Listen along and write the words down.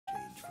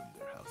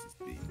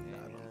just be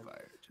not on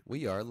fire.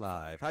 We are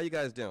live. How you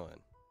guys doing?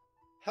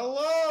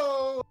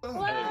 Hello!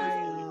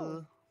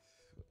 Hello!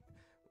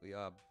 We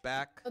are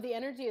back. Oh, the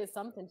energy is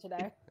something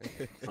today.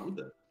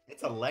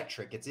 It's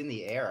electric. It's in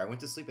the air. I went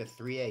to sleep at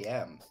 3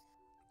 a.m.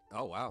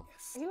 Oh, wow.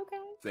 Are you okay?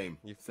 Same.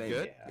 You Same.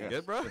 good? Yeah. You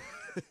good, bro?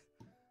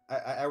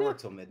 I work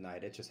till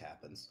midnight. It just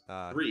happens.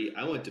 3.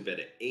 I went to bed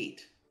at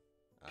 8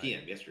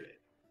 p.m. yesterday.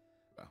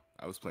 Wow.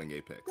 I was playing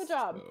Apex. Good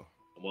job. So,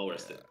 I'm well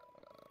rested.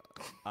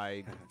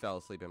 I fell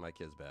asleep in my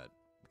kid's bed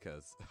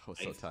because I was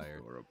so Nice.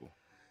 tired. horrible.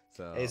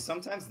 So Hey,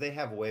 sometimes they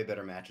have way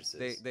better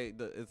mattresses.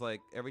 it's like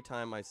every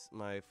time my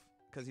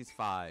because he's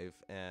 5,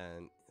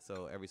 and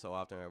so every so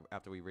often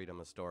after we read him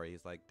a story,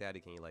 he's like,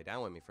 "Daddy, can you lay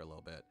down with me for a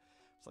little bit?"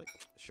 It's like,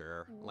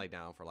 sure, lay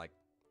down for like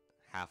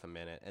half a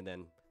minute, and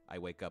then I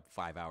wake up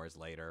 5 hours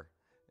later,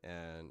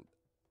 and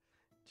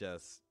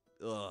just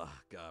God,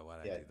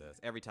 why did I do this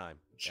every time?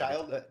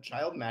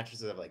 Child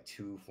mattresses have like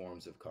 2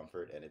 forms of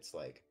comfort, and it's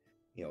like,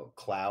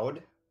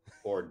 cloud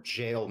or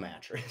jail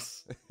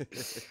mattress.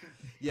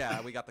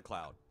 Yeah, we got the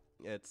cloud.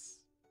 It's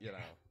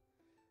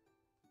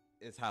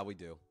it's how we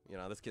do.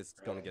 This kid's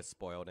gonna get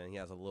spoiled, and he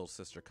has a little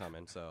sister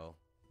coming, so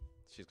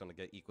she's gonna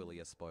get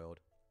equally as spoiled.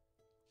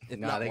 If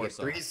Nah, not they more get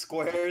so. 3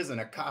 squares and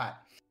a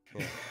cot.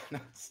 Yeah.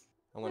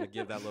 I'm gonna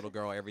give that little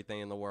girl everything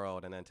in the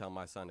world, and then tell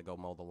my son to go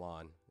mow the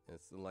lawn.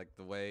 It's like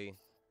the way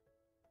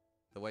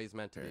he's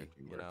meant to be.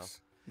 Parenting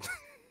works.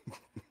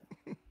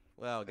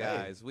 Well,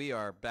 guys, we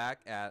are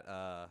back at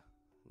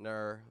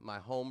my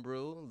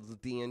homebrew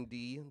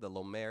D&D, the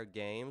Lomér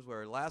games,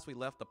 where last we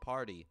left the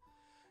party,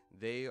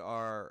 they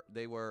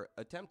were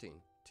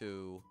attempting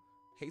to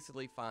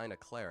hastily find a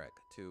cleric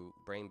to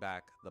bring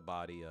back the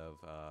body of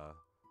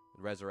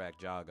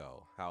resurrect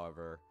Jago.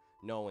 However,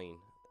 knowing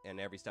and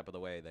every step of the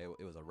way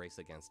it was a race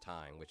against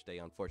time, which they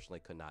unfortunately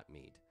could not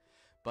meet.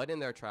 But in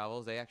their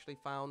travels, they actually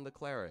found the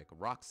cleric,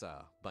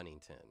 Roxa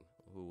Bunnington,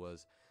 who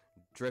was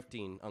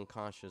drifting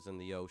unconscious in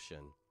the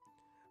ocean,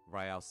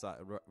 right outside,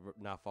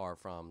 not far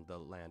from the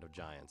land of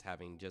giants,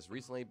 having just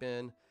recently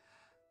been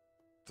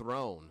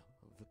thrown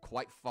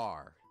quite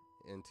far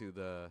into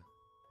the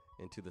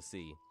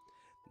sea.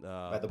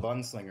 By the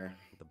bunslinger.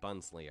 The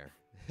Bunslinger.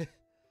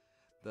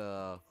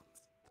 The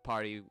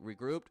party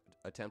regrouped,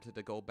 attempted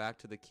to go back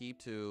to the keep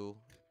to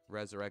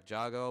resurrect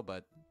Jago,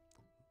 but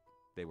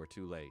they were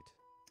too late.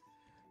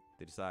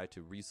 They decided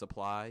to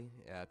resupply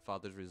at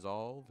Father's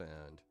Resolve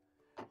and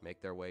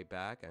make their way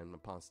back, and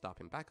upon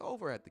stopping back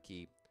over at the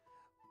keep,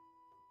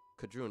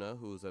 Kadruna,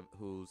 who's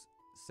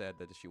said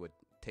that she would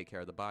take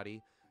care of the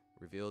body,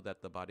 revealed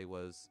that the body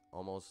was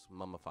almost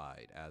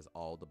mummified, as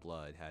all the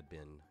blood had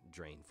been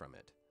drained from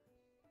it.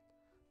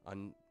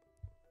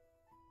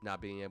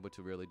 Not being able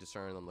to really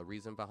discern on the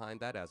reason behind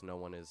that, as no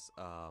one has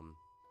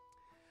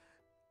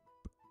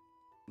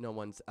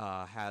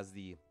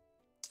the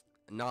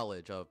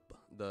knowledge of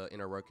the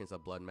inner workings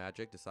of blood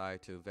magic,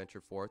 decided to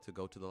venture forth to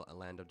go to the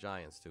land of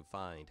giants to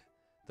find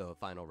the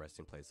final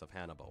resting place of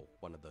Hannibal,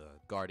 one of the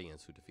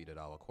guardians who defeated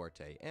Awa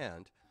Corte,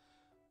 and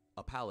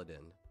a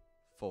paladin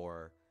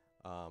for,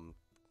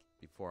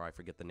 before I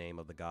forget the name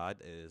of the god,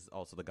 is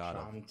also the god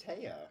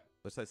Chauntea.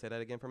 Let's say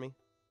that again for me?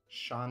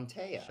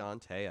 Chauntea.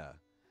 Chauntea,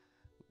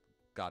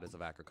 goddess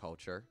of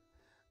agriculture.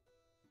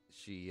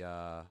 She,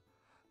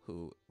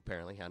 who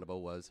apparently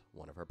Hannibal was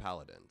one of her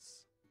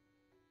paladins.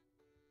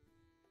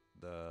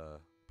 The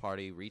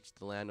party reached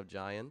the land of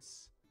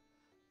giants,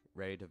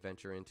 ready to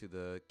venture into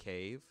the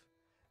cave,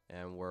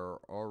 and were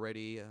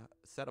already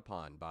set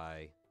upon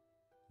by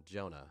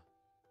Jonah,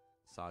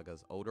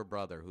 Saga's older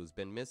brother, who's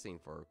been missing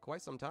for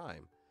quite some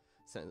time,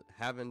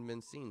 haven't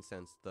been seen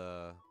since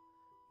the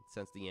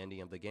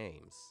ending of the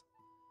games,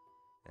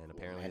 and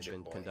apparently has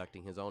been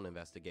conducting his own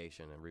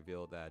investigation, and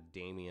revealed that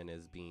Damien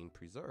is being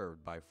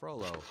preserved by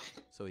Frollo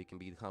so he can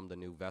become the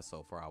new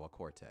vessel for Awa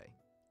Corte.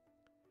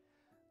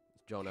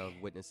 Jonah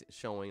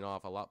showing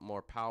off a lot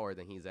more power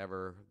than he's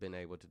ever been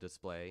able to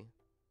display,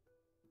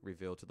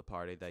 revealed to the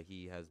party that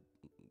he has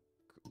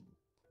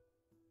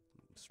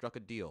struck a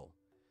deal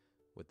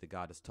with the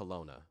goddess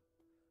Talona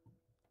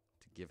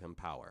to give him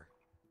power,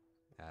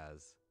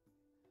 as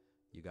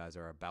you guys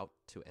are about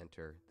to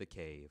enter the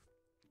cave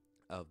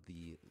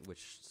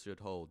which should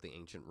hold the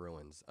ancient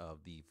ruins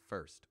of the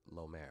first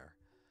Lomér,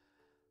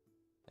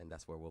 and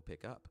that's where we'll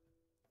pick up.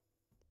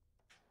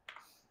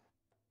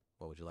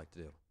 What would you like to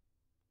do?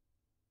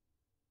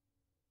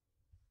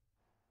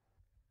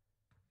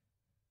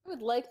 I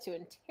would like to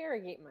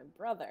interrogate my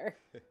brother.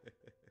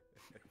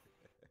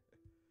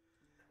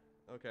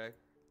 Okay.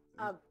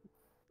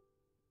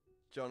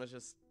 Jonah's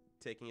just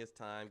taking his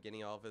time,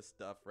 getting all of his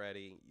stuff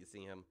ready. You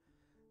see him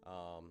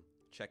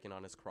checking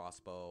on his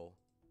crossbow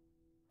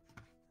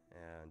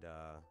and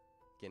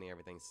getting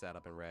everything set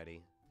up and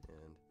ready.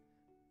 And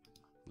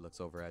he looks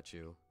over at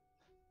you.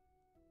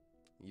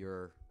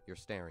 You're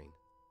staring.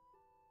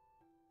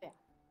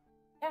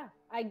 Yeah,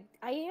 I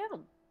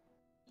am.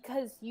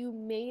 Because you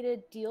made a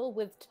deal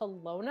with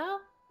Talona?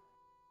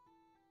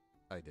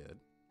 I did.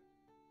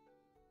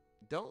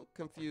 Don't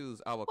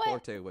confuse Awa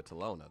Corte with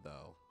Talona,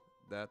 though.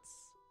 That's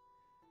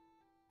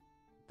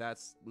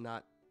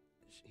not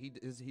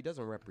he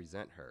doesn't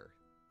represent her.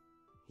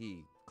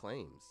 He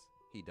claims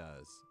he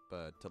does,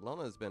 but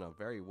Talona has been a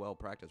very well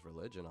practiced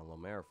religion on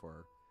Lomér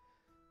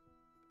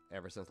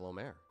ever since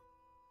Lomér.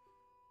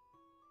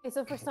 Okay,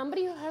 so for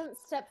somebody who hasn't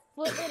stepped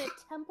foot in a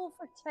temple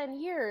for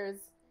 10 years,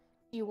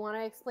 do you want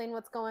to explain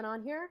what's going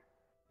on here?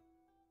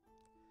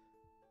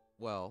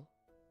 Well,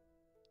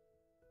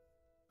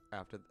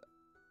 after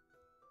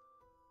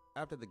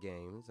the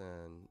games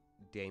and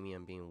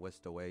Damien being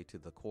whisked away to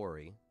the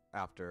quarry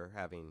after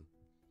having,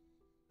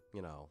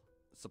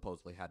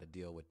 supposedly had to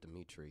deal with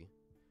Dimitri,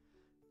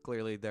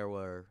 clearly there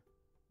were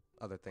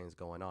other things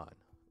going on.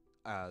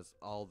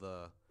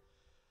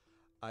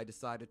 I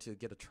decided to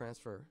get a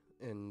transfer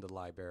in the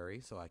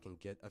library so I can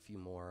get a few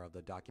more of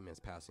the documents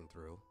passing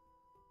through.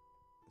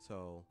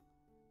 So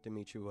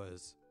Dimitri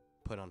was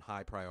put on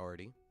high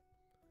priority.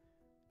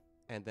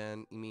 And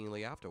then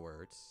immediately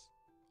afterwards,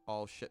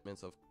 all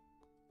shipments of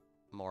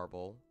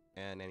marble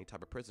and any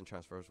type of prison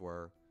transfers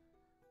were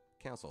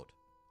canceled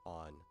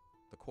on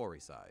the quarry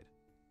side.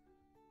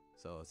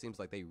 So it seems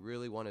like they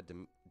really wanted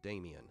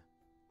Damien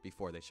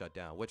before they shut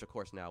down, which of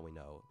course now we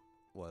know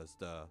was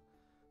the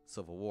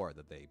Civil War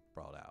that they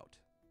brought out.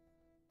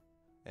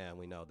 And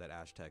we know that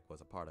Aztec was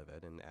a part of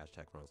it, and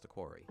Aztec runs the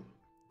quarry.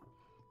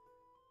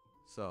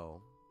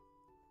 So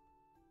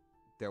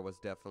there was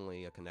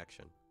definitely a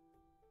connection,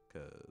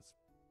 because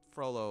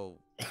Frollo,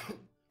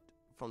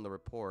 from the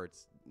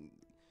reports,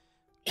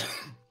 he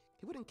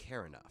wouldn't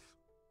care enough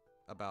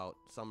about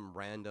some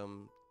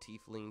random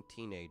tiefling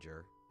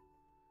teenager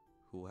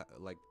who,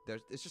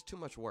 it's just too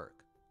much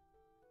work.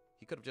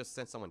 He could have just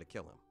sent someone to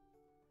kill him.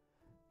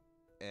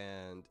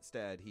 And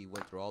instead, he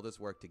went through all this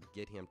work to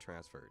get him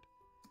transferred.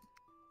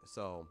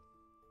 So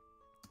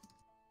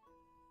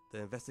the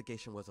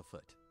investigation was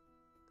afoot.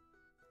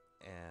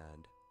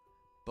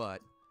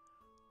 But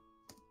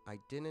I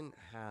didn't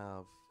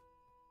have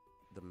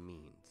the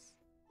means.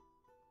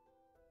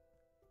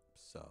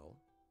 So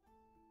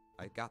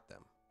I got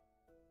them.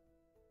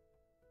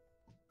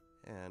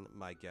 And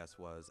my guess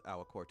was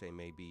Awa Corte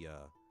may be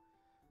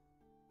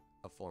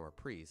a former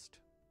priest.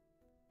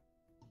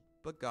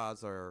 But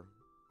gods are...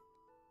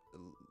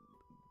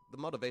 The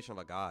motivation of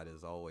a god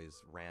is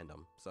always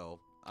random. So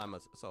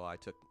I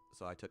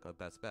took a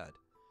best bet,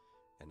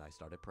 and I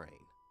started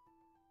praying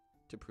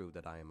to prove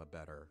that I am a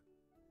better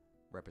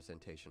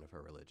representation of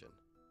her religion.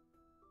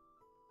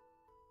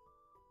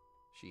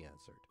 She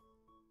answered.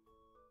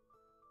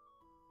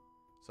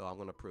 So I'm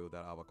going to prove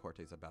that Awa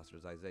Corte's a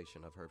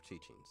bastardization of her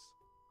teachings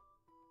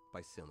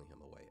by sealing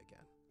him away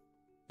again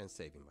and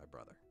saving my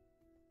brother.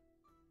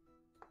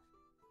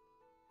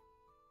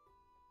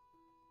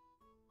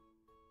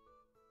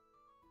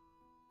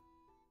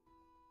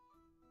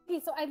 Okay,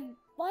 so I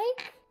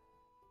like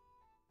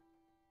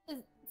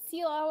the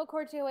seal Awa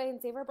Corte away and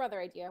save our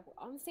brother idea.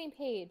 We're on the same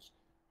page.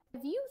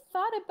 Have you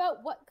thought about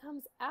what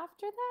comes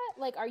after that?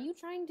 Like, are you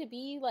trying to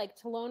be like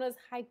Talona's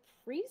high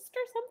priest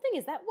or something?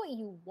 Is that what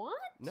you want?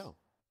 No.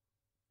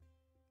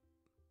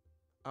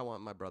 I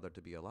want my brother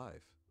to be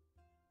alive.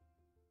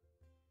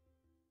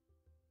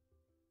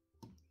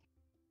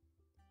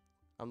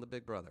 I'm the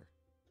big brother.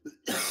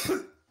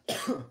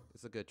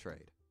 It's a good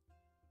trade.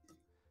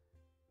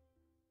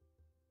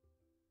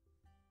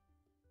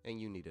 And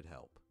you needed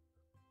help.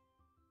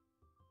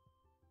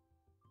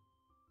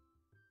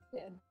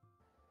 Good.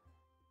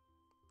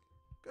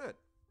 Good.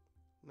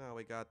 Now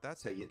we got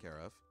that taken care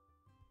of.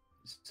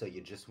 So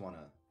you just want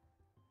to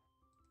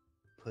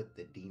put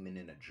the demon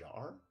in a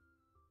jar?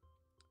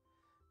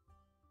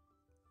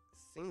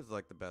 Seems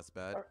like the best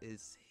bet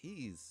is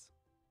he's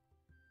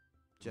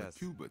just...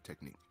 The Cuba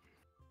technique.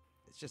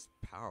 It's just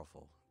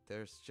powerful.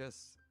 There's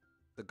just...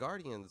 The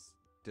Guardians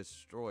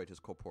destroyed his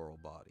corporeal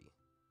body.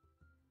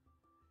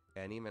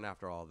 And even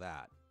after all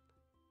that,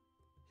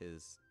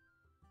 his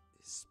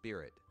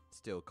spirit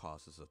still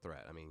causes a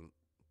threat. I mean,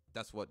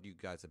 that's what you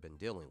guys have been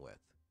dealing with,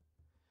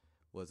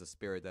 was a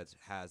spirit that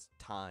has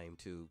time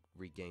to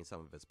regain some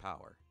of its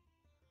power.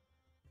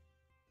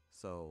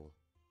 So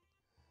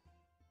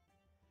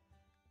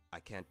I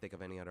can't think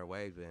of any other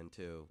way than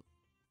to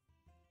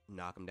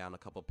knock him down a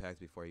couple pegs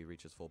before he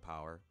reaches full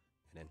power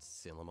and then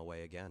seal him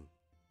away again.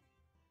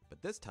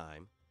 But this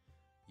time,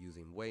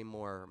 using way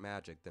more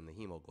magic than the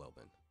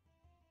hemoglobin.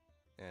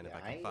 And if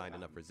I can find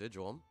enough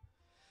residuum,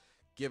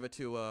 give it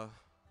to a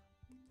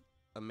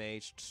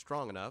mage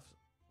strong enough,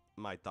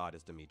 my thought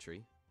is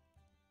Dimitri,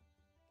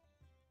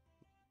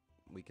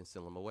 we can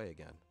seal him away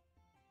again.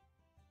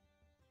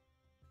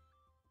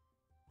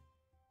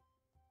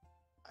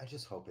 I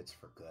just hope it's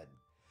for good.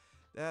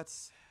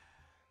 That's...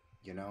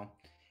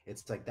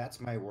 It's like,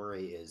 that's my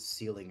worry, is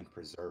sealing and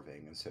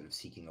preserving instead of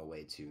seeking a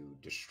way to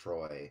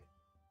destroy.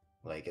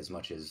 Like, as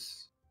much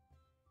as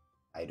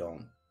I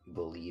don't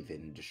believe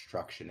in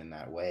destruction in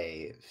that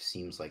way, it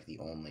seems like the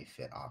only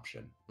fit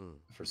option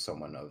for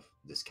someone of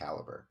this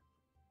caliber.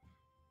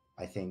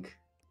 I think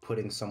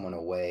putting someone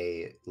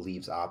away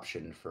leaves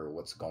option for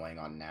what's going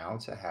on now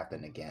to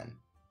happen again.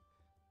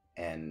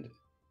 And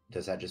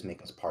does that just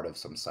make us part of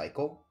some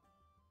cycle?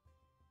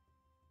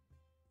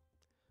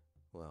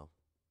 Well,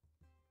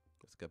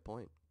 That's a good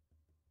point.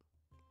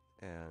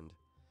 And,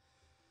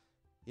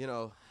 you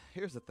know,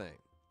 here's the thing.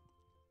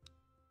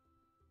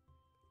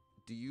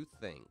 Do you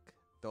think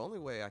the only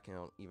way I can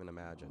even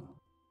imagine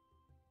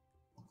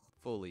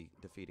fully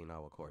defeating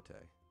Awa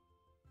Corte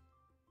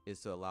is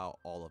to allow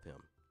all of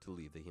him to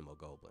leave the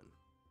hemoglobin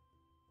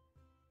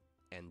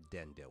and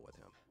then deal with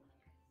him?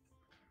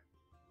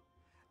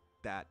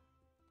 That,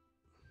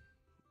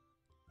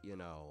 you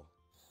know,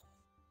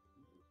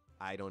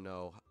 I don't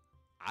know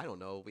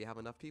if we have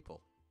enough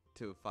people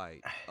to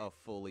fight a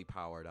fully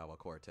powered Awa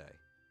Corte.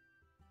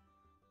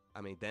 I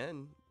mean,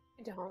 then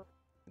I don't.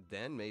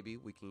 then maybe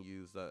we can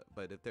use the,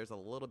 but if there's a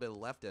little bit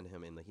left in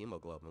him in the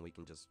hemoglobin, we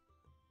can just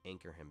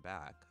anchor him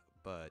back.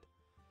 But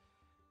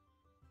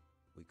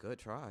we could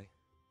try.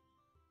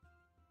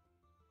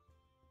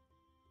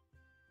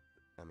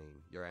 I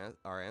mean,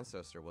 our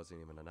ancestor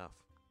wasn't even enough,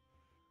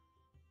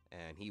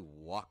 and he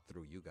walked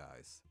through you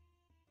guys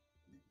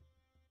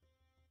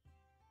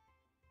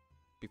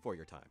before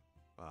your time.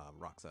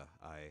 Roxa,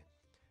 I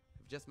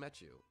have just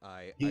met you.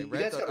 I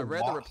read the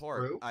report.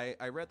 Through?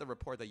 I read the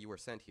report that you were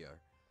sent here.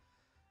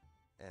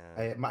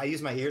 And I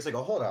use my ears. I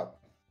go, hold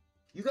up.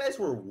 You guys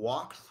were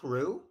walked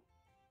through?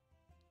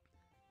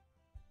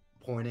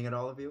 Pointing at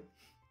all of you.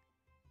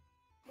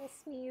 I'll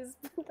sneeze,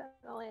 but then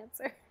I'll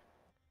answer.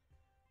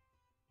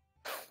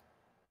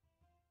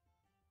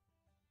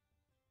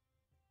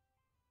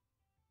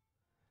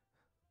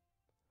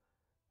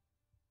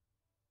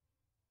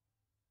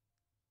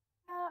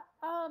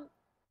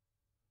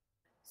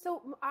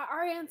 So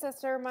our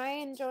ancestor, my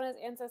and Jonah's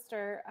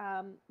ancestor,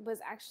 was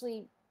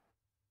actually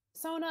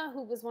Sona,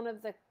 who was one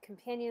of the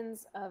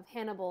companions of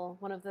Hannibal,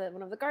 one of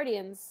the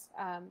guardians.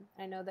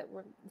 I know that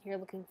we're here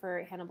looking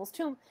for Hannibal's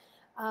tomb.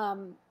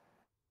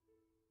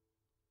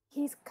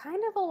 He's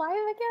kind of alive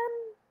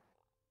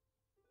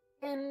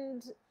again,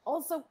 and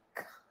also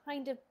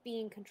kind of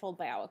being controlled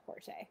by Awa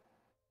Corte.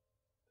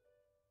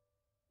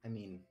 I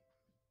mean,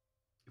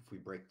 if we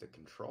break the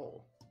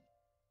control,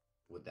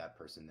 would that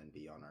person then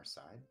be on our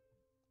side?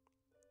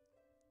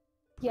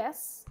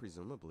 Yes.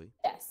 presumably.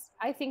 Yes,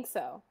 I think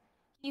so.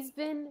 He's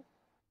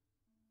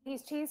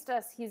chased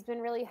us. He's been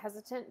really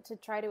hesitant to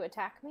try to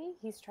attack me.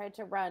 He's tried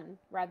to run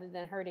rather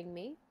than hurting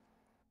me.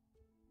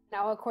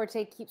 Now Awa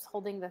Corte keeps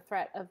holding the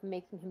threat of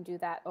making him do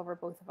that over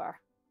both of our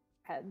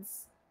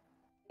heads.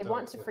 I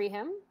want to free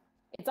him.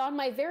 It's on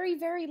my very,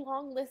 very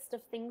long list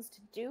of things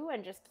to do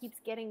and just keeps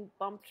getting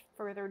bumped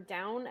further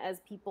down as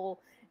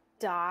people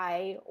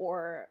die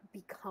or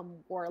become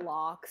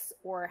warlocks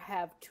or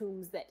have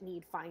tombs that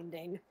need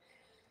finding.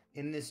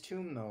 In this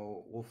tomb,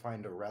 though, we'll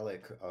find a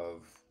relic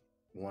of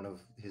one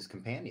of his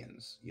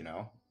companions, you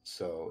know?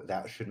 So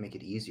that should make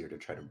it easier to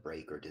try to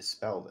break or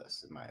dispel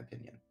this, in my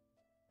opinion.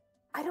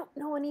 I don't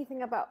know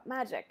anything about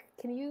magic.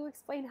 Can you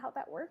explain how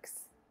that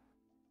works?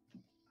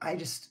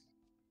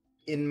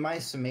 In my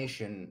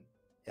summation,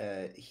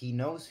 he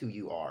knows who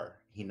you are.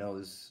 He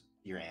knows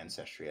your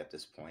ancestry at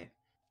this point.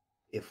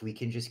 If we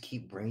can just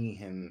keep bringing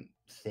him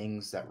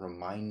things that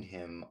remind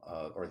him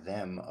or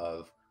them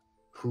of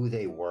who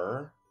they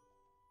were,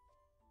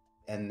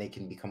 and they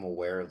can become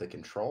aware of the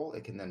control,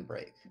 it can then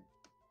break.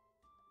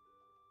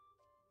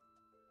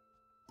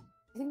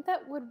 I think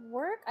that would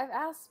work. I've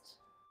asked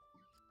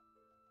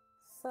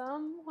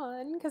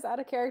someone, because out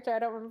of character, I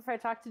don't remember if I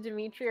talked to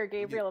Dimitri or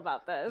Gabriel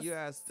about this. You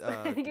asked.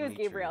 I think it was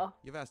Gabriel.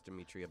 You've asked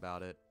Dimitri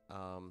about it,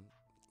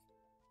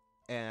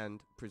 and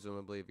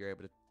presumably, if you're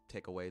able to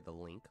take away the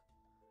link.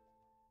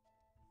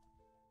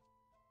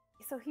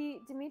 So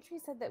Dimitri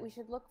said that we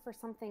should look for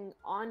something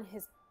on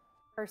his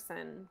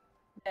person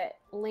that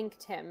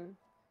linked him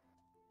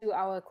to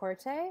Awa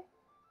Corte,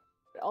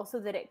 but also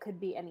that it could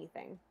be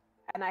anything.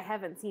 And I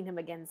haven't seen him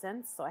again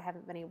since, so I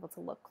haven't been able to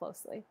look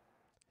closely.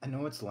 I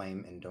know it's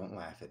lame, and don't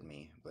laugh at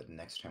me, but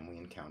next time we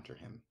encounter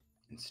him,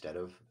 instead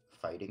of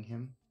fighting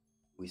him,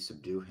 we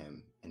subdue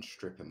him and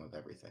strip him of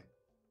everything.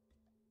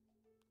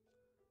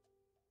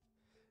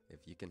 If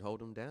you can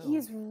hold him down.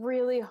 He's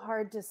really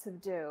hard to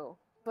subdue,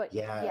 but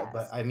Yeah, yes.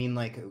 but I mean,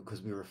 like,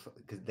 because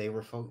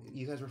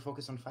you guys were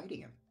focused on fighting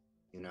him,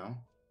 you know?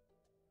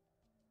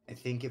 I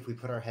think if we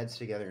put our heads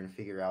together and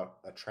figure out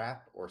a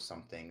trap or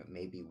something,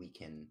 maybe we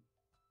can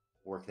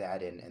work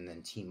that in and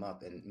then team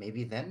up, and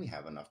maybe then we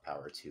have enough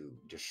power to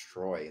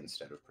destroy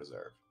instead of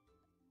preserve.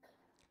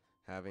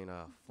 Having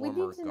a we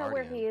former need to know guardian.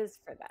 where he is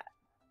for that.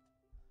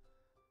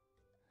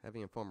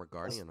 Having a former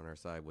guardian on our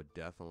side would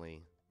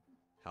definitely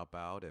help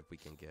out if we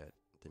can get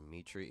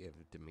Dimitri. If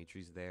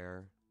Dimitri's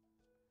there,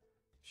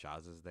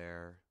 Shaz is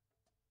there.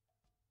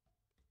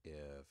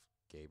 If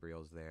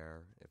Gabriel's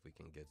there, if we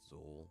can get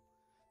Zul,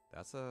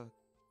 that's a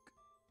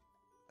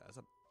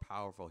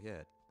powerful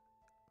hit.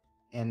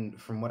 And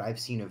from what I've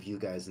seen of you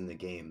guys in the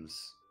games,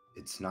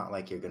 it's not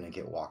like you're going to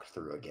get walked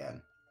through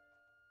again.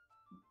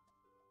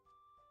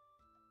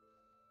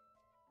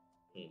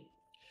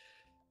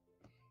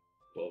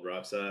 Well,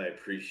 Roxa, I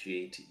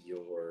appreciate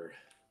your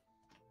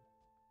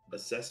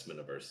assessment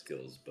of our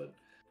skills, but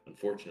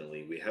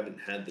unfortunately, we haven't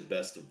had the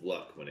best of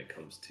luck when it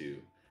comes to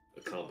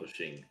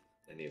accomplishing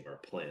any of our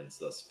plans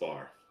thus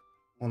far.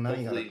 Well, now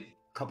Hopefully,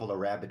 couple of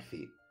rabbit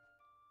feet.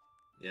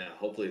 Yeah,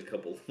 hopefully a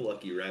couple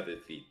lucky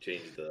rabbit feet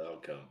change the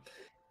outcome.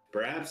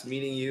 Perhaps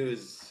meeting you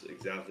is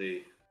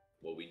exactly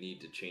what we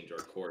need to change our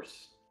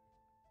course.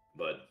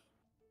 But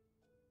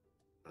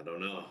I don't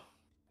know.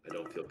 I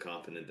don't feel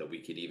confident that we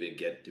could even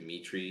get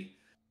Dimitri,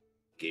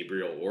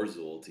 Gabriel, or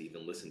Zul to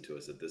even listen to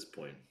us at this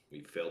point.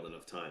 We've failed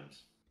enough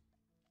times.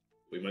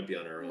 We might be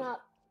on our own.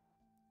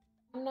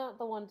 I'm not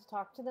the one to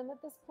talk to them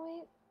at this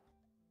point.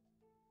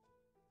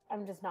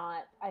 I'm just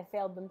not. I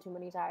failed them too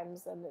many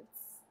times, and it's,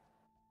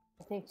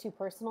 I think, too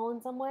personal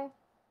in some way.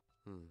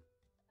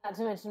 Not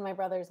to mention my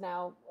brother's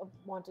now a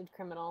wanted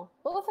criminal.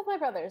 Both of my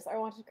brothers are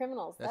wanted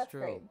criminals. That's true.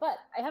 great. But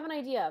I have an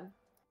idea.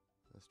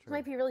 That's This true.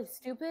 might be really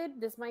stupid.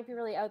 This might be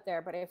really out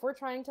there. But if we're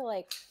trying to,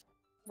 like,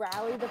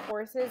 rally the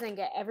forces and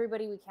get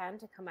everybody we can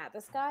to come at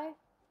this guy,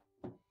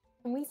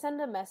 can we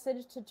send a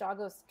message to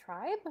Jago's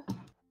tribe?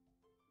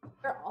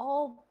 They're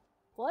all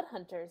blood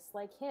hunters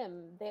like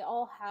him. They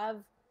all have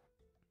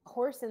a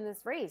horse in this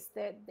race.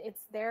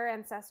 It's their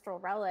ancestral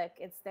relic.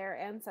 It's their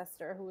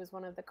ancestor who was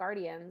one of the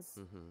guardians.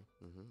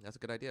 That's a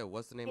good idea.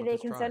 What's the name of They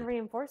his can tribe? send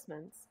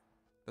reinforcements.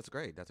 That's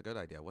great. That's a good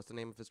idea. What's the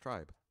name of his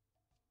tribe?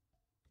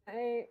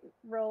 I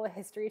roll a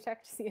history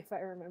check to see if I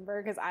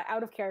remember, because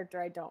out of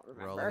character, I don't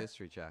remember. Roll a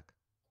history check.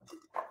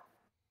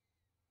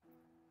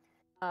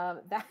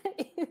 That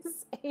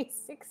is a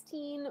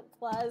 16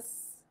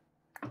 plus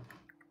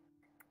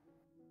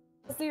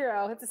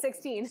 0. It's a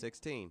 16.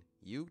 16.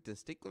 You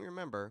distinctly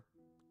remember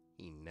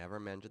he never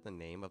mentioned the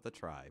name of the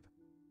tribe.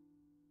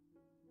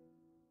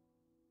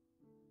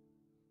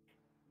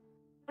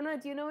 Anna,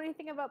 do you know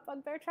anything about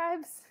bugbear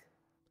tribes?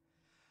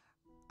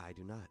 I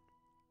do not.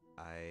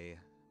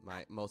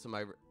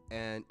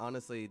 And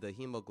honestly, the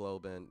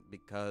hemoglobin,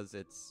 because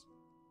its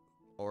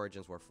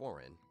origins were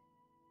foreign,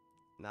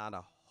 not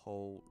a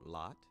whole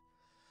lot.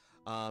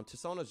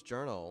 Tusona's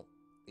journal,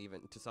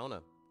 even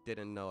Tusona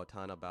didn't know a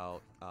ton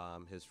about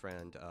his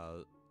friend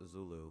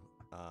Zulu.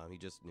 He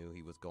just knew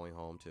he was going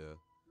home to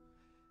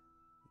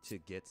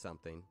get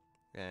something,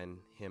 and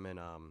him and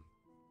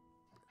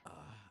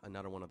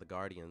another one of the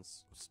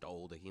guardians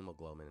stole the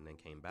hemoglobin and then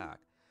came back.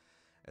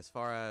 As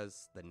far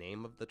as the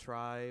name of the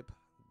tribe,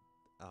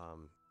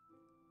 kind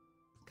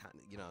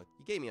of, you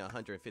gave me a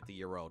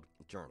 150-year-old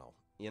journal,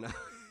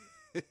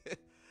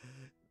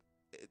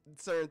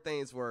 certain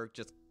things were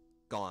just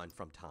gone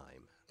from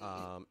time.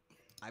 I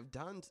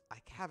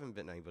haven't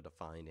been able to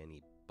find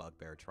any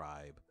bugbear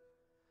tribe.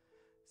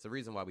 It's the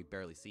reason why we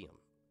barely see them.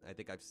 I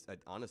think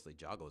honestly,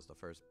 Jago is the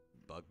first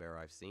bugbear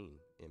I've seen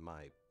in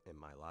my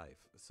life.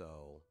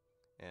 So,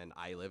 and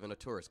I live in a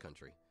tourist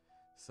country,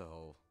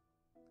 so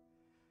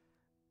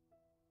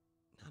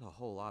not a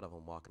whole lot of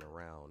them walking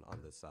around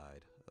on this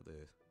side of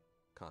the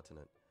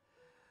continent,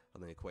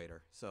 on the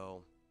equator.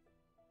 So,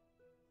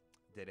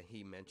 did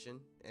he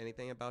mention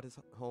anything about his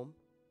home?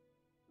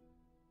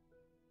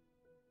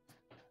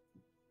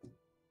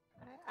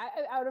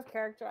 Out of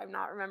character, I'm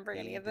not remembering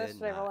any of this.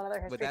 Should I roll another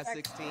history With that check?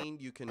 16,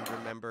 you can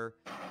remember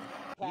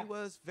Yeah. he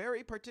was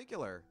very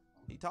particular.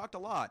 He talked a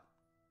lot.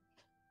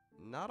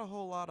 Not a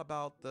whole lot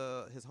about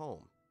his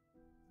home.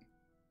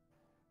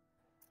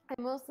 I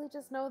mostly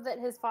just know that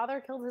his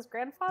father killed his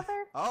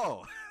grandfather.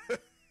 Oh.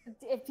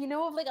 If you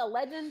know of like a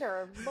legend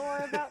or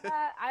lore about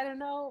that, I don't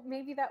know.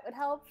 Maybe that would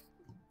help.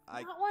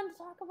 I'm not one to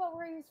talk about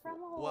where he's from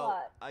a whole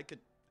lot.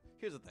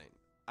 Here's the thing.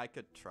 I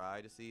could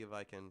try to see if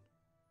I can.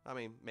 I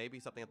mean, maybe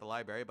something at the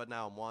library, but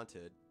now I'm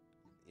wanted.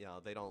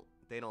 They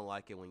don't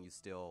like it when you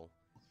steal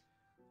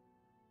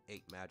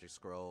 8 magic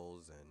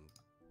scrolls and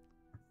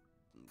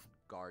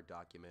guard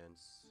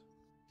documents.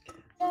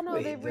 Yeah, no,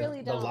 Wait, they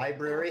really the don't.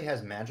 library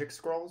has magic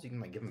scrolls? You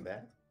can give them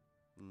back?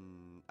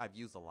 I've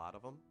used a lot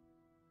of them.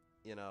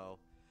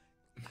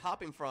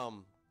 Hopping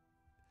from...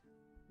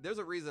 There's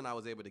a reason I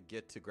was able to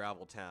get to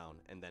Gravel Town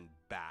and then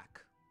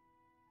back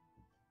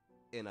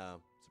in a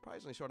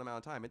surprisingly short amount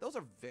of time. And those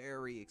are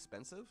very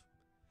expensive.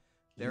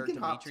 They're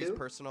Dimitri's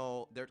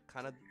personal... They're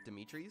kind of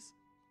Dimitri's.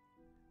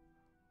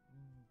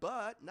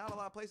 But not a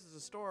lot of places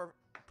to store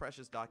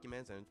precious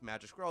documents and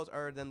magic scrolls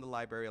other than the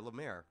Library of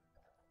Lomér.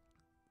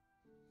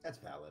 That's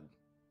valid.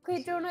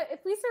 Okay, Jonah,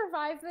 if we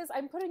survive this,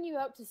 I'm putting you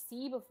out to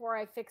sea before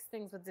I fix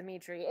things with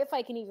Dimitri. If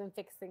I can even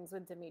fix things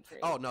with Dimitri.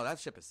 Oh, no, that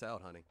ship has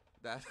sailed, honey.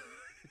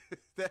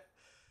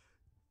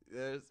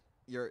 There's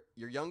your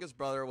youngest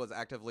brother was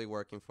actively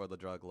working for the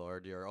drug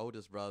lord. Your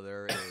oldest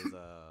brother is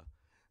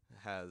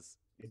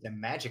He's a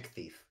magic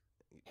thief.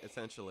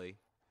 Essentially,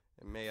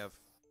 it may have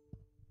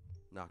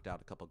knocked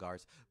out a couple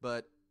guards,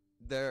 but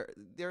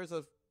there's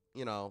a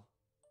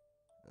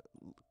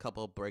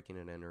couple breaking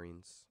and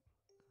enterings,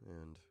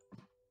 and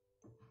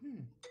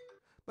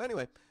but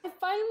anyway, I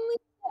finally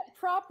get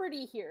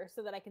property here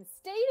so that I can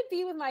stay to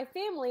be with my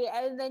family,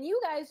 and then you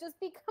guys just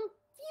become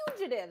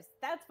fugitives.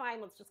 That's fine.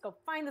 Let's just go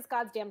find this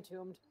goddamn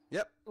tomb.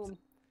 Yep.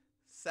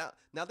 So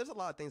now there's a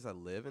lot of things that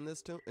live in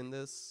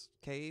this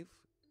cave,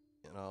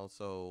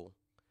 so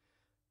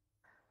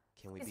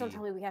can we Please don't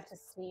tell me we have to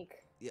sneak.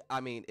 Yeah, I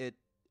mean it.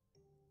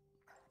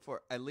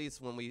 For at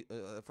least when we,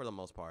 for the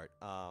most part,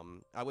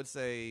 I would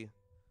say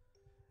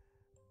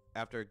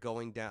after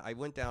going down, I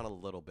went down a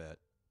little bit,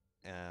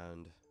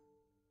 and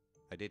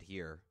I did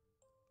hear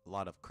a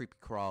lot of creepy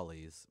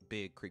crawlies,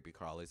 big creepy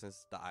crawlies.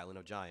 It's the Island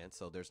of Giants,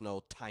 so there's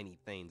no tiny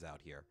things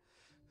out here.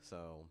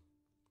 So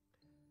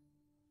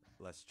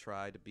let's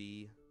try to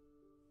be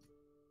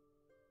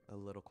a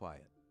little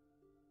quiet.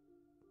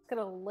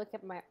 Gonna look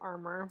at my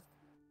armor.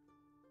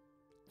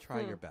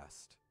 Try your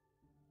best,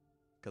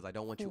 because I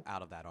don't want you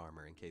out of that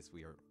armor in case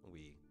we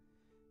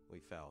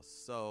fell.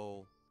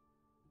 So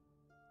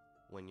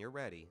when you're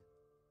ready,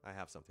 I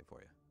have something for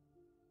you.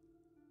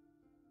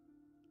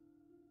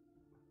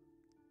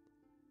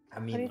 I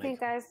mean, What do you think,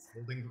 guys?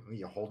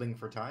 Holding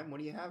for time? What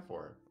do you have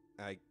for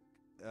it?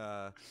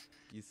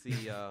 You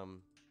see,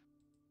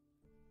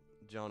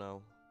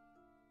 Jono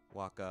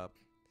walk up,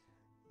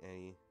 and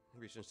he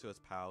reaches into his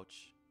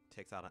pouch,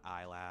 takes out an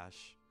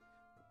eyelash,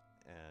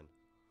 and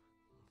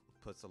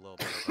puts a little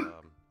bit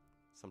of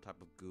some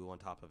type of goo on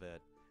top of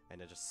it,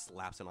 and then just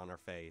slaps it on her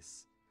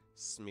face,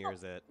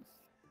 smears it,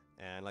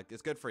 and like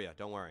it's good for you.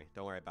 Don't worry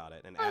about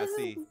it. And as this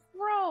he, is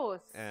gross.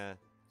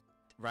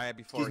 right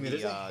before Excuse me,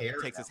 he there's a hair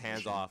takes his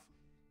hands application. off,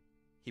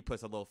 he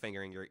puts a little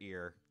finger in your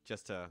ear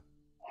just to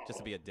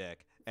be a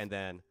dick, and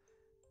then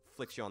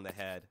flicks you on the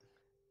head,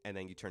 and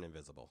then you turn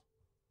invisible.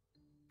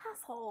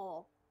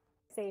 Asshole.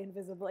 Say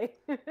invisibly.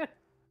 So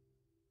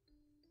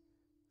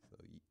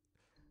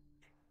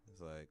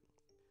it's like,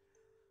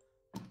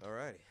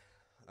 alrighty,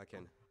 I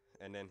can,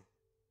 and then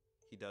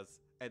he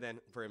does, and then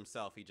for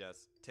himself, he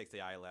just takes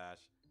the eyelash,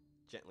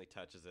 gently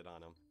touches it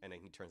on him, and then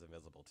he turns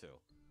invisible too.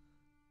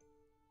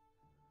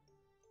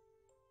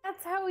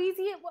 That's how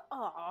easy it was.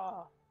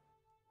 Oh.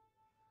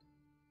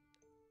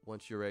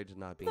 Once you're ready to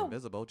not be So-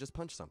 invisible, just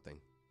punch something.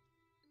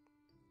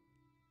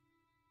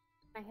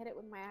 I hit it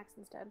with my axe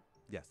instead.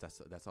 Yes,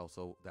 that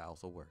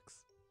also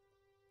works.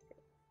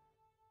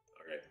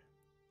 Okay.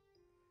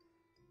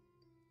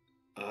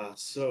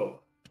 So,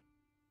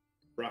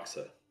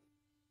 Roxa,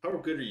 how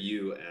good are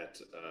you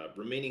at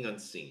remaining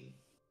unseen?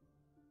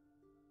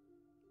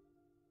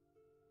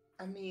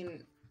 I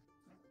mean,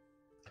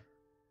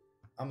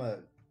 I'm a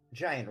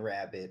giant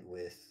rabbit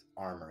with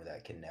armor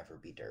that can never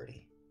be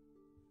dirty.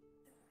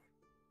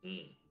 Do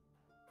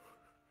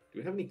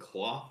we have any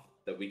cloth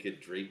that we could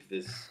drape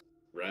this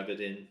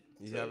rabbit in?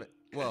 You have it.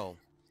 Well,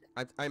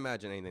 I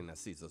imagine anything that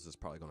sees us is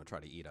probably going to try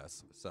to eat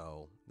us.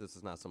 So this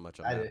is not so much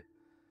of that.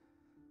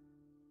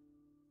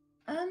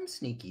 I'm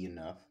sneaky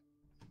enough.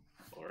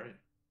 All right.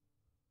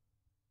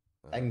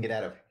 I can get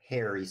out of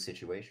hairy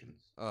situations.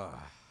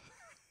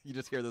 You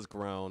just hear this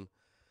groan.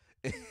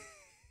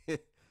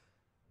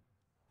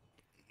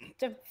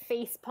 To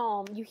face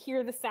palm, you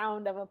hear the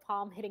sound of a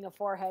palm hitting a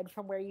forehead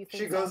from where you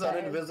think She goes Zelda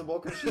on is. invisible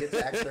because she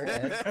attacks her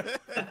head.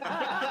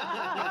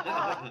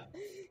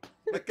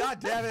 But God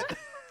damn it!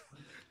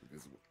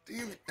 Invisible.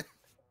 Damn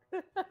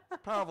it.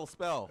 Powerful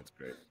spell. That's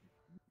great.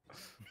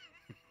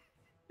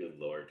 Good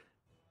lord.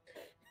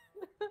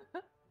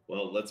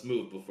 Well, let's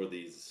move before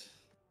these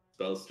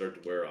spells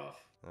start to wear off.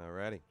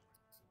 Alrighty.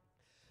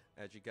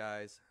 As you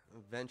guys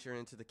venture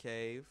into the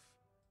cave,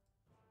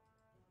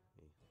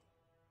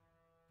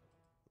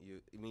 you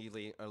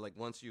immediately, or like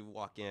once you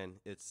walk in,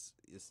 it's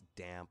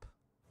damp.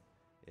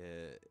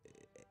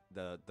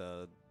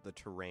 The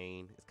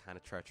terrain is kind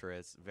of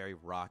treacherous, very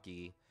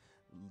rocky,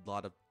 a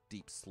lot of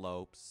deep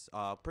slopes,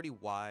 pretty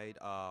wide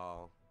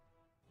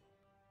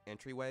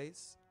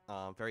entryways,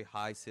 very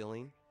high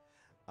ceiling.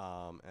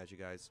 As you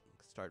guys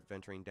start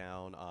venturing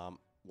down,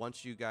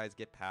 once you guys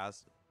get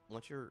past,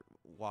 once you're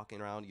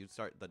walking around, you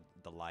start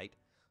the light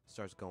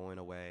starts going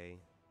away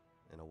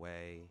and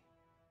away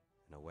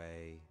and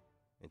away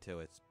until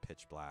it's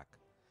pitch black.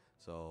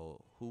 So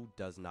who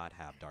does not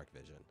have dark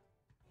vision?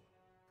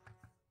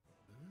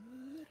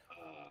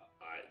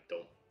 I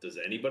don't. Does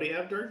anybody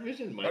have dark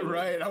vision?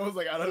 Right, I was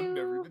like, I've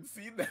never even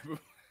seen that before.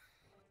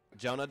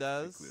 Jonah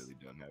does. Clearly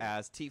don't have it.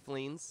 As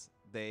tieflings,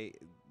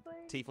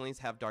 tieflings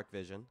have dark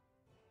vision.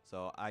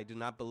 So I do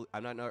not believe. I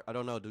don't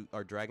know.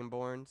 Are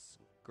dragonborns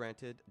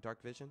granted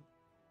dark vision?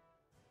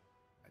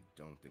 I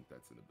don't think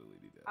that's an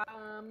ability that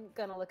I'm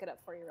gonna look it up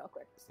for you real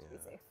quick just to be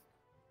Yeah. safe.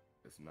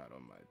 it's not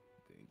on my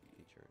thingy.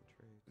 Feature and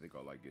trait. I think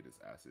all I get is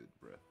acid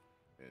breath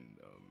and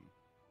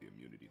the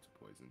immunity to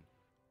poison.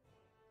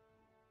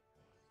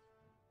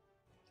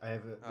 I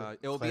have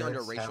It will be under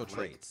clerics racial have,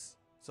 like- traits.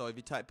 So if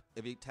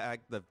you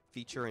tag the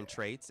feature and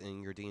traits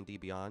in your D&D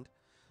Beyond,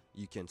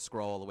 you can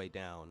scroll all the way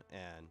down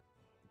and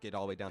get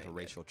all the way down to Dang it.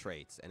 racial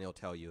traits, and it'll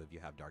tell you if you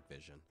have dark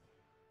vision.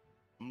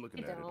 I'm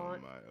looking I at it on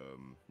don't.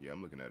 my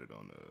I'm looking at it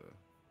on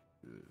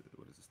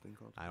what is this thing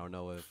called? I don't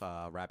know if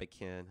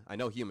Rabbitkin. I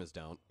know humans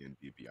don't.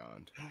 D&D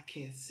Beyond. I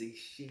can't see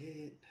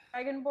shit.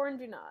 Dragonborn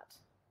do not.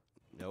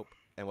 Nope.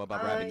 And what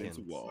about I-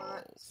 Rabbitkin?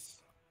 Walls.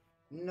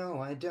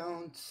 No, I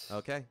don't.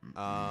 Okay.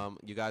 Mm-mm.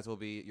 You guys will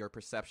be, your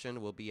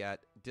perception will be at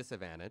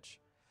disadvantage.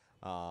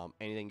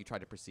 Anything you try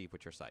to perceive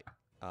with your sight.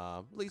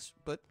 At least,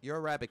 but you're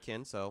a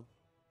Rabbitkin, so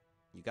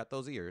you got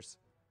those ears.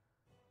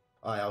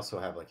 I also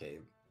have like a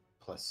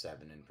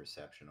 +7 in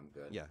perception. I'm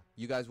good. Yeah.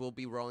 You guys will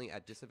be rolling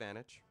at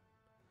disadvantage.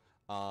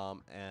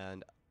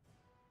 And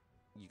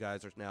you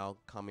guys are now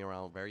coming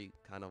around very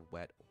kind of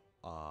wet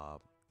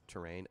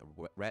terrain,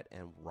 wet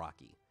and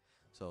rocky.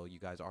 So you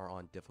guys are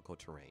on difficult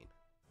terrain.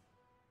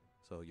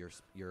 So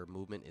your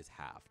movement is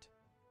halved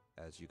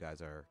as you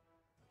guys are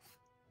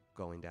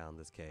going down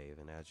this cave.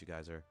 And as you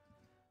guys are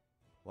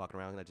walking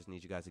around, I just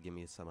need you guys to give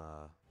me some,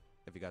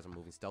 if you guys are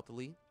moving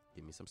stealthily,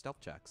 give me some stealth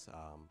checks.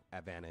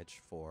 Advantage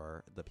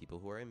for the people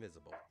who are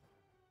invisible.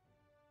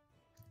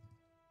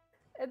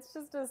 It's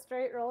just a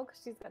straight roll because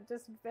she's got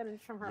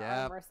disadvantage from her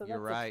armor, so you're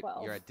that's right. a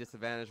 12. You're at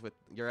disadvantage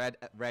you're at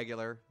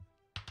regular.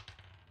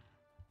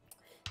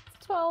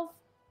 It's 12.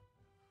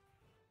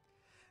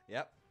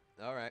 Yep.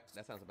 All right.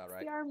 That sounds about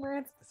right. The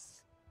armor.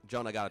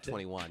 Jonah got a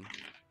 21.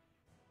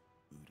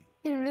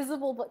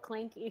 Invisible but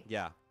clanky.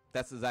 Yeah,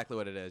 that's exactly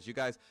what it is. You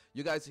guys,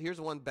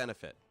 here's one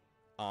benefit.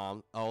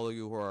 All of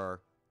you who are,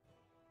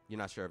 you're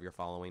not sure if you're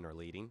following or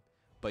leading,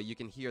 but you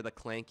can hear the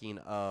clanking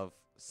of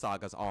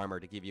Saga's armor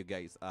to give you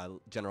guys a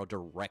general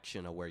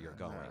direction of where you're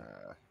going.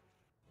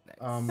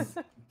 Nice.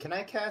 Can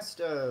I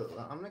cast?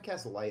 I'm gonna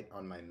cast light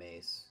on my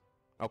mace.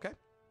 Okay.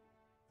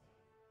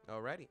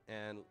 Alrighty,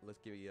 and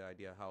let's give you an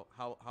idea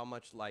how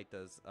much light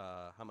does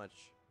how much?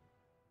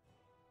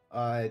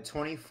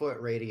 20-foot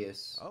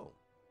radius. Oh,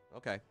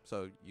 okay.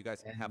 So you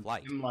guys And have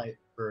light. dim light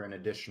for an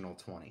additional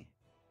 20.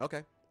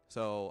 Okay.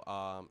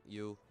 So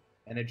you.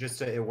 And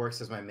it works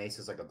as my mace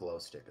is like a glow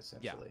stick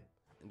essentially.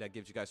 And that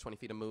gives you guys 20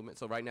 feet of movement.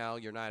 So right now,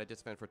 you're not at a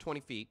disadvantage for 20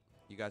 feet.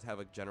 You guys have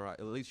a general,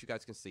 at least you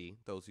guys can see,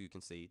 those who can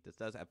see. This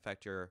does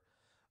affect your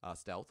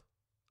stealth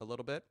a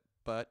little bit,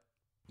 but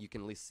you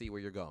can at least see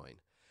where you're going.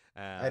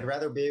 I'd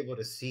rather be able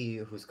to see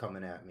who's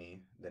coming at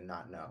me than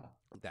not know.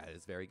 That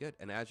is very good.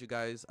 And as you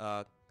guys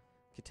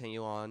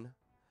continue on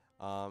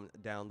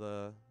down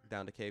the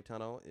cave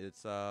tunnel, it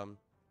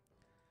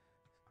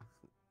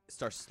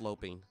starts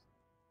sloping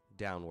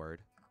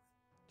downward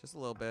just a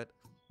little bit.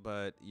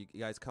 But you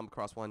guys come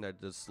across one that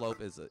the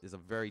slope is a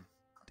very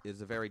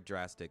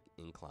drastic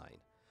incline.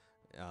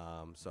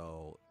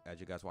 So as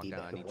you guys walk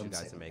down, I need you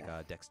guys to make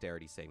a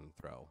dexterity saving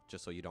throw,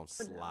 just so you don't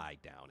slide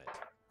down it.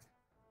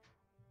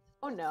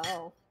 Oh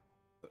no.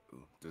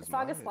 Does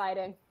Saga's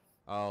sliding.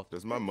 Oh,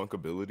 Does my monk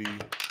ability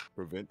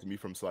prevent me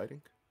from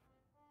sliding?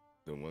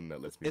 The one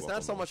that lets me. it's walk not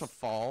on so much a walls?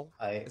 fall.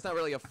 It's not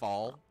really a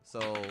fall.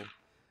 So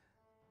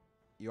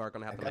you are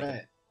gonna have to make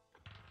it.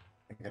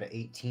 I got an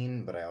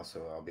 18, but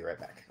I'll be right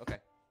back. Okay.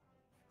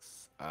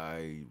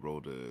 I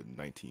rolled a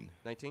 19.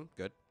 19.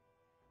 Good.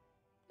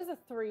 It's a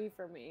 3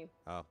 for me.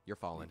 Oh, you're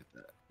falling.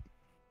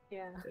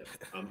 Yeah. Yeah,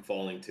 I'm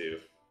falling too.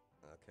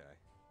 Okay.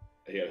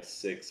 I got a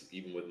 6,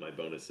 even with my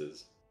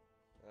bonuses.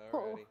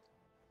 Alrighty.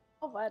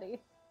 Oh,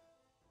 buddy.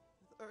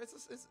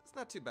 It's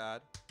not too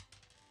bad.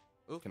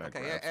 Ooh, Can I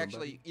okay, grab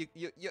actually,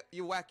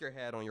 you whack your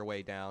head on your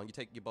way down.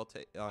 You both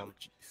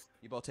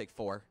take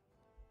 4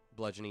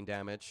 bludgeoning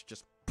damage.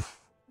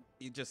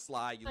 You just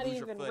slide. You Not lose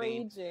your even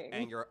footing, raging.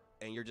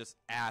 and you're just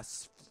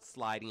ass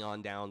sliding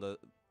on down the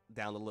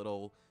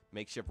little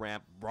makeshift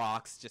ramp.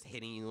 Rocks just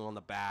hitting you on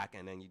the back,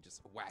 and then you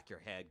just whack your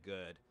head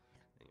good.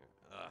 And you're,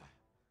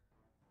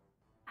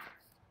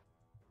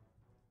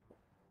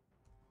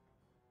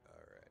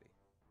 Alrighty.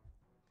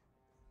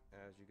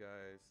 As you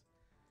guys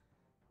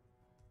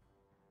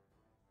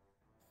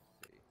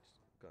see,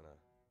 just gonna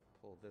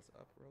pull this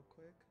up real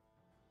quick.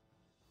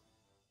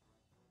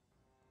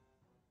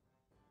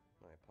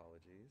 My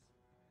apologies.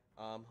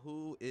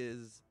 Who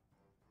is?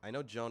 I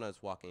know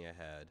Jonah's walking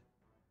ahead,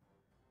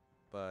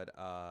 but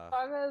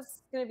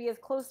Saga's gonna be as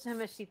close to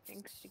him as she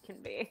thinks she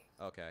can be.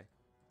 okay.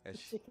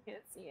 She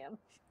can't see him.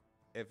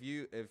 If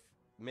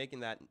making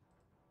that,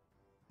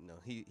 no,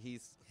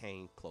 he's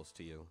hanging close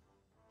to you.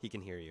 He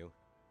can hear you,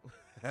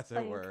 as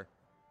it were.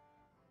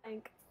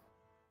 Thank.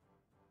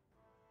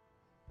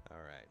 All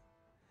right.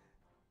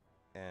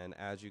 And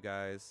as you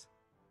guys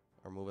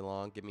are moving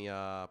along, give me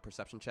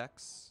perception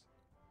checks.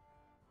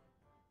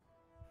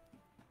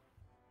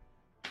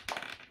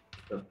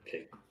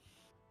 Okay.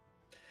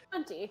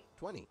 20.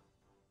 20.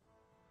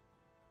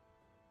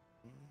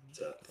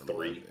 It's a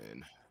 3.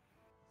 11.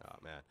 Oh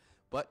man.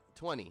 But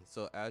 20.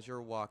 So as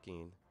you're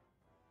walking,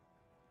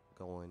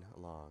 going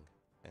along,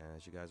 and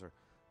as you guys are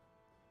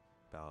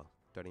about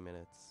 30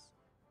 minutes,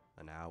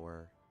 an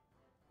hour,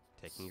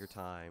 taking your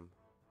time,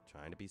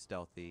 trying to be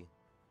stealthy,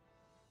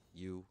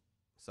 you,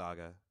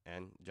 Saga,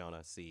 and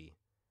Jonah see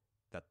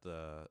that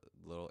the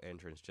little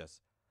entrance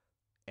just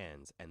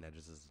ends, and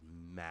there's this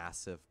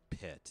massive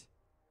pit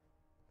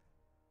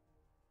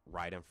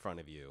right in front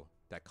of you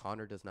that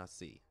Connor does not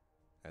see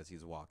as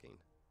he's walking.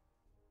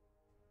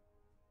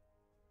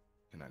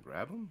 Can I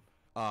grab him?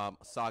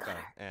 Saga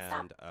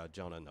and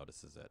Jonah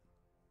notices it.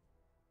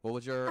 What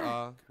was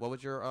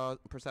your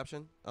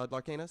perception,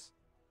 Larcanus?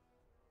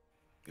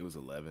 It was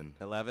 11.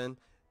 11.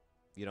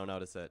 You don't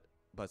notice it,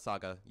 but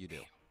Saga, you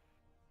do.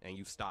 And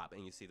you stop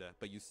and you see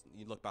but you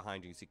look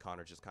behind you, you see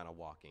Connor just kind of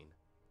walking.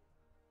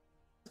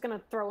 Just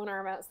gonna throw an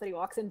arm out so that he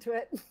walks into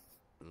it.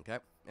 Okay,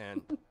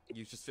 and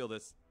you just feel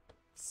this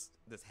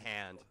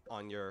hand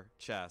on your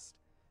chest,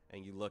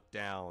 and you look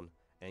down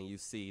and you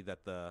see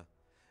that the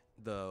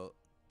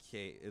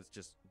cave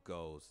just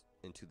goes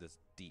into this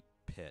deep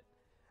pit.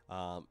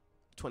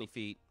 20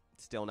 feet,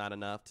 still not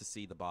enough to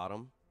see the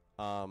bottom.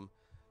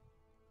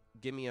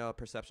 Give me a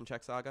perception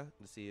check, Saga,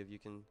 to see if you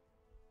can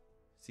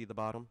see the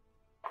bottom.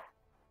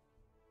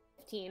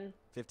 15.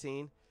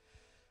 15.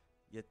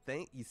 You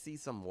think you see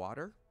some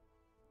water?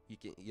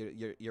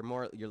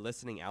 You're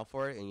listening out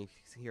for it, and you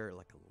hear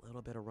like a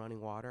little bit of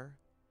running water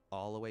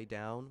all the way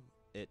down.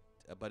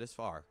 But it's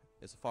far.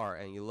 It's far,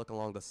 and you look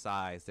along the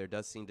sides. There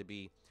does seem to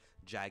be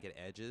jagged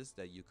edges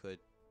that you could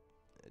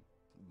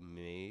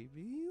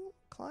maybe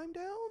climb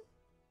down.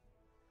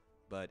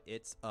 But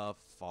it's a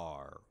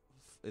far.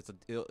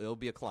 It'll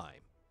be a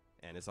climb,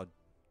 and it's a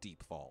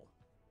deep fall.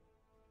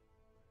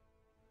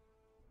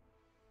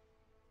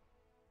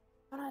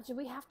 Anna, do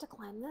we have to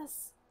climb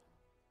this?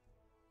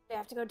 Do we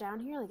have to go down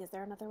here? Like, is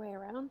there another way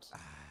around?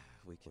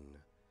 We can.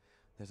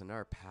 There's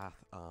another path.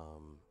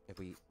 If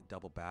we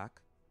double back,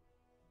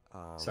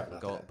 Sorry we can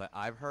about go. that. But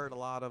I've heard a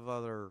lot of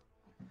other.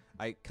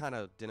 I kind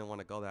of didn't want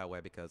to go that way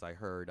because I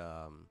heard.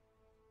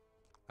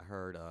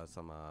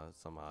 Some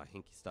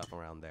hinky stuff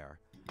around there.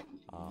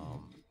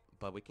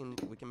 But we can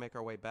make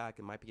our way back.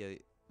 It might be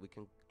we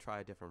can try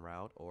a different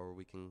route, or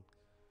we can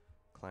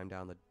climb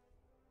down the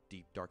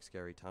deep, dark,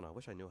 scary tunnel. I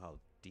wish I knew how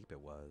deep it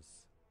was.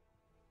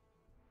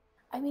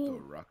 I Throw mean, a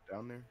rock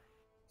down there.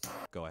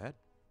 Go ahead.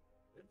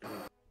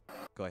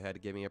 Go ahead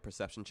and give me a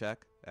perception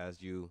check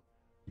as you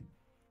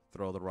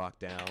throw the rock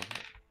down.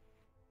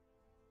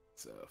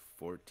 It's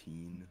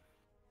 14.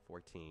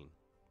 14.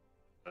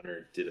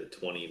 Hunter did a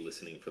 20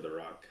 listening for the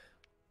rock.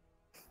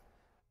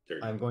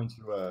 30. I'm going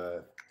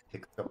to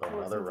pick up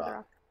another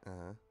rock.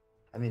 Uh-huh.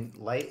 I mean,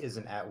 light is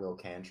an at-will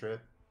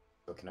cantrip,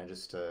 so can I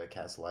just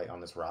cast light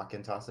on this rock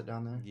and toss it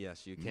down there?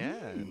 Yes, you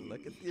can.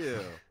 Look at you.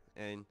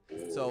 And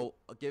so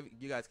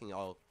you guys can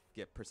all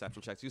get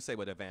perception checks. You say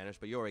with advantage,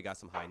 but you already got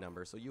some high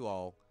numbers, so you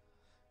all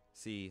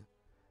see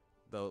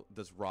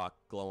this rock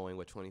glowing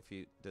with 20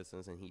 feet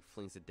distance, and he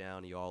flings it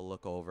down. You all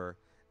look over,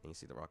 and you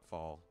see the rock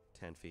fall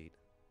 10 feet,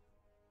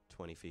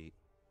 20 feet,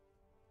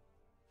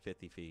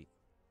 50 feet,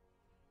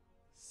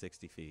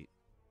 60 feet,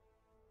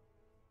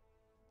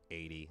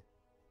 80,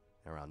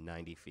 around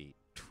 90 feet.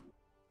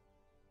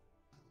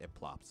 It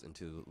plops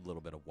into a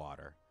little bit of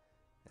water,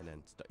 and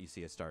then you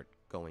see it start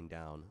going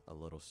down a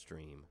little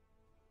stream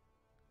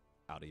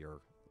out of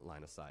your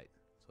line of sight.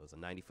 So it's a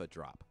 90-foot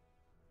drop.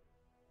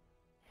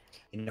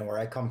 You know, where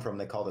I come from,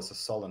 they call this a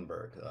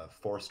Sullenberg,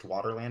 forced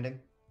water landing.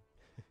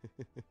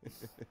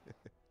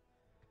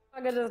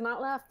 Saga does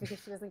not laugh because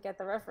she doesn't get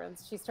the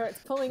reference. She starts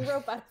pulling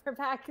rope out of her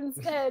pack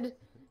instead.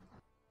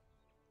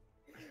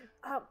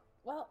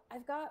 Well,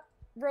 I've got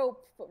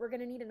rope, but we're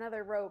gonna need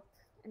another rope.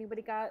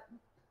 Anybody got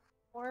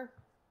more?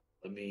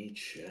 Let me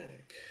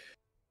check.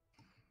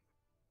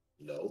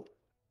 Nope.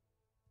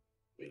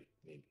 Wait,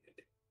 maybe I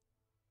did.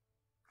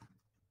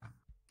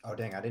 Oh,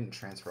 dang, I didn't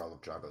transfer all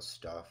of Drago's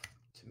stuff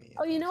to me.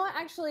 Oh, you know what?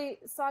 Actually,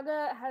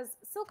 Saga has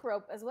silk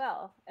rope as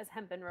well as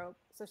hempen rope.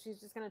 So she's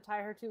just going to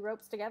tie her 2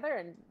 ropes together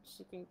and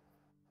she can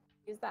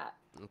use that.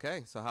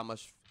 Okay, so how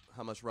much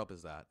rope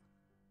is that?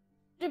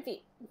 100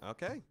 feet.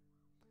 Okay.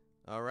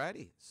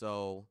 Alrighty.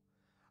 So,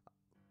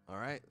 all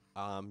right.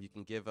 You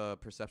can give a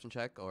perception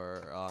check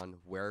or on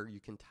where you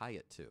can tie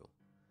it to.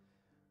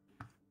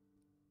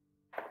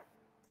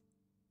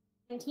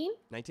 19?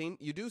 19.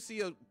 You do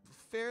see a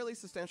fairly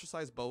substantial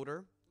sized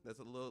boulder that's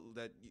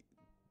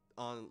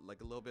on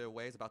like a little bit of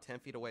ways, about 10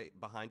 feet away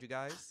behind you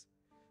guys,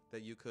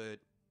 that you could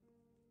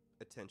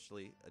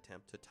potentially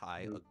attempt to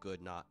tie a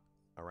good knot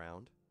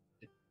around.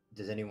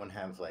 Does anyone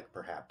have, like,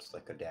 perhaps,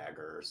 like, a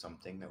dagger or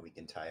something that we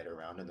can tie it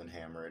around and then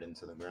hammer it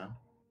into the ground?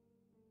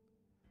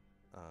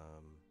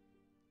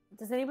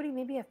 Does anybody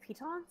maybe have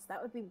pitons?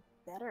 That would be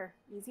better,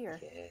 easier.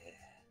 Yeah.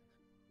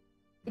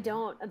 I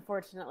don't,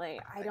 unfortunately.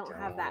 I don't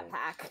have that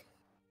pack.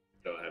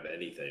 Don't have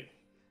anything.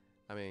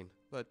 I mean,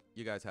 but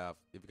you guys have,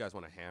 if you guys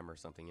want to hammer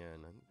something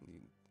in,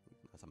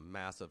 that's a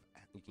massive,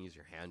 you can use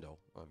your handle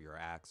of your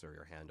axe or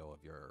your handle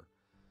of your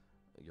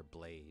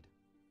blade.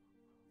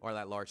 Or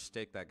that large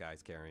stick that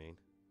guy's carrying.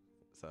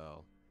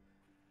 So.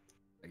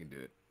 I can do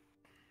it.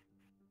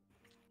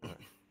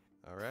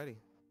 Alrighty.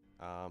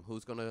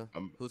 Who's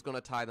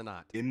gonna tie the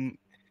knot? In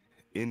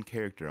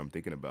character, I'm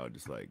thinking about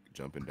just like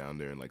jumping down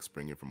there and like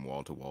springing from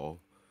wall to wall.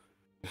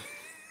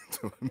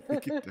 So I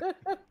make it down.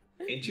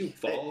 Can't you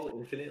fall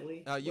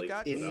infinitely?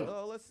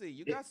 Let's see.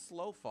 You got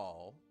slow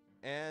fall,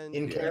 and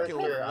In you character,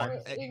 can- I'm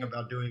thinking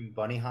about doing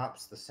bunny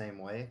hops the same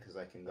way, because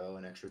I can go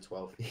an extra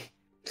 12 feet.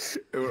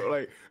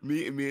 Like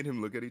me and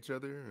him look at each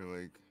other and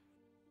like,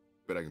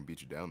 but I can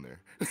beat you down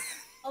there.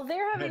 Oh,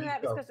 they're having There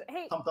that you go. discussion.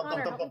 Hey, Thump, thump,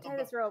 Connor, thump, help me thump,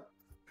 tie this rope.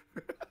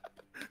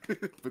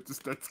 But just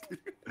starts.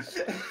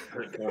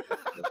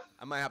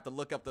 I might have to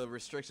look up the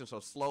restrictions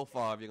for slow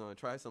fall if you're gonna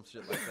try some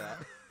shit like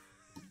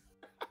that.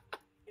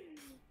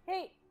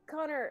 Hey,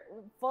 Connor,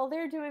 while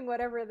they're doing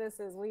whatever this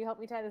is, will you help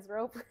me tie this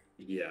rope?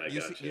 Yeah, I You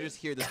got just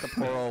hear this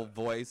corporal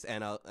voice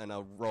and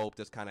a rope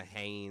just kind of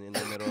hanging in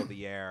the middle of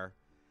the air.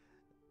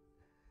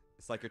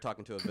 It's like you're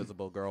talking to a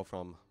visible girl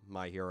from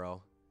My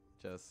Hero.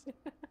 Just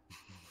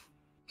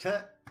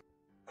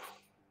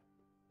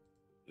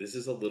This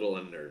is a little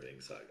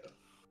unnerving, Saga.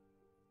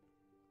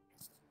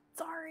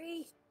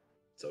 Sorry.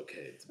 It's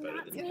okay. It's better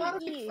Not than I'm me. not a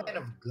big fan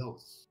of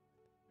ghosts.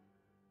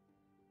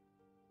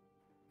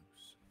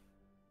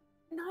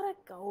 Not a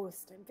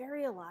ghost. I'm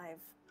very alive.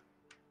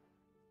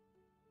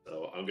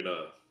 So I'm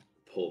gonna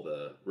pull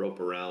the rope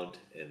around,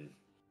 and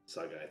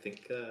Saga, I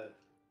think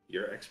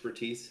your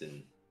expertise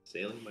in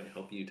sailing might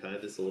help you tie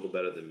this a little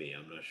better than me.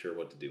 I'm not sure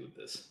what to do with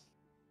this.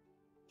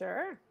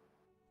 Sure.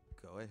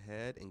 Go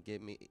ahead and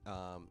give me.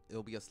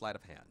 It'll be a sleight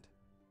of hand.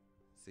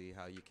 See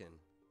how you can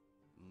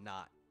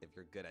knot if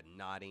you're good at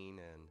knotting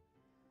and.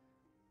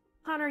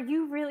 Connor,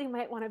 you really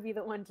might want to be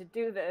the one to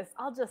do this.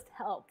 I'll just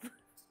help.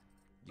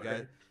 You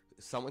guys,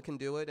 someone can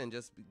do it and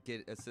just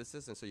get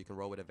assistance, and so you can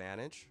roll with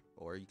advantage,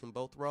 or you can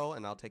both roll,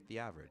 and I'll take the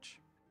average.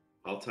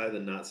 I'll tie the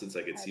knot since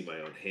I can see my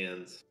own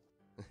hands,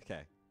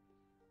 Okay.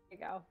 There you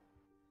go.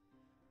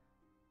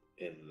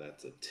 and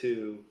that's a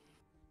 2.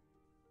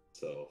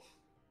 So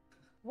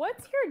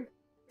What's your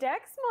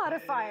dex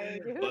modifier,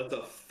 dude? well, that's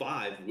a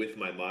 5 with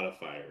my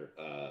modifier,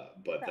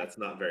 but Okay. that's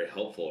not very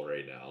helpful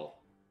right now.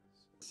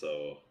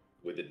 So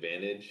with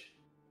advantage,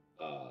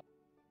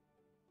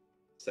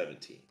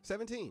 17.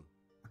 17.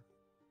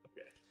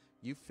 Okay.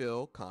 You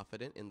feel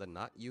confident in the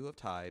knot you have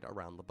tied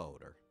around the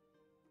boulder.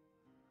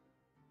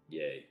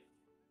 Yay.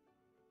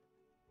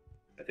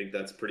 I think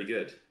that's pretty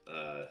good.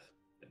 I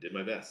did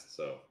my best,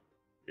 so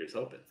here's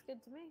hoping. It's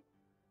good to me.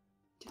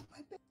 Did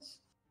my best.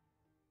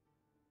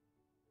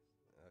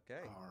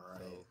 Okay. All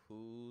So right.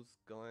 who's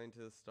going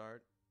to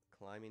start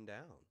climbing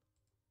down?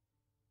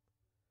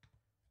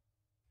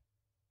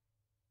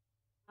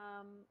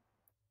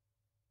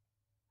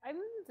 I'm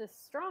the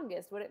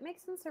strongest. Would it make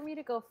sense for me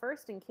to go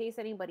first in case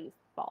anybody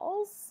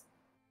falls?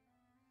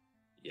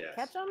 Yes.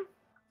 Catch them?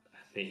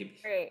 Maybe.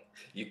 Great.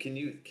 Can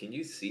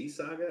you see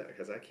Saga?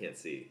 Because I can't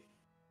see.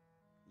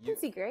 You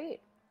can see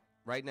great.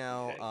 Right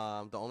now,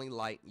 Okay. the only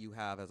light you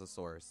have as a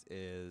source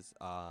is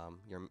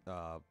your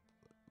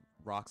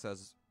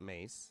Roxa's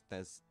mace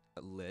that's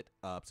lit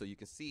up, so you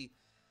can see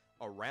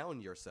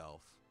around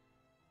yourself.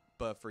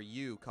 But for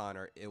you,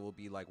 Connor, it will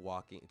be like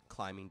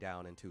climbing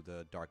down into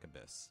the dark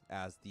abyss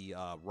as the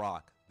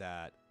rock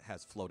that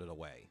has floated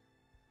away.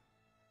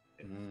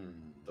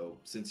 So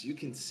since you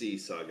can see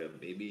Saga,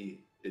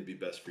 maybe it'd be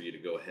best for you to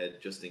go ahead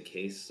just in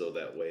case, so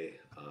that way,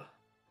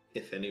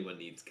 if anyone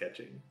needs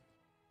catching.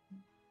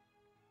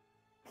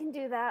 I can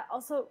do that.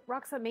 Also,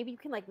 Roxa, maybe you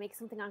can like make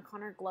something on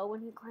Connor glow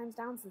when he climbs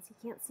down since he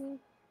can't see.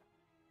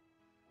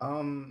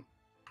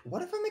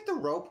 What if I make the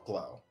rope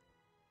glow?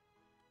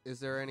 Is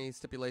there any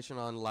stipulation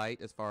on light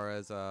as far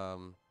as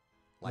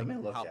like me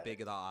look how at big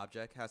it. the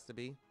object has to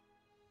be?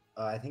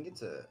 I think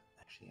it's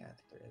actually, yeah, I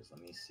think there is. Let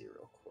me see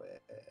real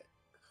quick.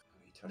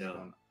 Let me touch No.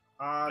 on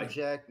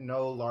object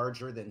no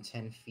larger than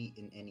 10 feet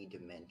in any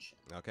dimension.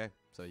 Okay,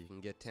 so you can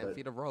get 10 So-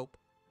 feet of rope.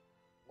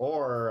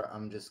 Or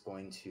I'm just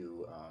going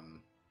to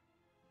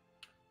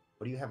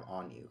what do you have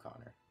on you,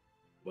 Connor?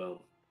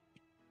 Well,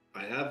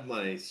 I have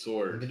my I'm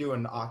sword. gonna do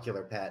an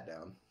ocular pat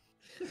down.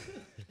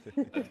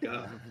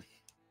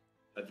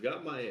 I've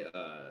got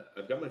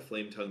my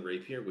flame tongue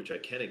rapier, which I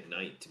can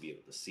ignite to be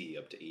able to see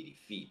up to 80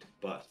 feet.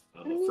 But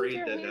I'm I need afraid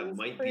your that that hands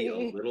might be a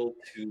free. little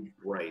too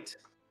bright.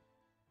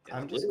 and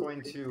I'm a just little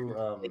going too to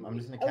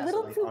A cast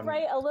little light too on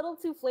bright, a little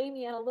too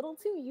flamey, and a little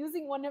too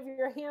using one of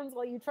your hands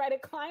while you try to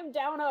climb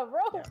down a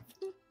rope.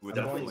 With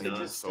I'm a going to flaming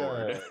just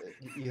sword.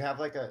 you have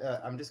like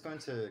I'm just going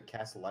to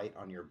cast light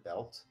on your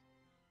belt,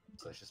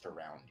 so it's just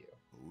around you.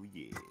 Oh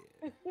yeah.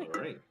 All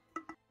right.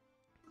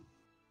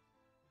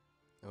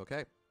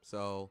 Okay,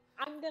 so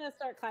I'm gonna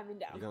start climbing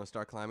down. you're gonna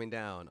start climbing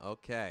down.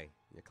 Okay,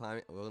 you're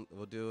climbing.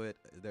 We'll do it.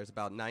 There's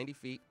about 90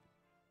 feet,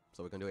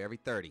 so we're gonna do it every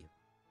 30.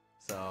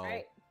 So All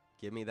right.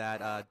 give me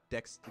that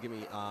give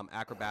me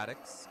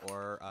acrobatics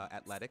or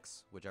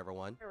athletics, whichever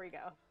one. Here we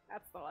go.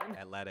 That's the one.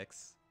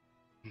 Athletics.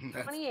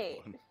 That's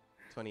 28. fun.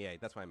 28.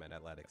 That's why I meant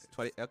athletics.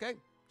 20. Okay,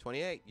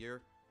 28. You're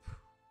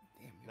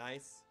Damn, you-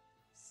 nice,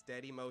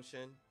 steady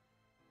motion.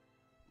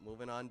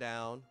 Moving on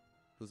down.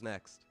 Who's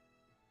next?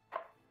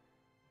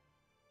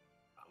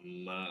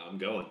 I'm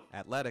going.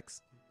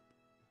 Athletics.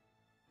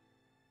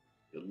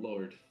 Good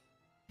lord.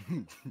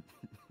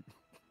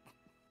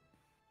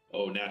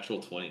 Oh, natural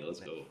 20.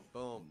 Let's go.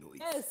 Boom. Noise.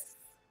 Yes.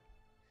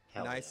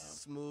 Hell Nice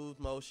smooth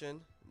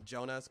motion.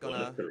 Jonah's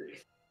gonna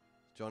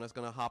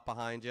 1-3. hop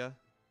behind you.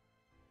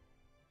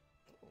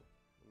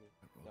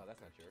 No,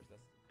 that's not yours.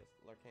 That's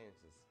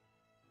Larcanus's.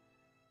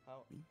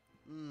 How?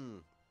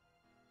 Me?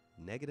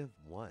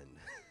 -1.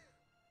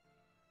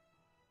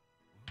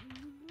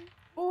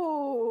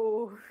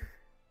 Ooh.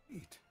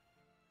 Wait.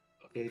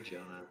 Okay,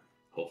 Jonah.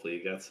 Hopefully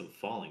you got some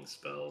falling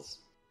spells.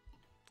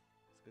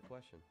 That's a good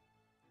question.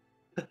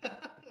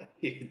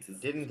 You just-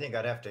 Didn't think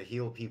I'd have to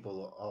heal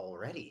people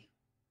already.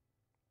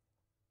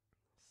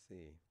 Let's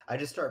see. I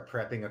just start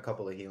prepping a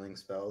couple of healing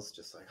spells,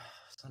 just like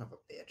son of a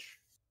bitch.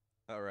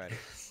 Alrighty.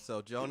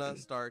 So Jonah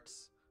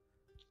starts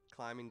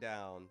climbing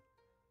down,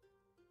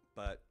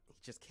 but he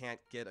just can't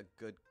get a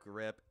good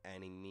grip,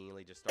 and he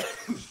immediately just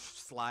starts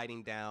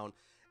sliding down,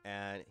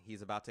 and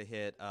he's about to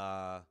hit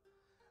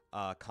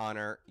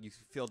Connor, you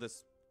feel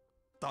this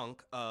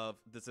thunk of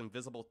this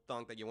invisible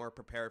thunk that you weren't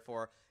prepared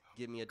for.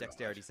 Give me a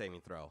dexterity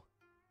saving throw.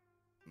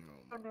 Oh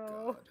my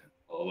no. god.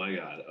 Oh my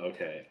god.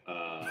 Okay.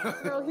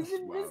 No, he's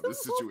Wow, invisible.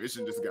 this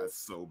situation just got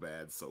so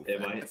bad so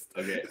Am I? fast.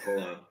 Okay,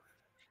 hold on.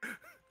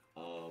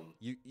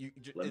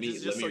 Let this me-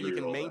 is just let so me you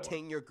can reroll that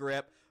maintain your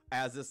grip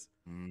as this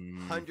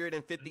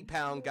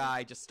 150-pound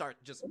guy just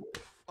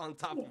on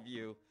top of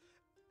you.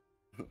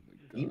 Oh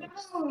my god.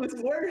 No, it's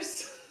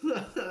worse.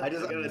 I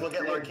just gotta look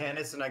at take-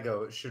 Larcanus and I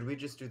go, should we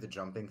just do the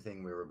jumping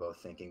thing we were both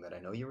thinking that I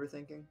know you were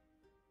thinking?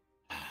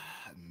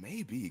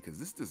 Maybe, because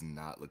this does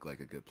not look like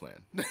a good plan.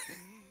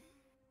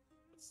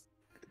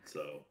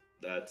 So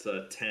that's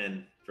a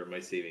 10 for my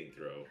saving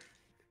throw.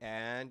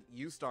 And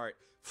you start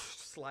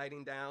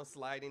sliding down.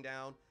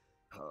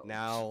 Oh,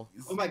 Now-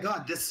 jeez. Oh my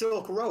god, this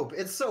silk rope,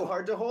 it's so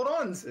hard to hold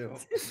on to.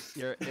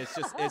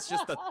 It's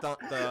just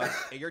the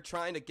you're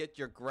trying to get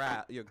your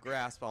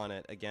grasp on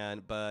it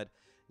again, but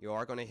you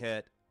are going to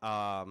hit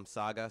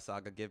Saga.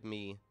 Saga, give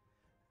me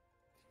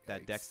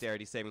that Yikes.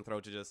 dexterity saving throw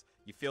to just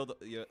you feel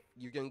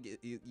you're gonna get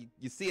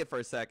you see it for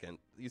a second.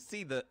 You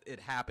see it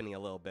happening a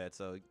little bit,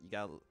 so you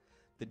got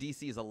the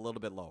DC is a little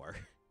bit lower.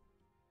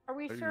 Are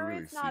we How do you sure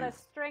really it's not see a it?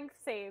 strength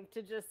save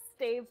to just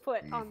stay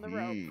put on the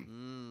rope?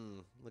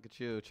 Mhm. Look at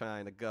you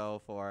trying to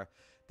go for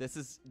this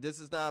is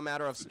not a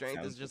matter of It's a strength. It's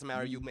challenge just a for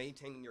matter of me. you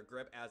maintaining your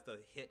grip as the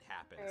hit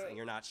happens, Alright. and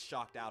you're not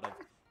shocked out of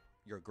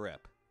your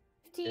grip.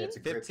 15? It's a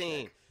grip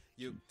 15. check.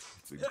 You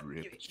It's a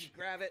grip.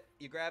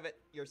 you grab it.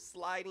 You're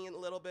sliding it a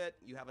little bit.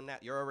 You have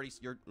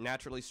you're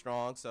naturally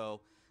strong, so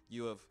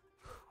you have.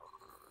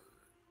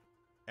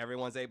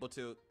 Everyone's able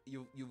to.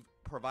 You've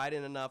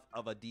provided enough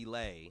of a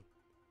delay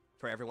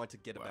for everyone to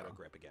get a better Wow.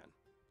 grip again.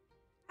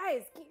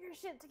 Guys, get your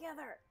shit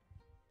together.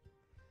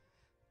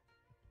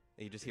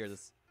 And you just hear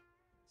this.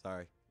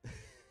 Sorry.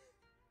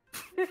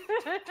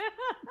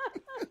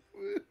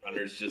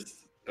 Hunter's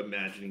just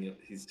imagining it.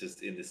 He's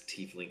just in this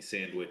tiefling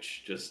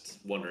sandwich, just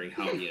wondering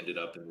how he ended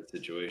up in this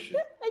situation.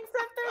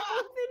 Except they're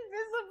both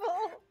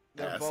invisible.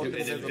 They're Yes, both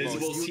it's invisible.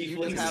 invisible You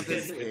tiefling just have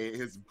this.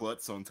 His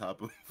butt's on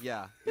top of.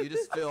 Yeah, you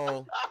just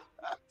feel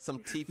some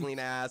tiefling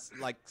ass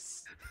like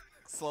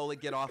slowly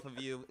get off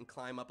of you and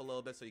climb up a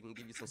little bit so you can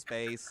give you some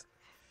space.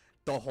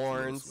 The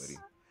horns, sweaty.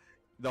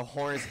 the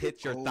horns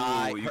hit your Oh,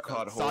 thigh. you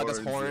caught Saga's horns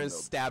in horns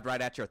the- stabbed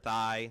right at your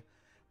thigh.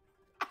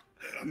 Oh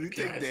You my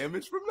take God.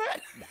 damage from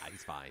that? Nah,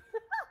 he's fine.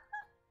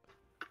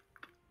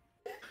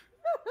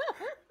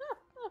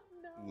 Oh,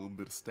 A no. little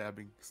bit of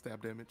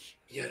stab damage.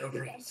 Yeah, no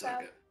problem,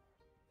 Saga.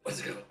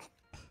 Let's go.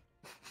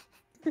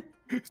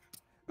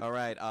 All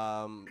right,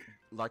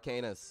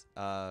 Larcanus,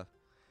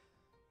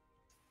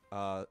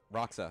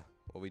 Roxa,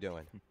 what are we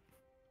doing?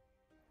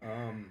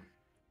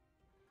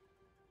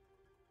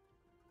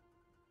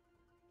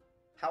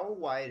 How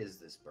wide is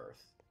this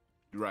berth?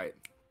 Right.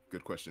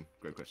 Good question.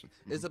 Great question.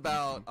 It's Mhm,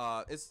 about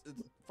mhm. it's as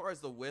far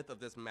as the width of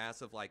this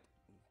massive like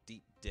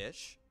deep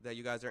dish that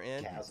you guys are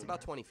in. It's Chasm.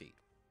 about 20 feet.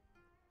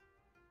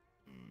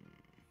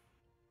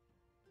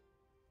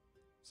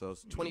 So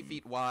it's 20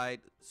 feet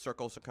wide,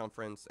 circle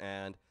circumference,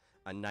 and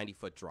a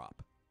 90-foot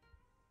drop.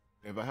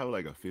 If I have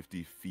like a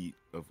 50 feet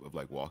of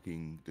like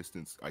walking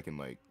distance, I can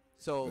like.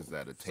 So Does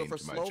that so attain for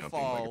to my slow jumping?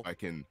 fall, Like if I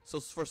can. so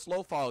for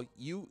slow fall,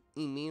 you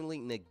immediately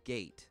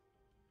negate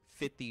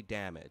 50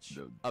 damage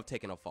The- of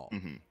taking a fall.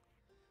 Mhm.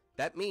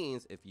 That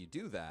means if you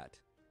do that,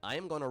 I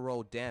am going to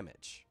roll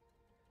damage.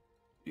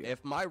 Yeah.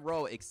 If my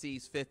roll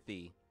exceeds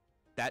 50,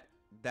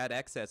 that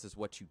excess is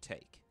what you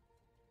take.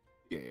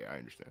 Yeah, I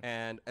understand.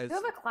 And as You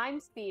have a climb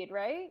speed,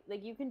 right?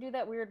 Like you can do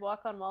that weird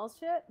walk on walls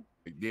shit.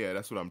 Yeah,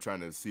 that's what I'm trying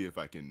to see if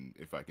I can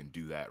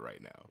do that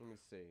right now. let me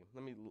see.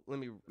 Let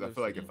me. I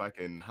feel like if I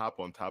can hop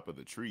on top of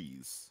the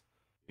trees,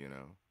 you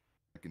know,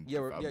 I can.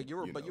 Yeah, if I'm, yeah, you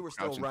were- but you were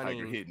still Crouching Tiger,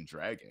 running- hidden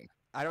dragon.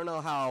 I don't know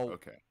how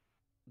Okay.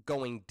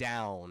 going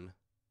down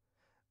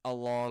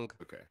along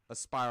Okay. a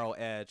spiral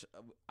edge.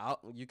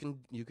 You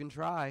can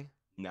try.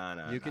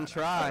 Nah. You can nah,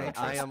 try. don't I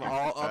trust am you.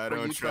 all up I for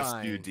don't you trust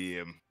trying. you,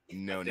 DM.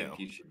 No, I no. think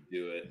you should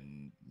do it.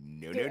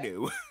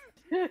 No.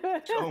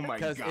 Oh my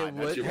god. Because it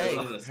would. should Hey,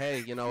 run on this. hey,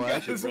 you know You what?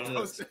 guys should run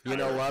Supposed this. to- You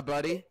know what,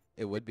 buddy?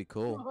 It would be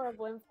cool.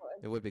 Horrible influence.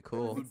 It would be It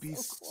cool. would be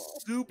So cool.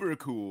 super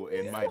cool.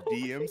 And my So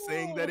DM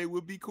saying cool. that it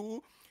would be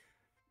cool.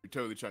 You're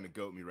totally trying to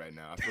goat me right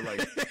now. I feel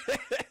like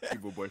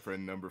Evil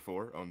Boyfriend number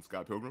 4 on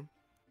Scott Pilgrim.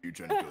 You're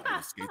trying to goat me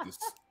to skate this.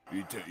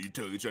 You're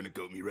totally trying to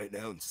goat me right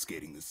now and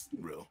skating this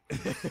rail.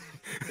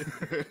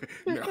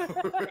 No.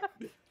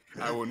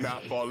 I will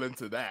not fall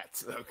into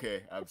that.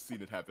 Okay, I've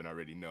seen it happen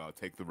already. No, I'll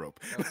take the rope.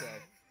 Okay.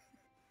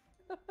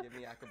 Give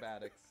me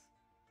acrobatics.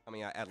 I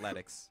mean,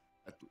 athletics.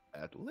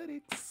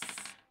 Athletics.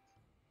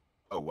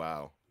 Oh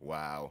wow.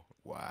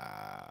 What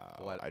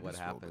I just rolled a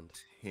happened?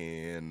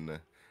 10.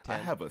 I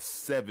 10? have a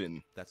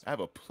 7. That's I have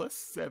a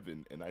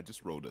 +7, and I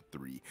just rolled a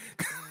 3.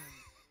 I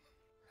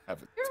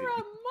have a You're 10. a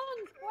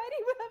monk. Why do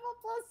you have a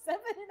 +7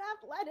 in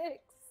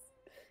athletics?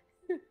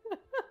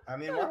 I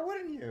mean, why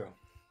wouldn't you?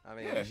 I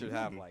mean, Yeah, you should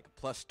have mhm. like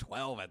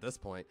 +12 at this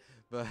point,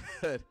 but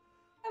I have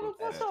a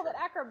 +12 in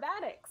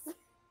acrobatics.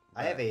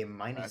 I have a -2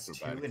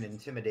 in Acrobatics.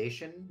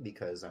 intimidation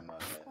because I'm a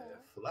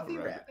fluffy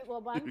Right. rabbit. Cute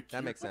little bun.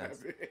 That makes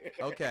sense.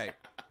 Okay,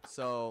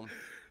 so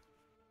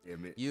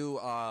Damn it. you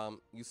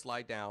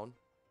slide down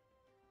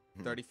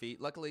Hmm. 30 feet.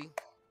 Luckily,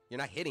 you're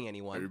not hitting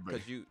anyone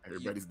because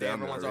everybody's down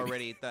there everyone's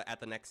already. already at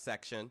the next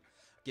section.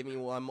 Give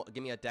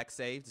me a dex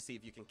save to see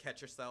if you can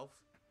catch yourself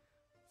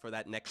for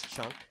that next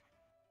chunk.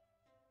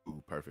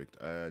 Ooh,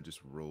 perfect. I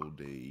just rolled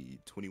a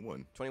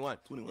 21. 21.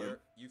 21.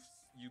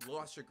 You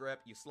lost your grip.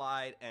 You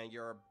slide, and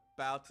you're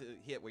about to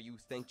hit where you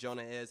think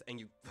Jonah is, and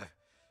you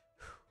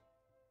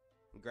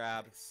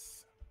grab.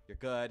 Yes. You're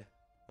good.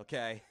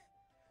 Okay.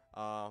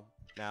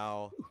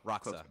 Now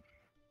Roxa,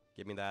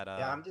 give me that.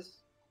 Yeah, I'm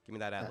just. Give me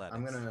that athletics.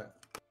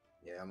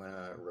 I'm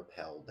gonna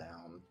repel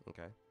down.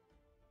 Okay.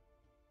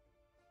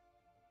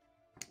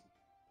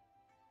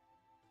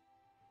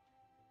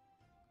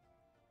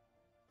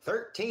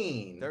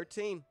 $13.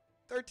 13.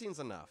 13's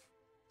enough.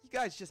 You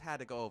guys just had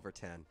to go over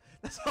 10.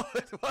 That's all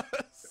it was.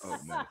 Oh,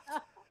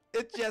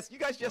 nice. You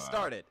guys just Wow.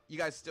 started. You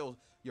guys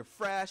you're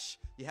fresh.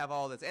 You have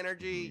all this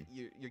energy.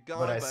 You're going,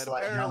 But I but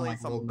slide down apparently like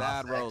some Lil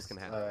bad Nas rolls X, can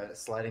happen.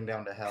 sliding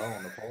down to hell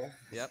on the pole.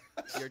 Yep.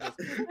 You're just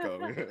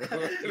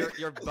Go.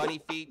 your bunny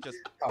feet just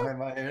Coming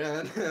my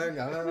hand,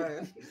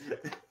 coming.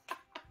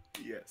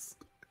 Yes.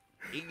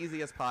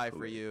 easy as pie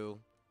for you.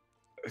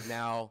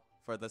 Now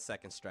for the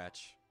second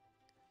stretch.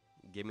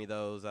 Give me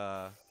those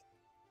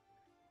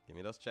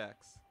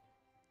checks.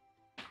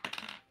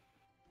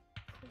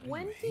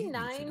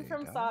 29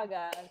 from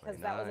Saga, because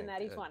that was a 29,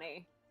 natty good.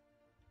 20.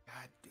 God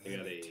I damn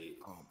got it. a-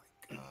 Oh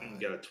my god.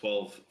 Got a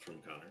 12 from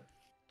Connor.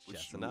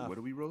 Just enough. What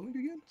are we rolling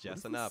again? Just What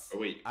is enough. Oh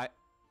wait, I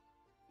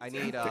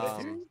need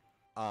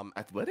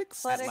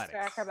Athletics? Athletics or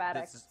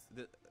acrobatics?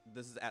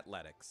 This is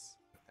athletics.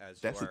 As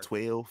That's you a are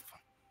 12.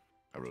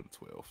 I rolled a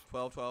 12.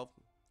 12.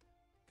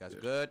 Guys are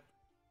Yes. good.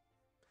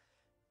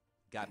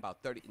 Got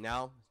about 30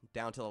 now.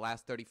 Down to the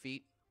last 30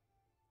 feet.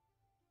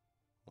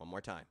 One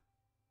more time.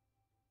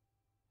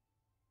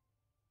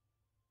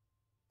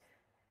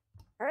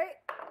 All right,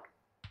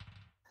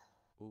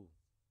 Ooh.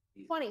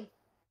 20.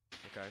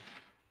 Okay.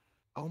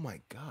 Oh my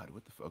god,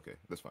 what the fuck? Okay,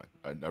 that's fine.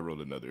 I rolled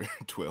another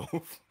 12.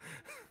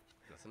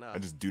 That's enough. I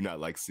just do not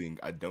like seeing,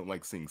 I don't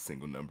like seeing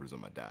single numbers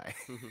on my die.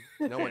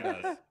 No one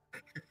does.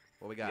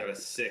 What we got got? a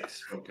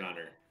 6 from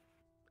Connor.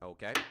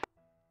 Okay.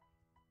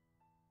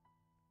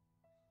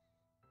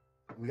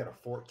 We got a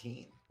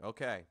 14.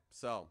 Okay.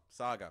 So,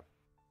 Saga.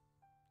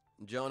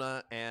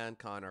 Jonah and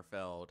Connor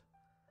failed.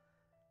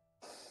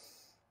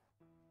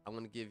 I'm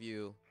going to give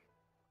you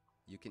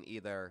can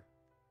either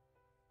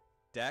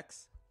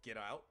Dex, get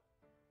out,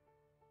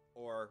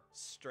 or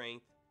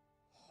Strength,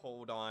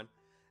 hold on,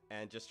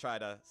 and just try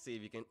to see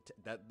if you can.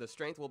 The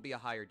Strength will be a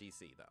higher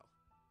DC, though.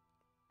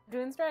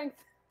 Doing strength.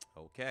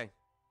 Okay.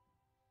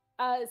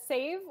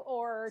 Save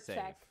or Save.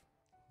 check?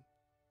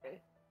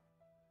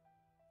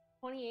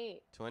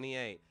 28.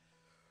 28.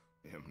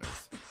 Damn,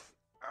 nice.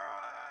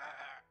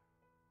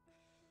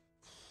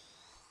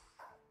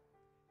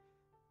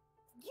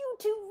 You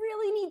two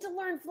really need to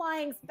learn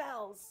flying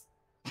spells.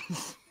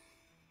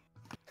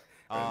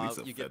 At least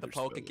a You get the feather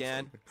poke spell or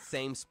again. something.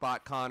 Same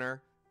spot,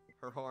 Connor.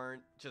 Her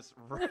horn just.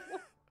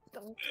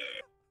 Don't.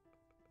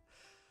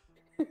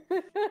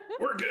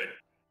 We're good.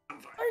 I'm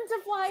fine. Learn to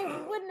fly,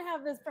 we wouldn't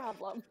have this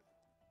problem.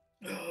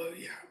 Oh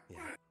yeah. Yeah.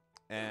 I'm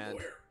And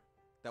aware.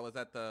 that was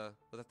that the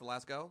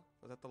last go?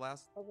 Was that the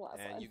last? That was the last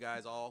And one. you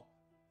guys all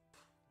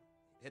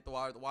hit the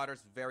water. The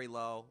water's very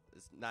low.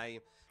 It's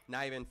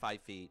not even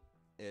 5 feet.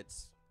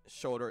 Its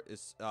shoulder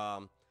is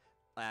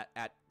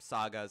at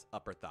Saga's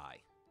upper thigh,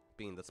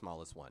 being the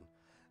smallest one.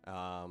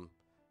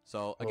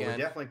 So Well, we again,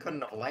 definitely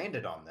couldn't have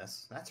landed on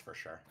this. That's for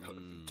sure. That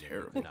would've been maybe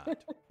terrible. not.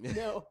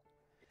 No.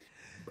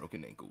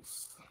 Broken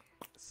ankles.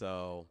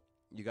 So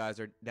you guys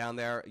are down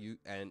there.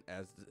 And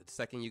as the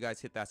second you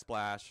guys hit that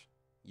splash,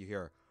 you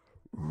hear,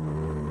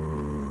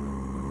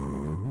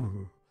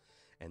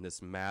 and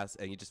this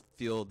and you just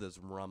feel this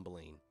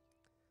rumbling,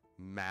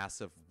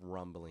 massive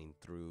rumbling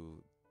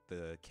through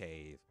the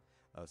cave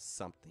of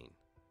something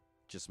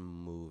just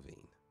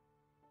moving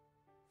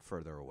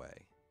further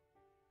away.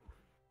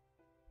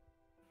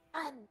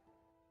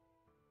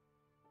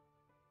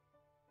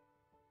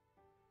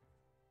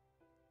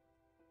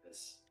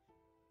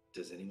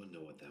 Does anyone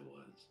know what that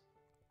was?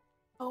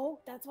 Oh,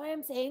 that's why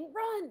I'm saying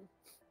run.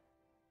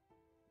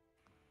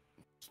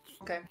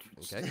 Okay.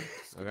 Okay.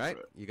 All right.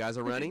 You guys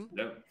are running.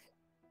 No.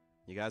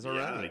 You guys are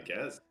Yeah, I running.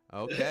 guess.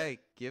 Okay.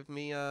 Give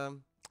me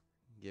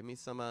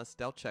some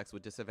stealth checks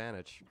with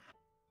disadvantage.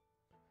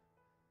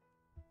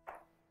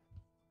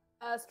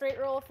 Straight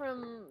roll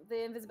from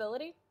the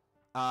invisibility.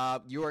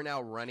 You are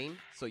now running,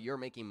 so you're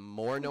making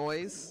more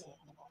noise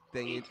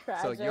than you.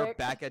 So you're Tragic.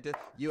 back at.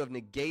 You have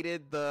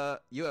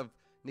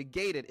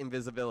negated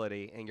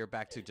invisibility, and you're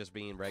back to just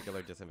being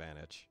regular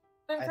disadvantage.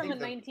 Went I from a think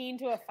the- 19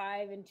 to a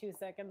 5 in 2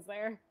 seconds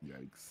there.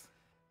 Yikes.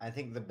 I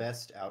think the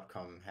best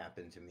outcome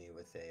happened to me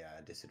with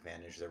a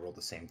disadvantage. I rolled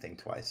the same thing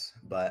twice,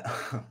 but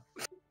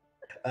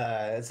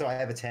so I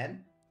have a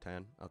 10.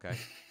 10. Okay.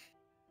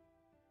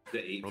 The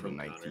 8 Rolled a from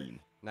Connor. 19.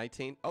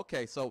 19.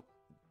 Okay, so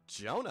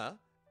Jonah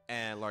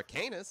and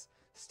Larcanus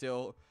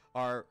still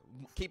are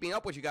keeping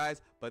up with you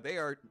guys, but they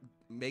are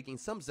making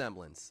some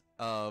semblance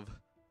of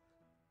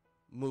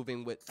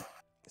moving with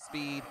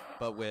speed,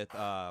 but with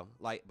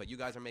light. But you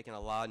guys are making a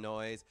lot of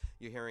noise.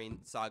 You're hearing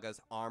Saga's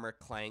armor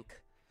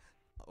clank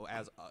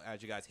as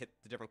you guys hit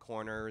the different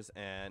corners,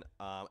 and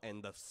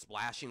the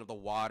splashing of the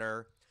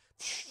water.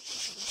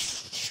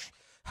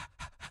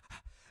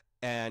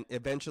 And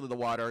eventually the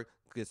water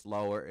gets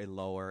lower and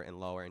lower and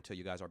lower until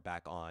you guys are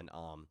back on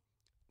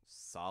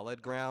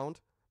solid ground,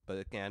 but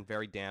again,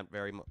 very damp,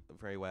 very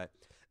wet.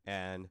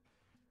 And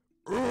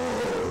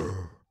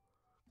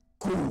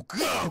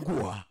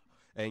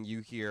and you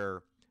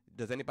hear,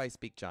 does anybody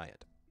speak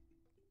giant?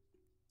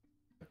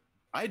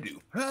 I do.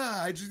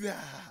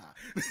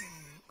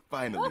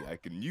 Finally, I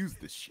can use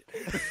this shit.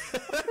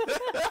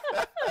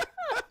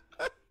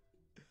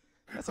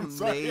 That's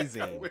Sorry,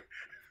 amazing.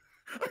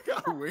 I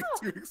got way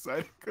too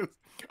excited because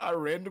I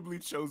randomly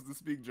chose to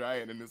speak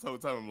giant, and this whole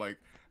time I'm like,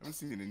 I haven't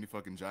seen any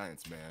fucking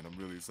giants, man. I'm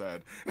really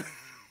sad.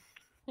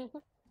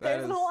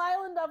 There's an whole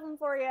island of them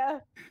for you.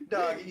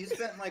 Dog, you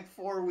spent like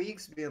 4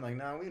 weeks being like,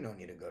 no, we don't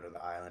need to go to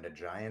the island of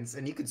giants,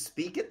 and you could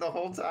speak it the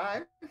whole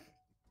time?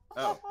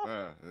 Oh,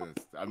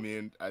 I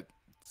mean,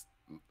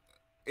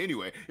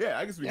 anyway, yeah,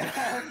 I can speak.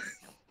 Yeah.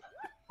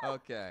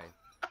 Okay.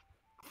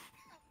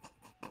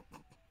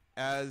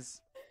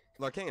 As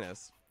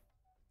Larcanus,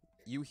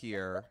 you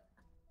hear,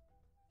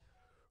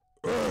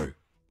 "Hey,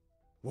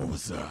 what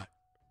was that?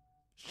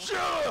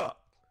 Shut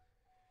up!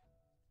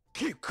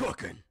 Keep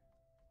cooking.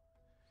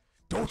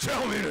 Don't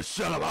tell me to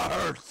shut up. I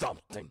heard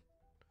something.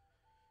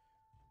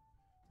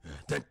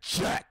 Then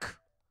check."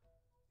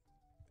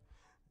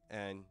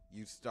 And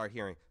you start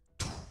hearing,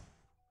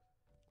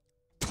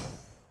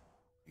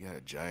 You got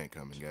a giant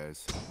coming,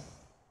 guys.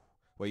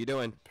 what are you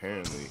doing?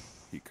 Apparently,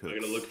 he cooks.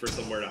 I'm gonna look for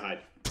somewhere to hide.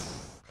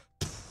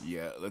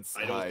 Yeah, let's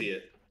I don't hide. see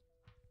it.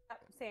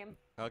 Same.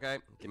 Okay,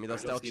 give me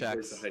those I don't stealth see where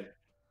to checks. hide.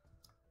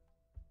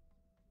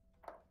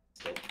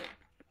 Stealth check.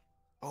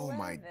 Oh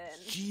my 11.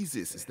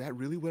 Jesus, is that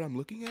really what I'm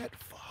looking at?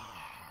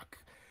 Fuck.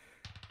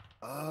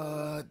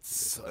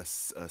 It's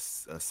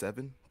a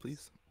 7,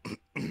 please.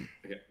 Okay,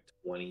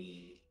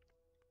 20.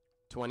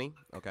 20,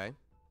 okay.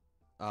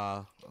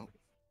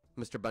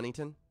 Mr.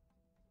 Bunnington,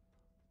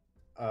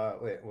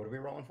 Wait, what are we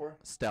rolling for?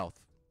 stealth.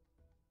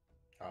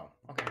 Oh,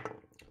 okay.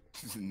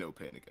 No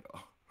panic at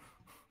all.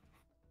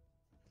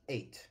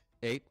 8.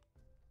 8.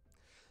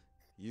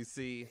 You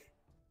see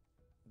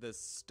this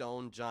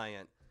stone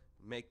giant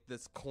make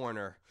this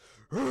corner.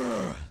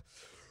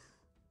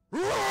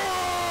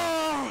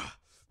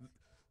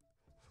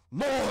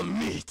 More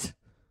meat!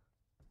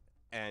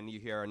 And you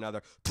hear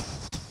another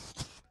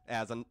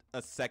as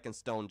a second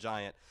stone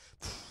giant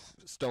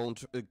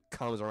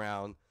comes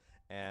around,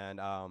 and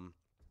I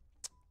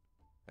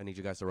need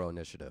you guys to roll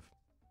initiative.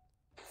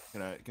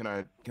 Can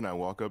I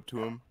walk up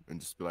to him and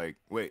just be like,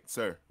 wait,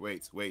 sir,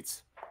 wait.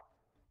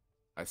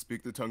 I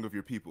speak the tongue of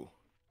your people.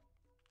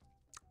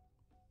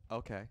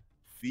 Okay.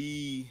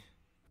 Fee,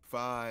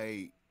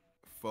 fi,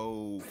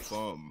 fo,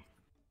 fum.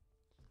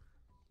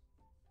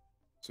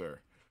 Sir.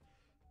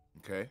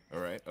 Okay,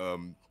 alright.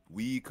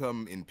 We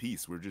come in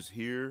peace. We're just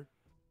here.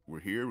 We're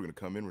here. We're gonna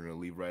come in. We're gonna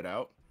leave right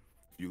out.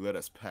 If you let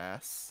us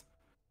pass,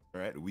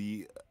 alright,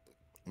 we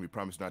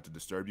promise not to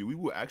disturb you. We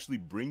will actually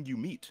bring you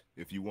meat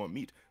if you want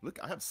meat. Look,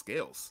 I have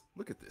scales.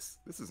 Look at this.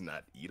 This is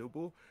not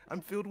eatable.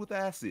 I'm filled with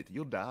acid.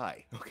 You'll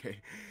die. Okay.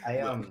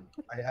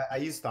 I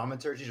use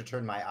thaumaturgy to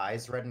turn my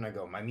eyes red, and I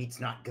go, my meat's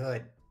not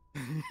good.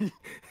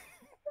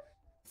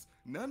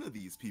 None of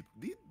these people,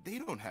 they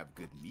don't have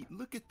good meat.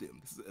 Look at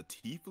them. This is a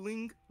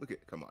tiefling. Look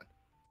at, come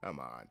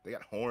on. They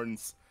got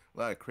horns. A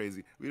lot of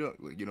crazy. You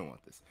don't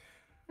want this.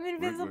 I'm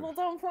invisible.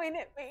 Don't point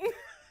at me.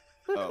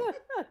 Oh.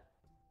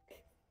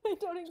 I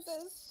don't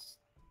exist.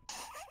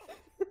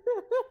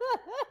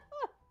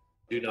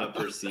 Do not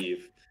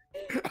perceive. I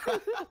Do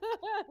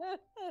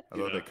thought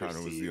not that Connor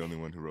was the perceive. only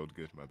one who rolled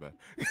good. My bad.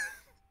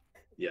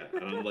 Yeah,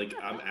 and I'm like,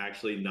 I'm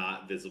actually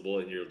not visible,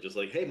 and you're just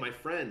like, hey, my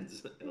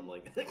friends, and I'm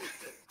like,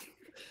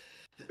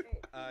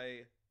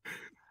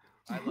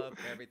 I love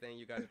everything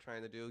you guys are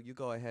trying to do. You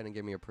go ahead and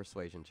give me a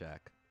persuasion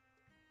check.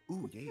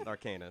 Ooh, yeah.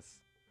 Arcanus.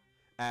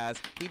 As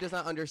he does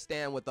not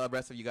understand what the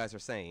rest of you guys are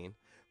saying,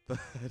 but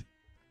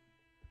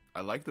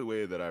I like the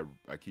way that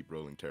I keep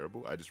rolling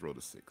terrible. I just rolled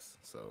a 6,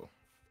 so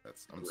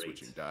I'm Great.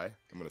 switching die.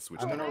 I'm gonna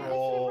switch. I'm die. gonna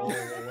roll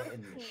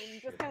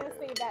Just kind of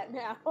say that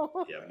now.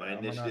 yeah, my I'm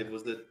gonna- initiative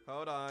was the.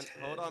 hold on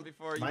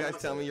before you Mine guys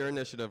was tell me a- your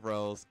initiative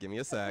rolls. Give me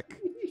a sec.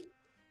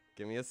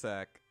 Give me a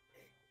sec.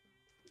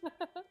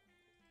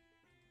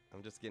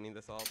 I'm just getting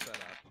this all set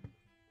up.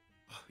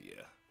 Oh,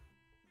 yeah.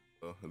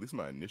 Well, at least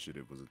my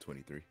initiative was a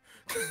 23.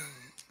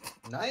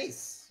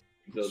 Nice.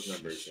 Keep those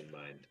numbers in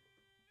mind.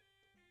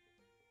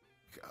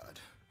 God.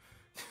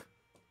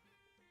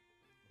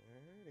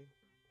 Alrighty.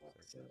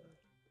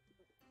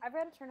 I've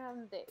got to turn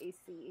on the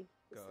AC.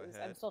 Go I'm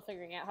ahead. still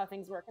figuring out how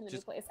things work in the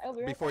Just new place. I'll be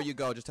right Before back. you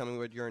go, just tell me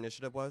what your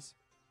initiative was.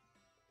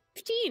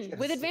 15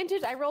 with Yes.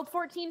 advantage. I rolled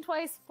 14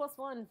 twice plus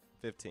 1.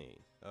 15.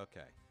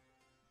 Okay.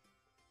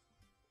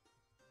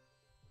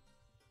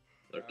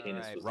 Arcanus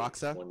Alright, was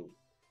Roxa? like 20.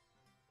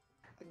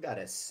 I got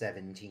a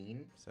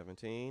 17.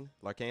 17.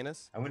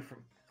 Larcanus? I went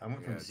from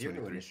Yeah, 0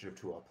 23. initiative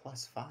to a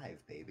 +5,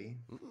 baby.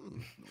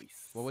 Mm.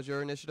 Nice. What was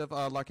your initiative,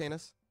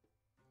 Larcanus?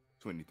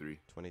 23.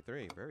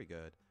 23. Very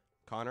good.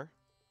 Connor?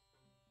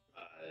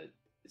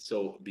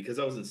 So because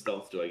I was in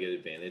stealth, do I get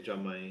advantage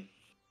on my,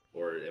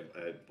 or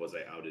was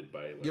I outed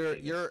by?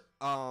 You're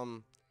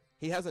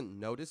he hasn't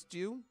noticed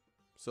you,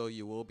 so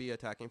you will be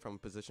attacking from a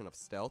position of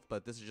stealth,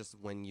 but this is just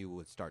when you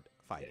would start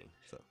fighting.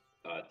 So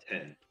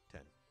 10.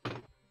 10.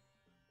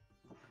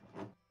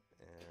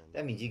 That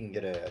And means you can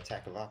get an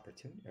attack of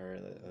opportunity or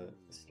a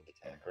sneak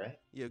attack, right?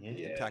 you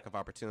Yeah. attack of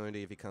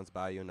opportunity if he comes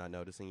by you not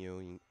noticing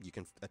you. You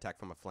can attack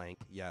from a flank.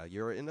 Yeah,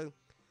 you're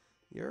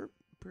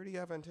pretty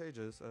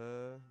advantageous.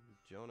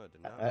 Jonah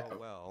did not roll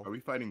well. Are we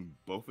fighting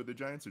both of the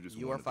giants or just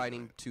You one are of the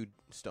fighting giants? 2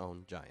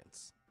 stone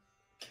giants.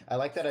 I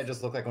like that I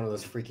just look like one of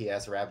those freaky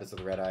ass rabbits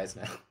with red eyes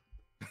now.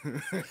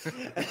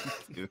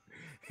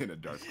 In a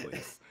dark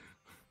place.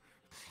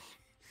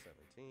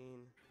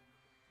 17.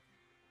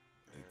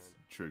 It's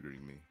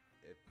triggering me.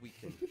 If we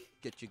can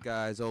get you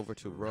guys over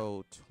to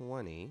row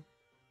 20.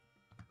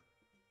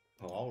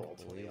 Oh, I'll roll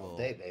 20 all will.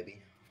 day,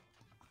 baby.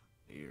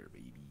 Here,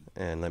 baby.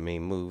 And let me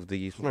move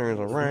these things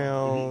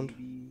around.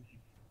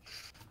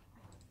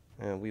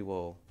 And we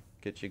will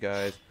get you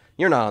guys.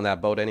 You're not on that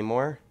boat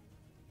anymore.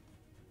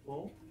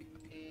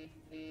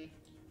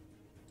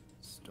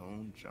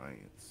 Stone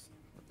giants.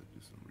 Have to do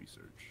some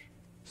research.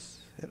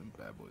 Them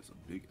bad boys are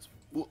big as.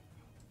 Whoa.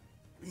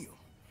 Damn.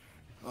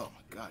 Oh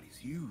my god, he's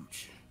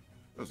huge.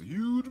 That's a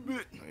huge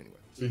bit. Anyway.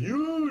 It's a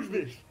huge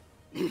bitch.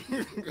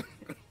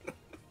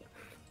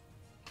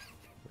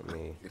 Let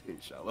me.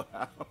 Shallow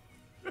how.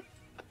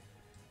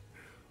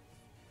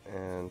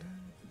 And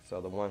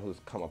so the one who's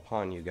come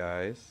upon you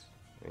guys.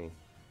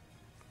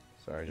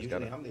 Sorry, just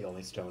Usually gotta. I'm the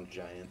only stone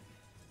giant.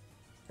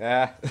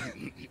 Ah.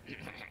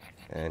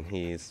 And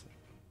he's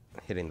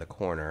hitting the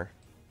corner.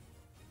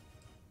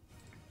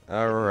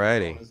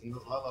 Alrighty.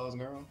 Hellos,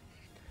 girl.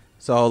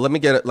 So let me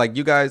get it. Like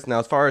you guys now,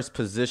 as far as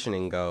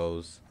positioning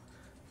goes,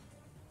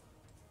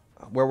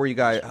 where were you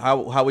guys?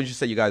 How would you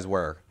say you guys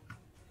were?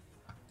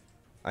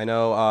 I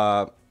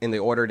know in the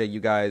order that you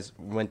guys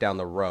went down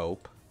the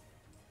rope.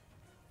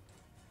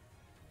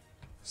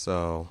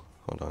 So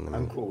hold on.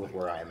 I'm cool with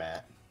where I'm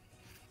at.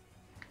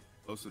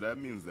 Oh, so that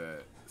means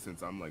that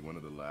since I'm like one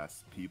of the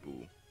last people,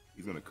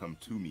 he's gonna come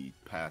to me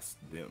past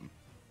them.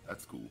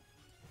 That's cool.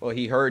 Well,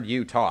 he heard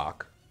you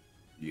talk.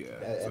 Yeah.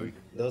 And So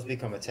those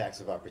become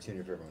attacks of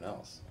opportunity for everyone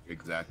else.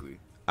 exactly.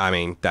 I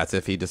mean, that's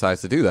if he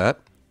decides to do that.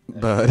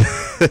 But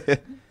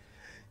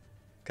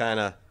kind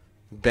of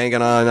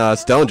banging on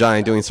Stone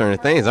Giant doing certain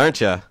things,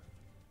 aren't you?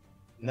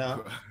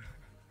 No.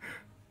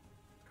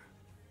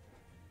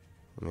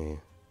 Let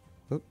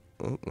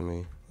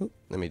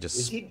me Is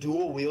just. he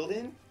dual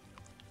wielding?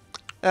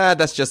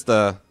 That's just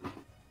the.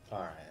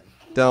 Alright.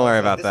 Don't worry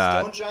about This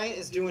that. stone giant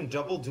is doing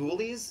double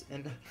dualies,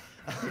 and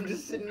I'm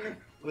just sitting here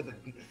with a...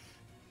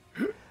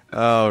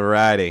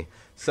 Alrighty.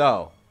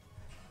 So,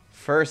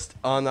 first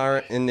on our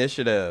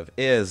initiative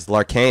is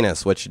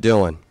Larcanus. What you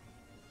doing?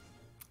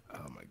 Oh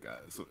my god.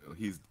 So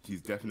he's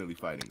definitely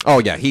fighting. Oh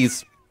yeah, he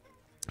just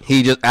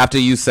after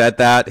you said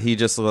that, he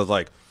just was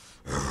like,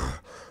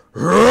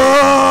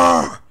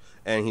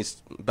 and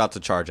he's about to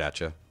charge at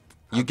you.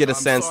 You get a I'm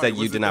sense sorry, that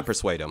you was did it not the-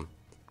 persuade him.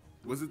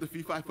 Was it the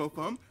fee fi fo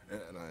fum?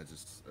 And I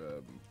just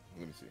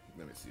let me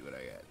see what I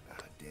got. Ah,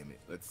 damn it.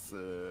 Let's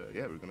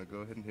yeah, we're gonna go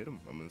ahead and hit him.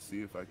 I'm gonna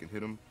see if I can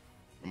hit him.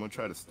 I'm gonna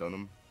try to stun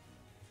him.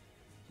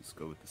 Just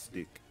go with the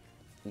stick.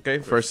 Okay,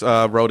 first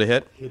roll to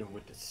hit. Hit him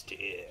with the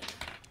stick.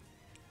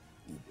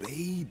 Ooh,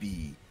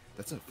 baby,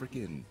 that's a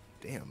freaking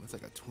damn. That's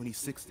like a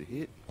 26 to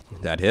hit.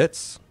 That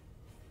hits.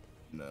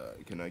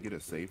 Can I get a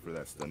save for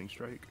that stunning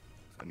strike?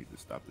 I need to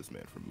stop this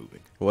man from moving.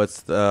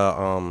 What's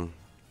the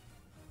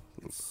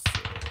It's,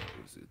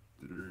 what is it?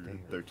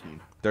 13.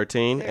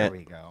 13? There And,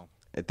 we go.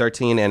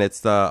 13, and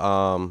it's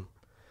the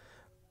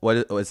what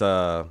is It's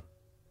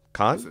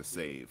con? a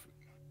save.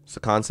 It's a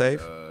con save.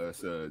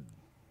 It's a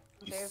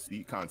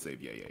con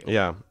save.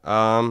 Yeah.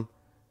 Yeah.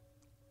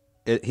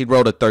 He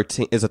rolled a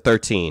 13. Is a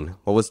 13.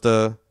 What was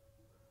the?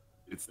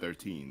 It's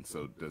 13.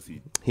 So does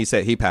he? He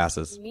said he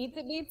passes. Needs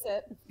it, beats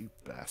it. You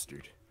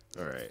bastard.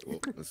 All right. Well,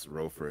 let's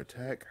roll for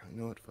attack. You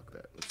know what? Fuck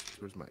that.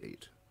 Where's my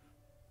 8?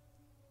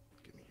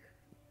 Give me here.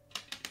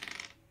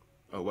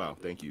 Oh wow.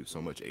 Thank you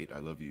so much, 8. I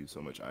love you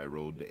so much. I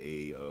rolled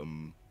a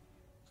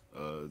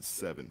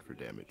 7 for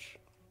damage.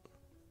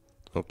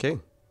 Okay.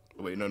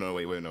 Oh, wait, no,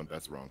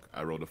 that's wrong.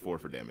 I rolled a 4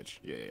 for damage.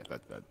 Yeah,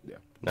 yeah.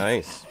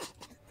 Nice.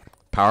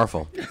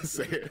 Powerful.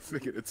 Say it.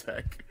 Second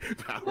attack.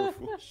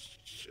 Powerful.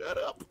 Shut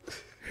up.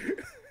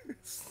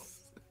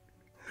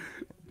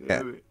 Yeah,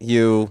 Damn it.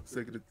 you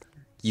Second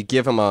attack.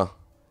 give him a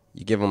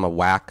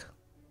whack.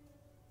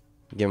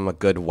 You give him a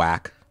good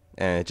whack,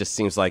 and it just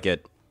seems like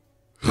it.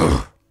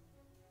 All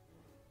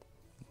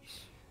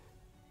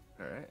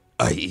right.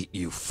 I eat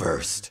you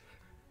first.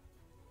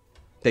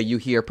 That you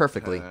hear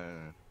perfectly.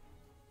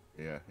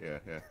 Yeah.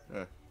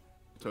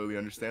 Totally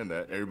understand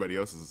that. Everybody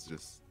else is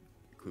just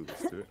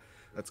clueless to it.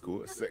 That's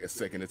cool. A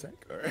second attack.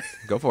 All right.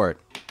 Go for it.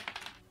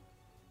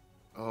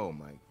 Oh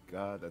my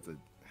god, that's a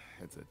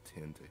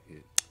 10 to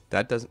hit.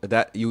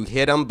 That you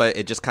hit him, but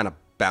it just kind of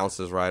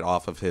bounces right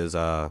off of his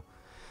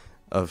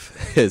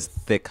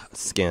thick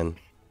skin.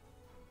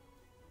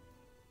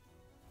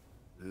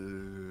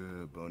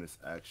 Bonus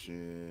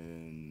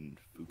action.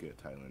 Phuket,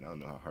 Thailand. I don't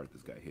know how hard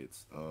this guy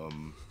hits.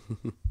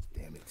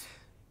 Damn it.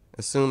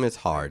 Assume it's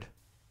hard.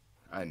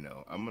 I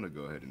know. I'm gonna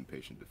go ahead and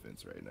patient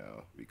defense right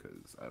now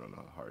because I don't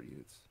know how hard he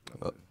hits.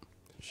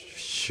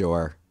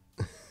 Sure.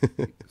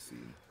 Hate to see.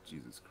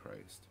 Jesus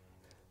Christ.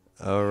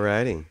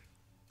 Alrighty.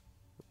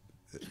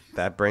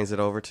 That brings it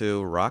over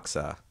to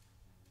Roxa.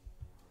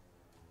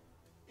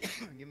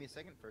 Give me a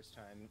second. First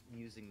time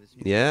using this.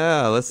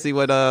 Yeah, let's see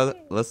what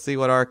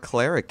our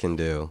cleric can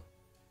do.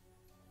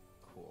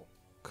 Cool.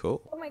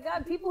 Cool. Oh my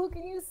god, people who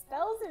can use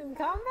spells in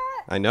combat?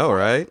 I know,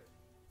 right?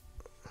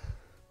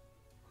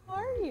 Who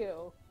are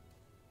you?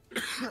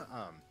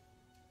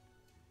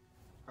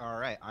 All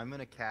right, I'm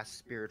gonna cast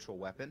spiritual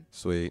weapon,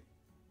 Sweet.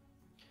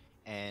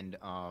 and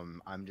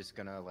I'm just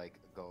gonna like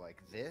go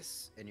like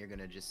this, and you're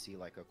gonna just see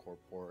like a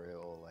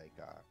corporeal like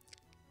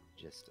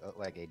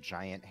a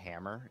giant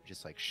hammer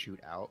just like shoot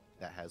out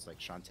that has like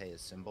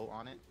Chauntea's symbol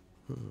on it,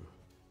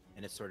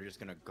 and it's sort of just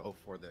gonna go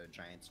for the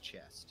giant's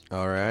chest.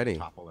 Alrighty.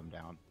 Topple him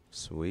down.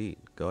 Sweet.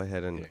 Go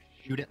ahead and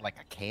Shoot it like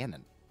a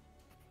cannon.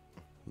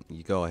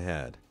 you go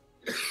ahead.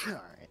 All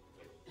right.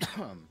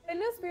 I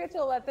know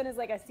spiritual weapon is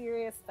like a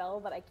serious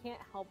spell, but I can't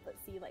help but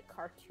see like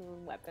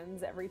cartoon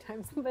weapons every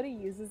time somebody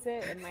uses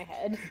it in my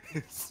head. No,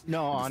 This looks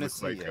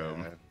honestly,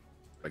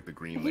 like the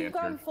Green You've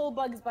gone Lantern. full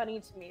Bugs Bunny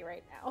to me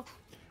right now.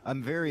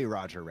 I'm very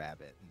Roger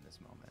Rabbit in this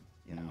moment.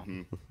 You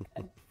know.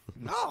 Mhm.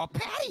 Oh,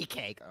 patty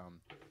cake.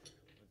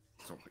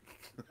 So,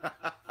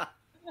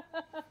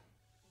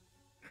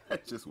 I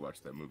just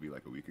watched that movie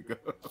like a week ago.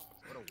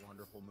 What a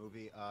wonderful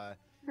movie.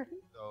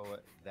 So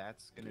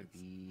that's gonna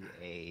be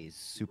a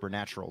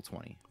supernatural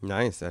 20.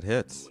 Nice, that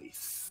hits.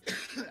 Nice.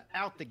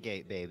 Out the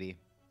gate, baby.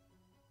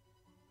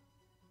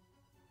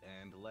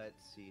 And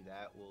let's see,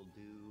 that will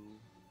do.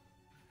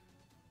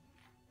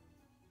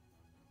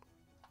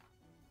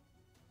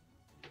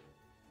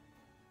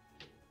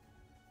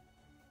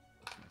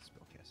 What's my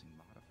spellcasting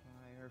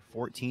modifier?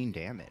 14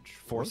 damage.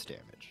 Force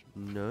damage.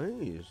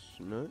 Nice.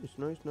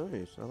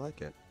 I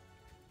like it.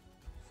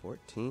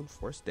 14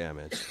 force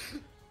damage.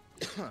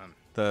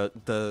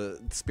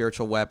 The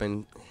spiritual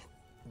weapon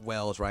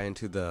wells right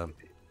into the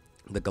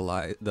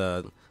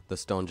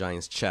stone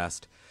giant's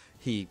chest.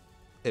 He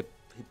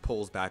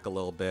pulls back a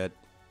little bit.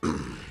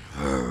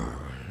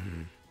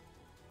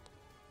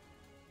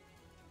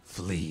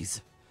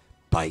 Fleas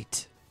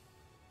bite.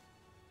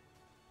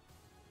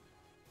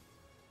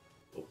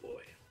 Oh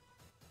boy.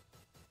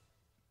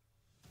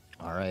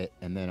 All right,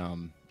 and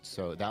then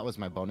so that was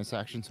my bonus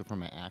action. So for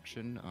my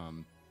action,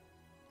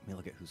 let me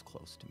look at who's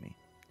close to me.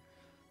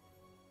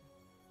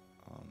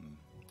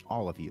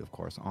 All of you, of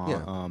course.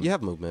 Yeah, you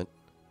have movement.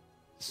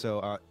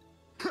 So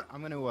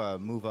I'm gonna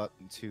move up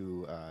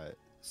to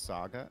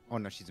Saga. Oh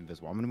no, she's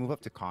invisible. I'm gonna move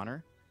up to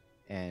Connor,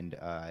 and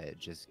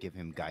just give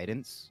him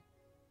guidance.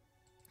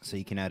 So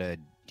you can add a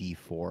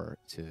D4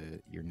 to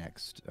your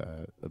next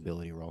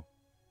ability roll.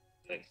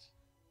 Thanks.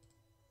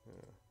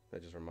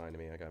 That just reminded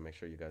me, I gotta make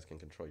sure you guys can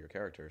control your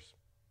characters.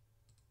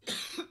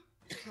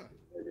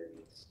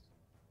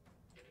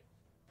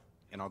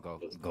 And I'll go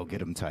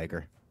get him,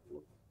 Tiger.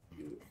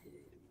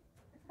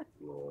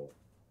 Roll.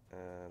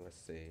 Let's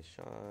see,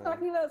 Sean.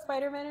 Talking about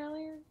Spider-Man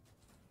earlier.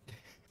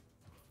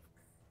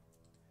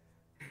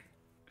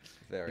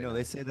 Very You know,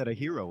 nice. they say that a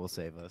hero will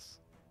save us.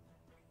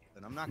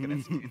 And I'm not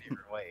gonna stand here and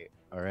wait.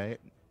 All right.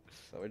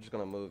 So we're just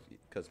gonna move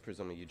because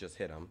presumably you just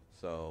hit him.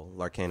 So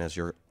Larcanus,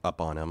 you're up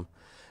on him,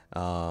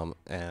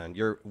 and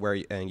you're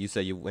where. And you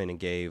said you went and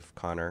gave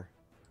Connor.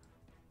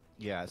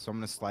 Yeah, so I'm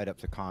gonna slide up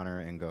to Connor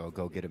and go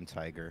get him,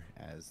 Tiger,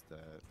 as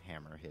the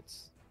hammer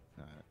hits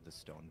the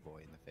stone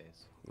boy in the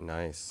face.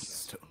 Nice.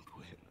 Stone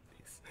boy in the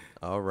face.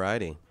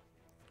 Alrighty.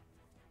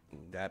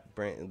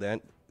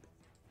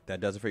 That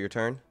does it for your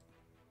turn.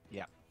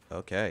 Yeah.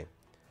 Okay.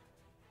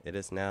 It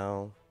is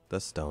now the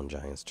stone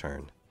giant's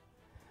turn,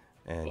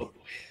 and Oh boy.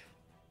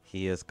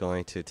 he is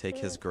going to take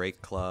his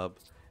great club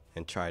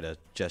and try to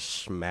just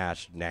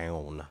smash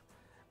down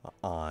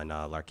on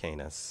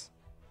Larcanus.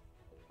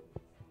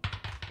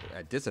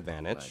 At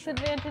disadvantage.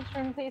 Disadvantage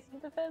from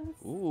patient defense.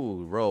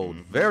 Ooh, rolled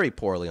very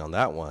poorly on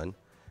that one.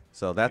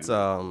 So that's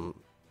 11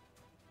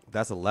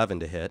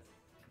 to hit.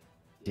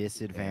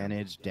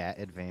 Disadvantage, dat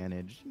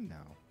advantage. No.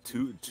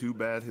 Too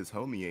bad his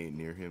homie ain't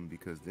near him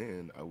because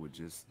then I would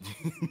just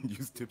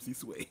use Tipsy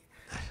Sway.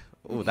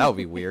 Ooh, that would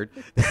be weird.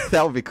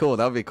 That would be cool.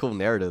 That would be cool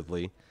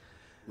narratively.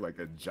 Like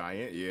a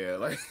giant, yeah,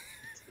 like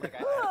Like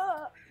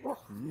I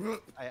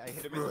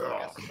hit him in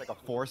it's like a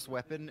force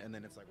weapon, and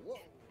then it's like whoa.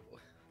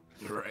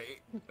 right?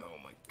 Oh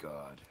my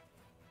god.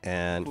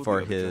 And Pull the for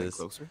other giant his,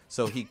 closer.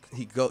 so he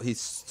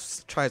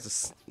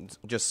tries to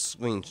just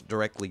swing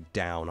directly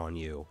down on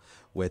you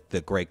with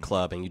the great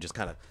club, and you just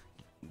kind of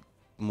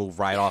move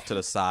right off to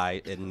the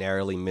side and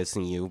narrowly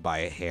missing you by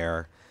a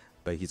hair.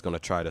 but he's gonna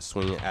try to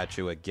swing at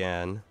you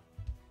again.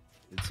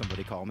 Did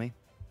somebody call me?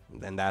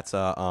 And that's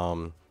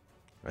a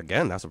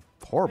again, that's a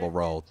horrible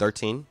roll.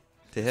 13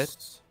 to hit,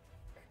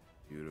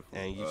 Beautiful.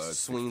 and he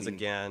swings 16.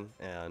 again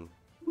and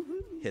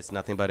hits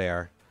nothing but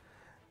air,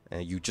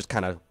 and you just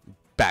kind of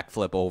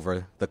backflip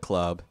over the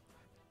club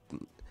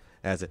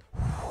as it,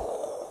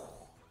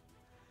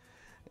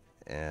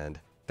 and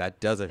that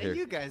does it Hey, here.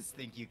 you guys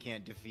think you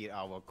can't defeat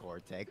Awa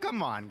Corte?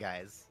 Come on,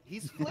 guys.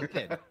 He's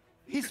flipping.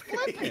 He's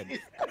flipping.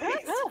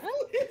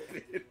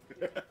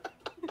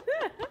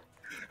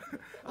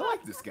 I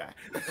like this guy.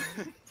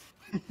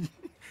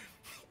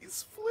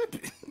 He's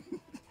flipping.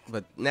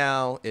 But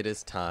now it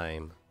is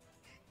time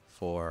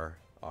for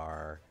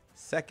our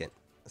second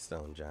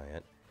stone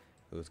giant,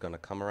 who's going to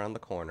come around the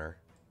corner.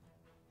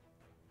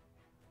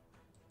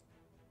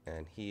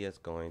 And he is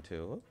going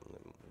to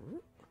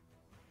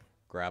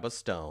grab a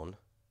stone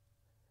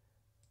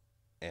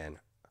and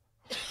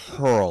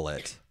hurl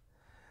it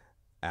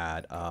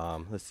at,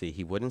 let's see,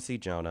 he wouldn't see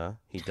Jonah.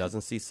 He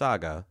doesn't see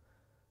Saga.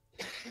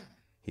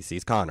 He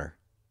sees Connor.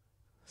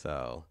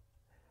 So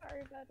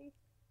Sorry, buddy.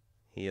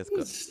 he is It good.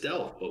 was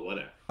stealth, but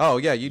whatever. Oh,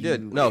 yeah, you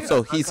did. No, Yeah,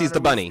 so I he sees thought the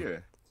it was bunny.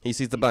 here. He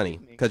sees the bunny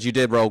because you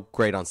did roll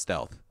great on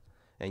stealth,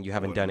 and you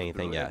haven't Oh, done no,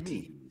 anything throw it yet. at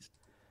me.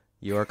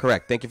 You are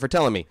correct. Thank you for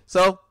telling me.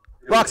 So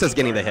Rox is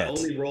getting the I hit.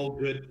 only roll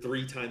good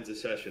 3 times a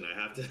session. I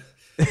have to.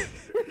 I'm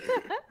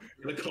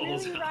gonna call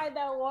this Really out. ride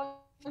that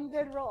one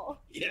good roll.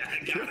 Yeah,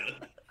 I got it.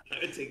 I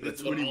would take That's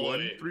this one what he all the won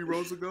way. 3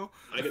 rolls ago.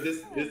 I got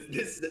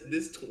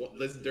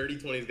this dirty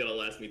 20 is gonna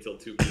last me till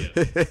 2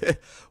 p.m.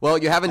 Well,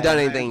 you haven't done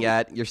anything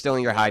yet. You're still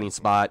in your hiding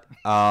spot.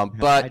 I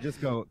But just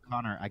go,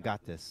 Connor, I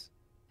got this.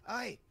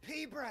 Aye,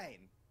 pea brain.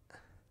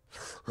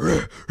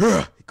 he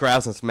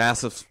grabs this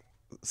massive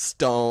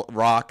stone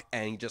rock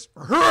and he just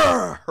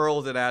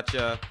hurls it at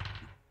you.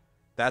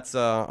 That's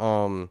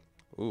a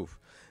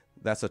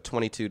that's a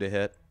 22 to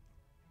hit.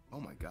 Oh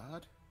my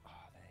god.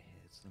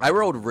 I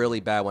rolled really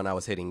bad when I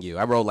was hitting you.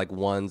 I rolled like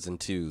 1s and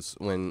 2s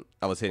when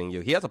I was hitting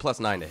you. He has a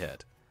 +9 to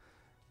hit.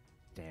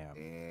 Damn.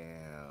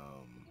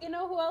 Damn. You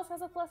know who else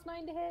has a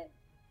 +9 to hit?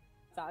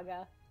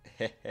 Saga.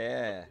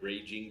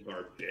 Raging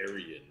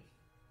barbarian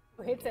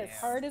Who hits as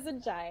hard as a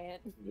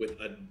giant. with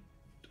a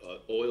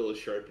oil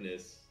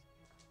sharpness.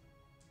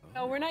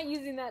 No, we're not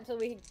using that till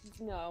we.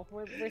 No,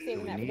 we're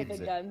saving Who that for the needs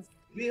big it? guns.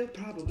 We'll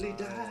probably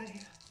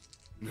die.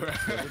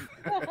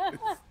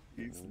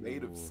 He's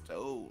made of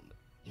stone.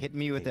 Hit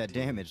me with that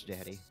damage,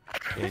 Daddy.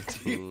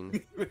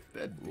 18.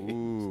 That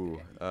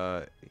Ooh.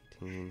 18,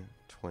 Bringing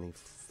a whole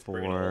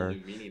 24. new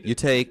meaning to You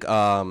take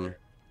there.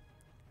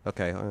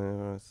 okay,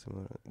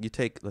 you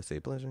take, let's see,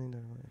 bludgeoning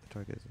damage, the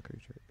target is a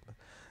creature.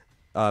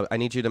 I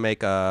need you to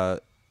make a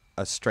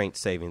strength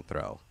saving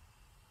throw.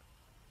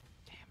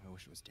 Damn, I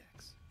wish it was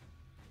Dex.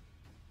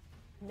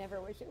 Never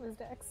wish it was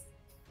Dex.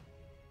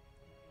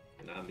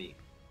 Not me.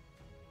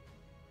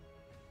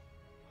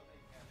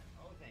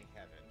 Oh, thank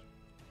heaven.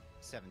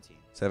 17.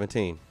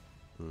 17.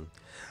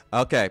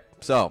 Okay,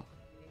 so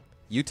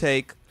you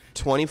take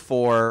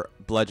 24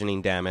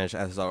 bludgeoning damage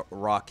as a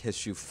rock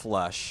hits you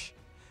flush,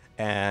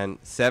 and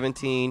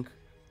 17,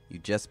 you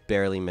just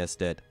barely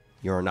missed it.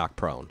 You're knocked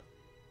prone.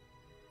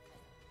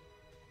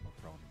 I'm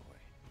a prone boy.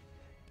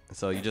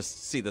 So you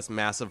just see this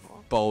massive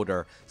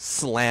boulder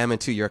slam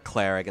into your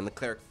cleric, and the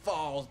cleric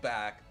falls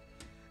back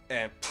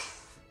and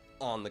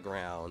on the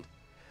ground.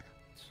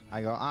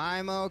 I go,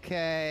 I'm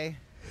okay.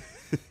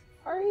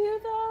 Are you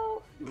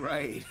though?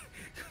 Right.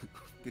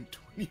 Been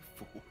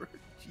 24.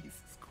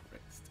 Jesus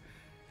Christ.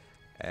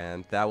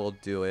 And that will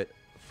do it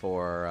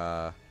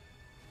for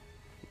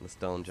the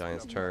stone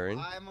giant's turn.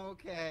 I'm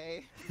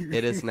okay.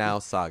 It is now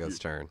Saga's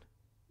turn.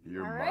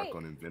 You're All mark right.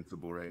 on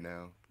invincible right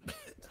now.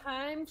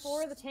 Time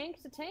for the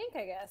tank to tank,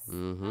 I guess.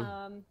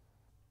 Mhm.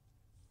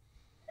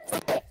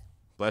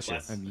 Bless you.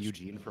 Bless. I'm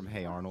Eugene from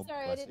Hey Arnold.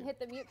 Sorry, I Bless didn't you. hit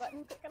the mute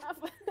button quick enough.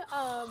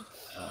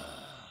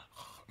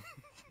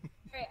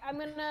 Alright, I'm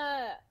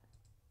gonna.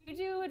 You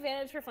do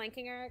advantage for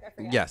flanking, Eric? I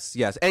forgot. Yes,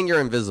 yes, and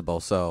you're invisible,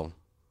 so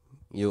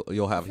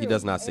you'll have. He True,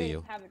 does not I see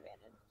you. Have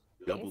advantage.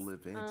 Double Nice.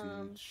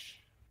 advantage.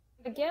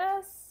 I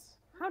guess.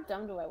 How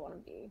dumb do I want to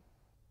be?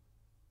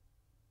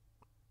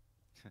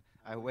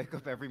 I wake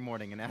up every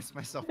morning and ask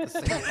myself the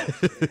same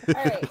question.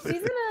 All right,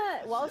 she's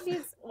gonna while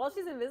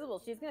she's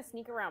invisible, she's gonna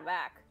sneak around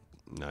back.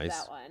 Nice.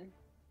 That one,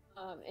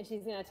 and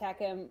she's gonna attack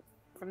him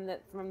from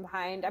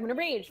behind. I'm gonna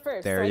rage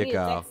first. There so you I need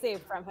go. A dex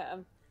save from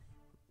him.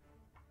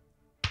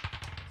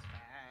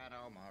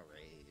 Shadow my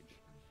rage.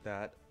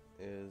 That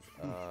is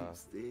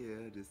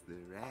Still just the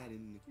rat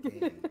in the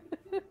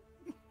can.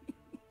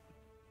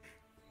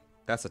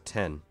 that's a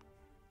 10.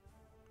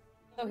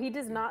 So he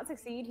does not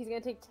succeed. He's gonna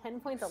take 10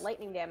 points of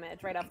lightning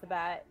damage right off the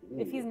bat.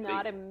 If he's Ooh,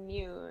 not big.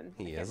 immune.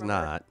 I He can't is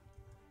remember. not.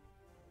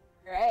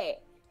 All right,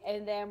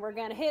 and then we're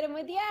gonna hit him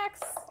with the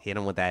axe. Hit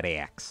him with that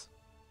axe.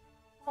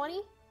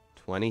 20.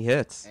 20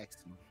 hits.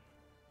 Excellent.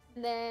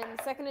 And then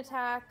second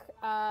attack,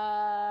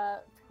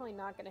 probably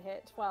not gonna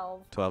hit.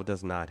 12. 12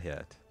 does not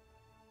hit.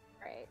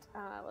 Right,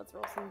 let's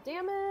roll some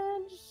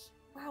damage.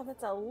 Wow,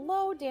 that's a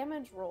low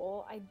damage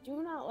roll. I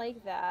do not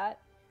like that.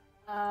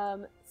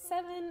 7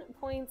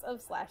 points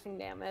of slashing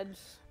damage.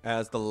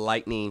 As the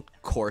lightning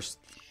coursed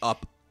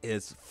up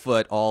his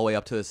foot all the way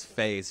up to his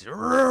face.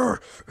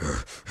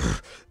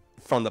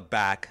 From the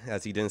back,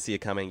 as he didn't see it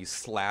coming, you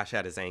slash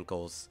at his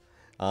ankles.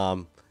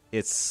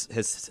 It's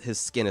his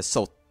skin is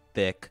so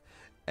thick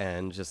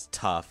and just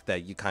tough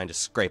that you kind of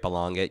scrape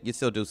along it. You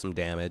still do some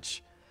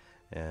damage,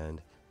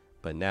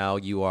 but now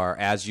you are,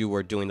 as you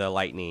were doing the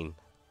lightning,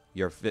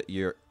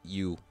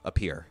 you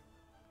appear.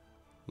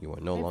 You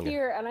are no longer. I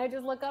appear, and I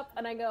just look up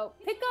and I go,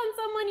 pick on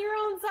someone your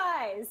own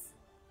size.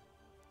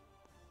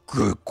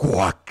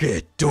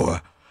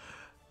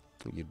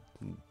 You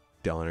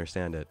don't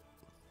understand it.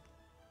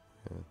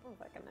 I don't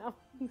fucking know.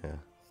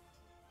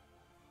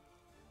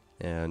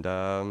 Yeah. And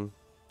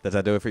does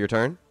that do it for your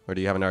turn, or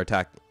do you have another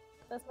attack?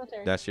 That's my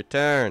turn. That's your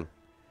turn.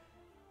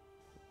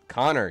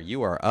 Connor,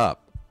 you are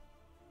up.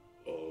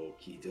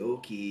 Okie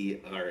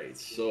dokie. All right,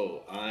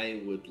 so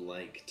I would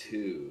like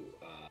to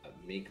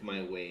make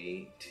my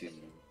way to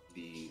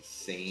the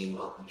same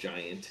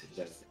giant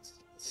that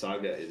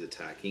Saga is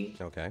attacking.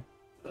 Okay.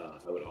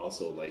 I would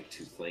also like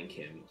to flank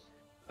him,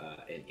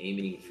 and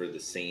aiming for the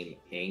same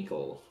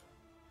ankle.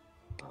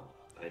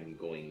 I'm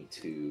going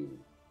to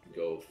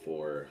go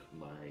for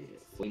my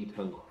flame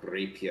tongue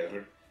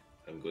rapier.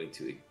 I'm going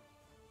to. You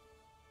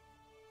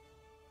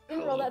can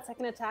roll that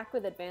second attack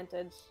with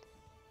advantage.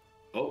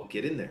 Oh,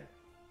 get in there.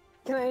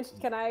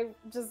 Can I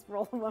just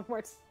roll one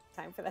more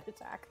time for that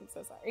attack? I'm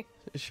so sorry.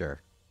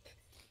 Sure.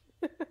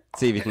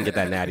 See if you can get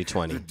that natty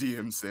 20. The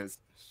DM says,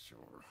 sure.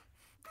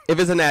 If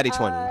it's a natty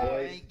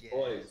 20.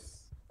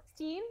 Boys.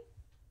 16?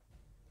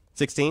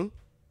 16?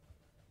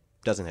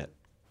 Doesn't hit.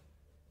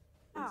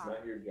 It's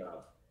not your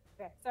job.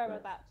 Okay, sorry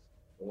about that.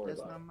 Don't worry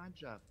That's about not my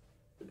job.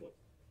 it. Good boy.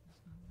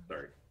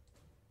 Sorry.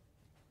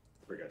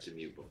 Forgot to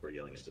mute before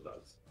yelling at the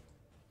dogs.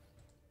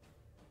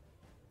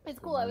 It's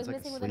cool. I was Everyone's, like,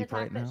 missing with an asleep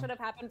right attack that now. should have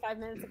happened 5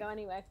 minutes ago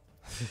anyway.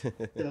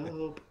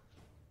 Dope.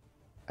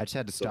 I just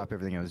had to So- stop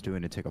everything I was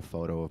doing to take a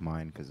photo of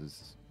mine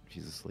because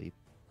she's asleep.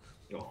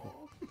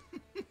 Oh.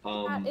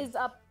 Kat is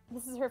up.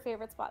 This is her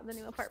favorite spot in the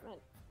new apartment.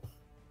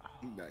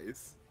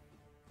 Nice.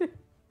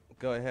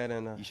 Go ahead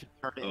and. You should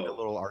turn it into a Oh.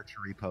 little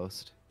archery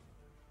post.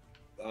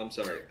 I'm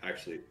sorry.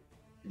 Actually,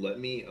 let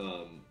me.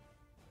 No,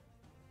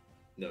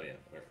 yeah. All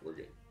right, we're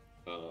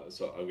good.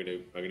 So I'm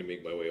gonna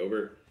make my way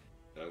over.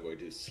 I'm going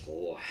to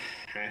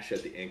slash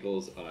at the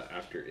ankles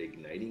after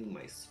igniting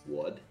my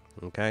sword.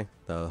 Okay.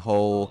 The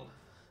whole.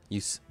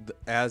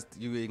 As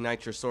you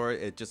ignite your sword,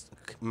 it just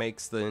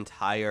makes the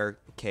entire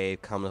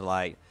cave come to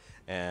light.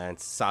 And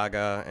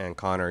Saga and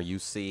Connor, you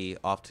see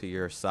off to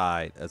your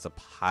side as a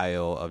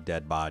pile of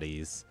dead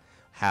bodies,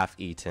 half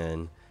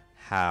eaten,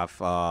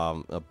 half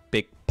a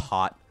big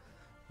pot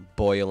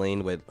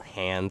boiling with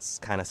hands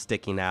kind of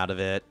sticking out of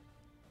it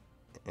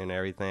and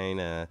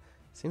everything.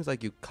 Seems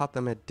like you caught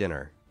them at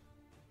dinner.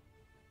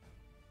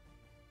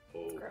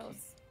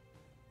 Gross.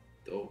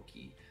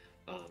 Okie.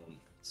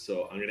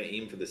 So I'm gonna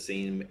aim for the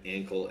same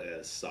ankle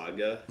as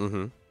Saga,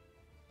 Mm-hmm.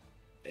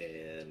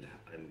 and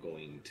I'm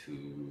going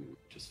to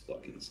just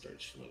fucking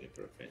start swinging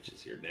for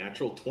fences here.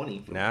 Natural 20.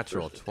 for my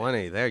Natural first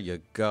 20. There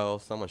you go.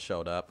 Someone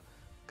showed up.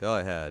 Go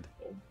ahead.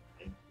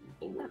 attack.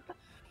 Oh, my Lord.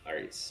 All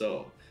right,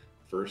 so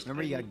first.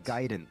 Remember, I you need got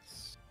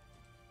guidance.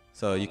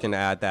 So you can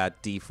add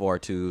that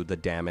D4 to the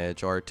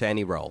damage or to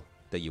any roll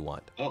that you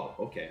want. Oh,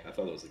 okay. I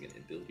thought it was like an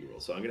ability roll.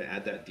 So I'm gonna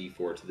add that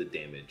D4 to the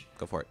damage.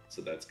 Go for it.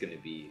 So that's gonna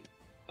be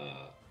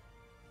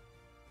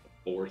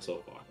 4 so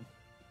far.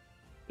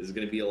 This is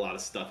gonna be a lot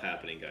of stuff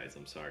happening, guys.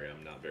 I'm sorry,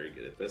 I'm not very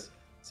good at this.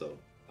 So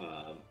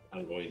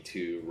I'm going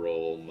to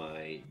roll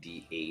my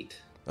D8.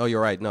 Oh,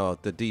 you're right. No,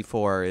 the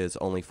D4 is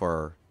only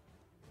for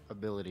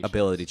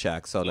ability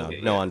checks. So no,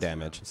 Okay, no yeah, on that's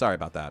damage. Sorry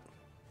about that.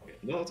 Okay.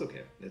 No, it's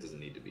okay. It doesn't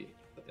need to be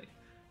a thing.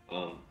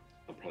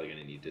 I'm probably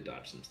gonna need to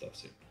dodge some stuff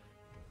soon.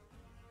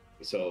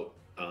 So,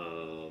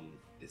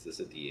 is this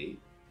a D8?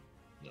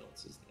 No,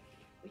 this is not.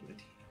 Where's my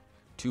D8?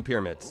 2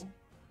 pyramids.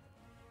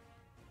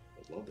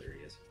 Oh, well, there he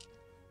is.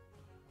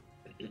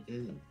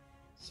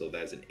 So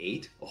that's an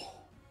 8. Oh,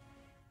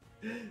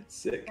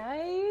 sick.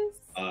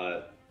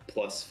 Nice.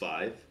 Plus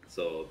 5,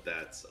 so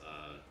that's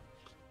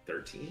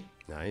 13.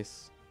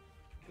 Nice.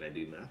 Can I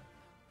do math?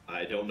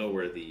 I don't know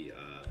where the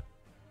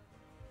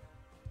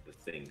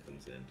thing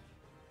comes in.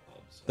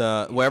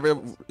 So Wherever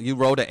you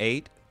rolled an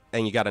 8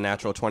 and you got a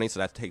natural 20, so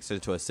that takes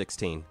it to a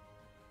 16.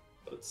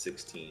 so it's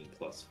 16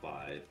 plus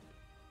 5.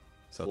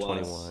 So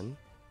Plus- 21.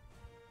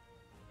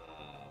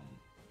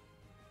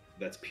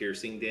 That's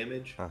piercing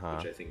damage, Uh-huh.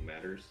 which I think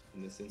matters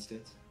in this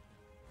instance.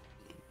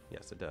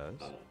 Yes, it does.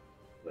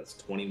 That's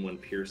 21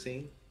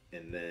 piercing,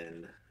 and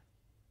then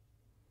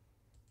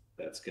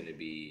that's going to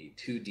be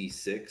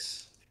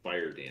 2d6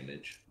 fire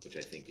damage, which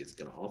I think is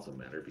going to also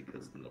matter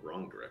because in the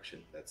wrong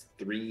direction. That's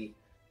 3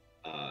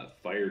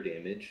 fire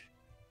damage.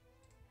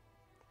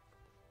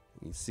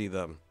 You see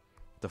the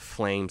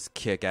flames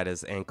kick at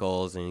his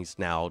ankles, and he's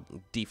now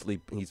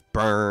he's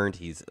burned.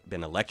 He's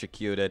been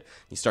electrocuted.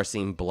 You start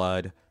seeing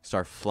blood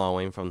start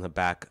flowing from the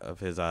back of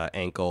his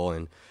ankle,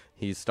 and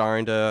he's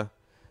starting to.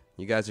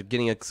 You guys are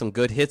getting some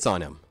good hits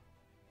on him.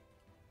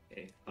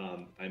 Okay.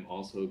 I'm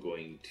also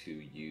going to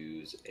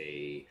use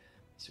a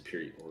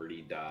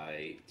superiority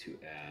die to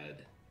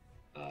add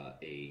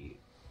a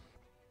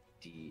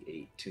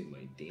D8 to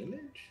my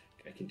damage.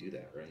 I can do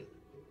that, right?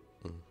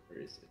 Mm. Where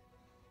is it?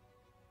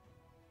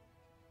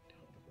 Down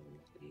below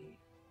the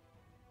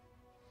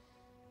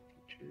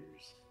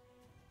features,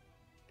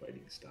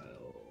 fighting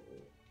style,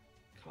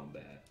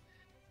 combat.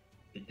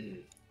 So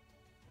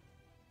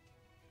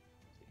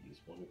use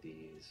one of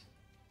these.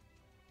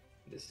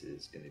 This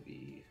is going to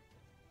be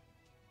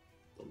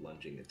the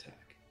lunging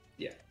attack.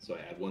 Yeah, so I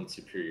add one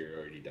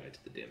superiority die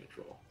to the damage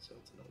roll, so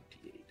it's another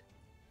D8.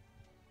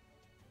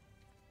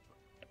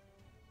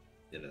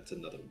 And that's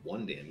another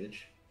 1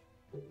 damage.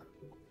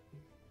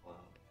 Wow.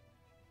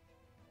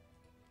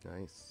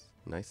 Nice.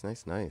 Nice,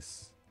 nice,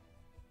 nice.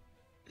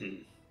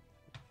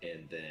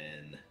 And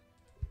then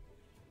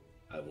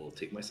I will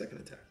take my second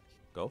attack.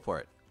 Go for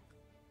it.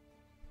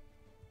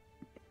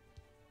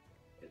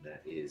 And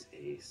that is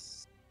a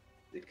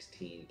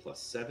 16 plus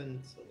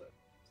 7, so that's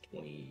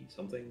 20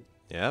 something.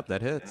 Yep,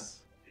 that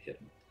hits. Hit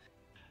him.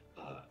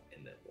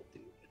 And then we'll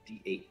do a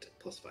D8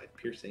 plus 5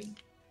 piercing.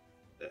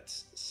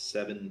 That's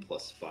 7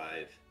 plus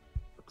 5,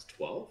 that's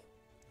 12.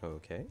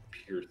 Okay.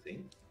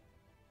 Piercing.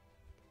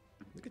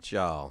 Look at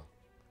y'all.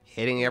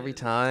 Hitting every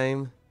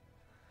time.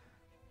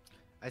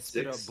 I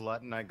spit out 6.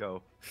 blood and I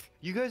go,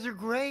 "You guys are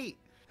great.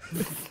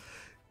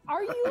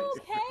 Are you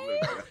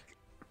okay?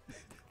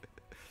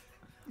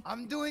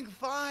 I'm doing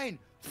fine."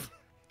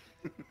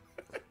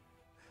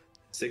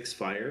 6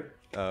 fire,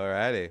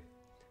 Alrighty.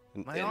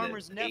 My And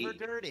armor's then never 8.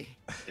 dirty.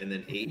 and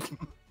then 8.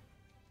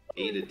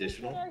 8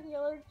 additional. Our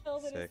healer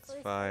killed in his 6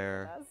 first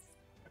fire. fight with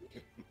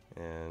us.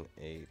 And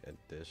 8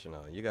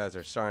 additional. You guys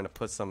are starting to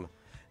put some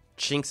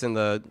chinks in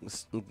the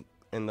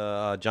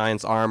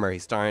giant's armor.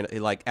 He's starting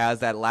to, like, as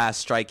that last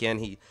strike in,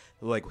 he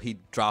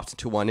drops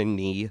to one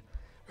knee.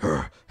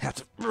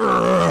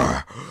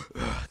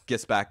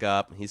 Gets back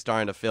up. He's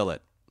starting to feel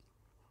it.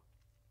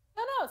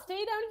 No,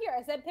 stay down here.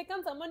 I said pick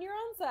on someone your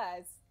own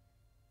size.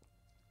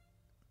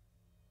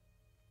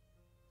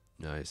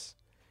 Nice.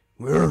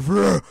 And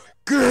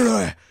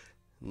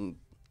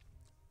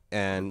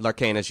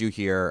Larcane, as you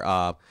hear,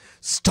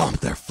 stomp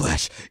their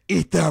flesh,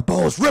 eat their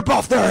bones, rip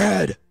off their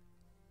head.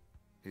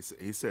 He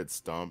said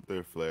stomp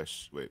their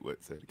flesh. Wait,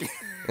 what said it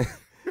again?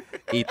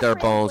 Eat their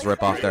bones,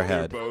 rip off their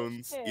head.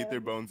 Eat their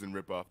bones and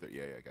rip off their.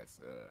 Yeah, guys.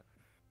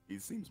 He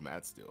seems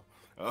mad still.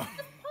 Punch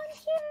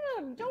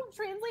him! Don't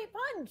translate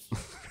punch.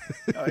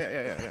 Oh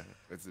yeah.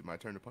 Is it my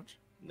turn to punch?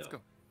 No.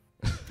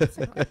 Let's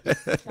go.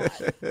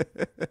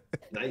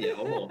 Not yet.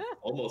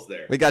 Almost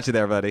there. We got you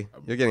there, buddy.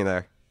 You're getting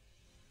there.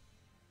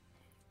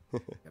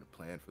 Got a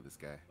plan for this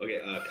guy. Okay,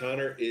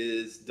 Connor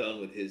is done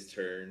with his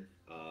turn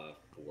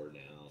for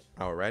now.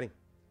 Alrighty.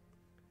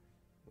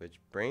 Which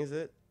brings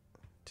it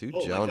to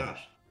Oh Jonah. my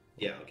gosh.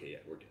 Yeah, okay, yeah,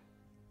 we're good.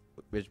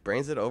 Which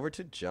brings it over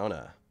to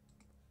Jonah.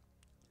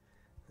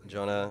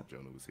 Jonah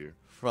was here.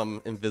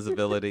 from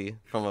invisibility,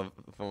 from a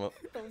So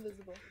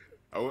invisible.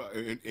 Oh,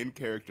 in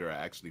character, I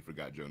actually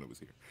forgot Jonah was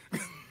here.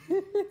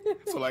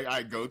 So like,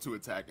 I go to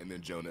attack and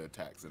then Jonah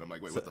attacks, and I'm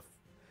like, wait, what the?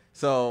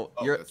 So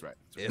Oh, you're. that's right.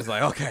 It's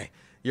like, okay,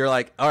 you're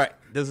like, all right,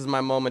 this is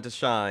my moment to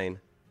shine,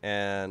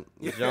 and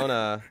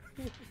Jonah.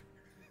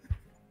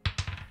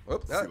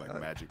 Whoops! See like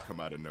magic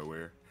come out of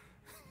nowhere.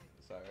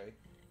 Sorry.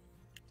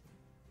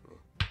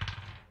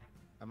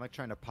 I'm like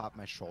trying to pop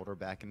my shoulder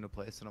back into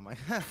place, and I'm like,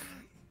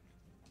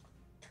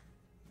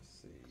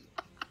 See.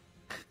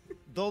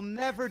 they'll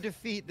never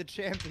defeat the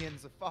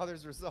champions of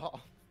Father's Resolve.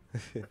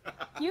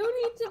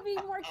 You need to be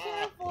more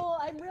careful.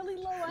 I'm really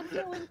low on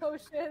healing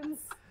potions.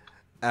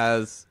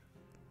 As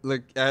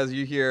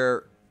you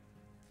hear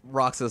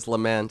Roxas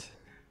lament,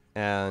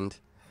 and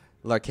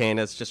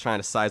Larcanus just trying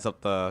to size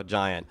up the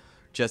giant,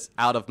 just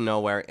out of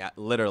nowhere,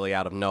 literally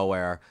out of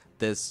nowhere,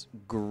 this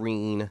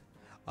green,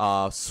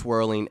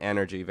 swirling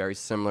energy, very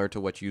similar to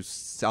what you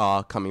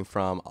saw coming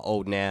from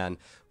Old Nan,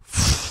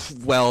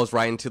 wells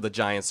right into the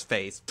giant's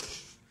face,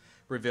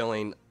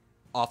 revealing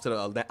off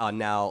to a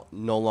now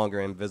no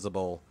longer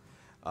invisible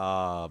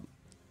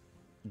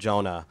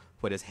Jonah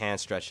with his hand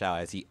stretched out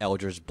as he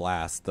Eldritch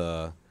blasts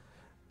the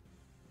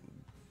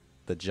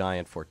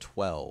giant for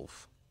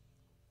 12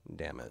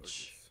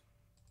 damage.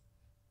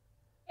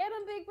 Get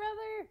him, big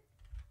brother.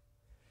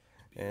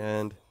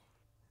 And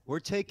We're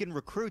taking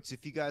recruits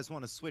if you guys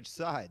want to switch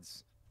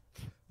sides.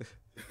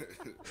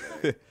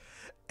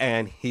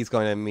 and he's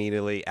going to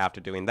immediately,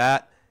 after doing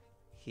that,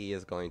 he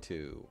is going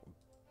to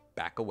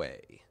back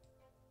away.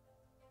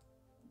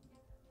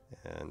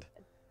 And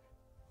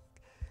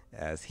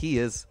as he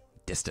is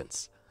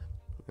distance.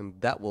 And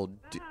that will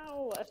do.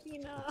 Ow,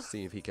 Athena.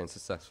 See if he can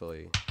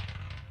successfully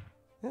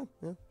put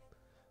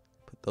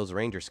those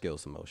ranger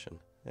skills in motion.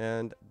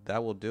 And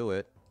that will do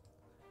it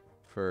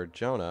for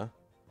Jonah.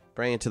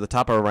 Bring it to the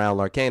top of the round,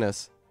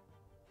 Larcanus.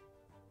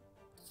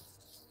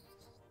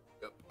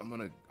 Yep, I'm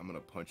gonna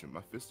punch him.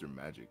 My fists are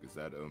magic. Is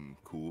that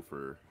cool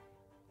for?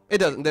 It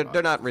doesn't.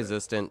 They're not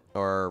resistant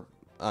or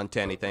onto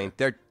anything. Okay.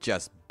 They're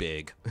just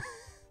big.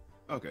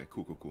 Okay,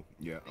 cool.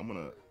 Yeah,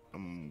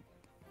 I'm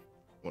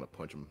want to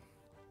punch him.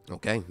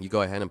 Okay, you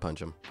go ahead and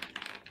punch him.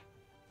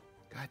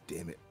 God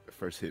damn it!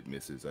 First hit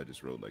misses. I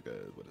just rolled like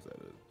a what is that?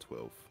 A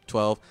 12.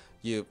 12.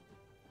 You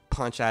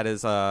punch at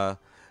his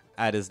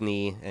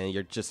knee, and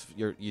your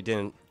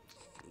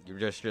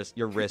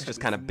wrist just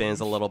kind of bends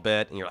a little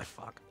bit, and you're like,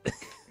 fuck.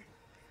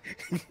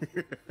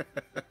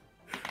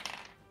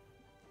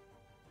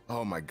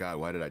 Oh my god!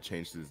 Why did I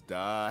change this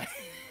die?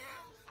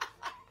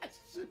 I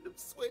shouldn't have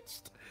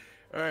switched.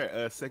 All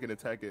right. Second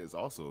attack is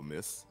also a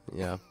miss.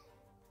 Yeah.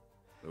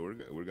 So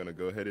we're gonna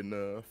go ahead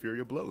and Fury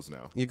of Blows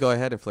now. You go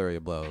ahead and flurry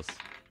of blows.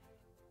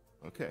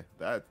 Okay,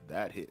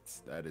 that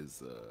hits. That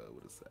is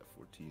what is that?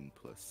 14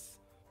 plus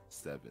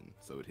 7,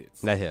 so it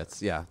hits. That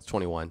hits. Yeah, it's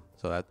 21.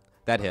 So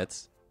that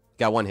hits.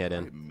 Got one hit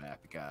in.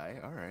 Map guy.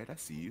 All right, I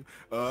see you.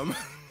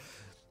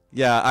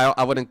 Yeah,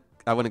 I wouldn't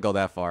go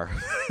that far.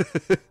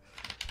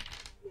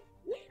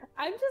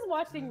 I'm just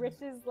watching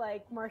Rich's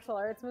like martial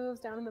arts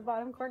moves down in the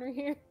bottom corner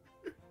here.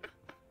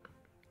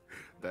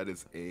 That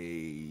is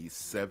a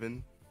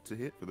 7 to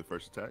hit for the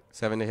first attack.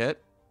 7 to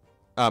hit.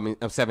 I mean,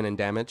 7 in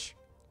damage.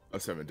 Oh,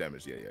 7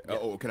 damage. Yeah.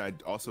 Oh, can I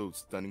also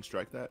stunning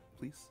strike that,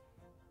 please?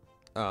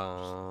 Check that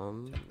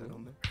on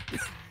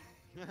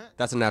there.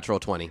 That's a natural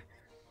 20.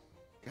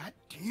 God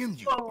damn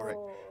you! Oh. All right,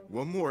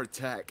 one more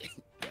attack.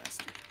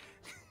 Bastard.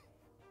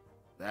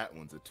 That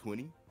one's a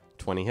 20.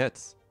 20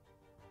 hits.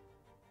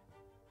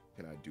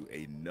 Can I do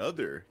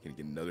another? Can you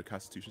get another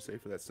Constitution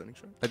save for that stunning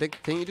strike? I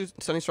think. Can you do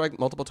stunning strike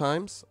multiple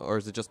times, or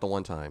is it just the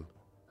one time?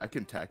 I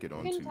can tack it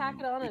on. You can tack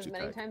it on each as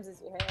many attack. times as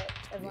you hit,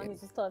 as long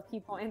as you still have key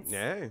points.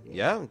 Yeah.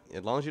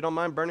 As long as you don't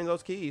mind burning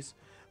those keys.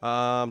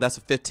 That's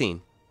a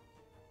 15.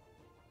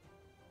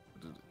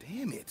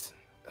 Damn it!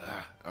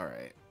 All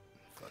right.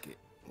 Fuck it.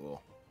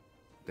 Well,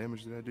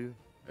 damage did I do?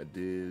 I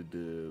did.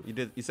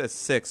 You said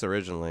 6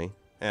 originally.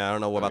 And I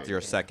don't know what about Okay, your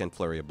yeah. second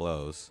flurry of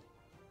blows.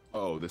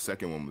 Oh, the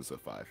second one was a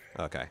 5.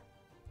 Okay.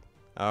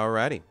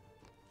 Alrighty.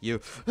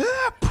 You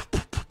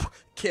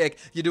kick.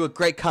 You do a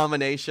great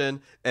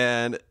combination,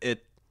 and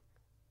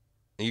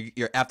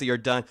you're after you're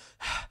done.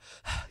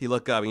 You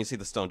look up and you see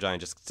the stone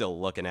giant just still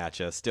looking at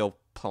you, still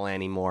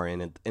planting more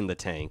in the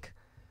tank.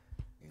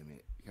 Damn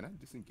it! Can I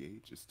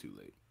disengage? It's too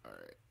late. All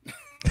right.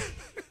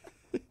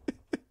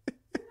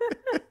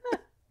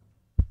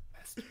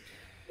 Bastard.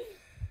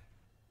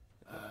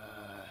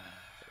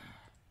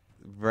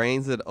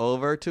 Brings it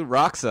over to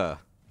Roxa.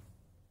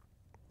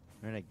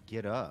 I'm gonna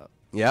get up.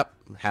 Yep,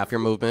 half your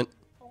movement.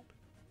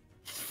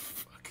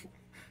 Fuck.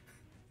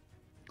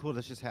 Cool,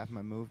 that's just half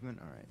my movement.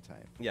 All right,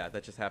 tight. Yeah,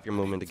 that's just half your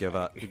movement to get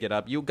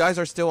up. You guys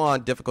are still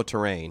on difficult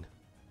terrain,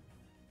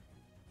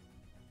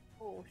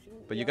 Oh,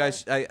 shoot, but you yeah.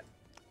 guys,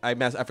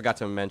 I forgot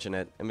to mention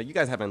it. I mean, you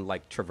guys haven't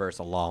like traversed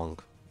a long,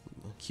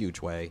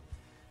 huge way,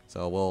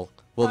 so we'll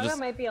Pago just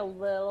might be a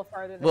little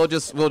farther. Than we'll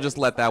just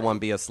let that one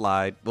be a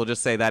slide. We'll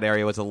just say that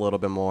area was a little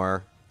bit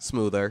more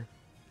smoother.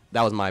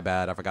 That was my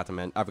bad. I forgot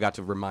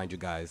to remind you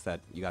guys that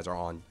you guys are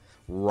on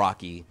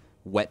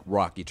wet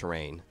rocky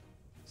terrain.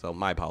 So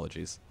my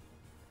apologies.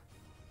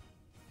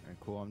 All right,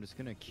 cool. I'm just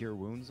gonna cure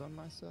wounds on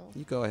myself.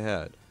 You go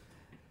ahead.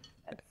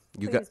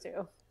 Please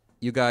do.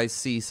 You guys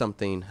see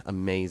something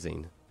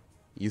amazing.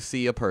 You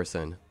see a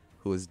person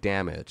who is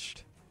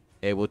damaged,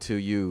 able to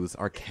use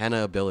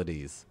arcana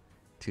abilities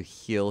to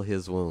heal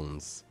his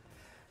wounds.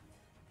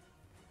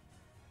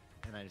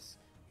 And I just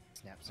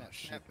snap.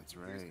 Shit, that's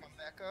Here's right. Come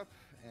back up,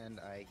 and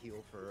I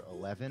heal for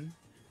 11.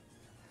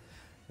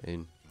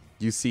 And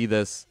you see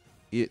this.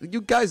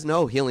 You guys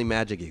know healing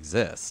magic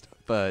exists,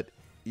 but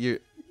you're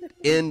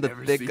in the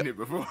Never thick. seen it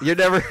before.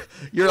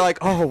 You're like,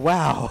 oh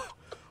wow,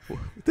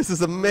 this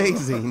is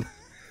amazing.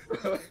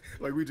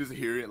 Like we just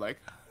hear it like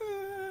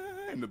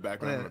in the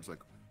background. And I'm just like,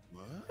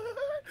 what?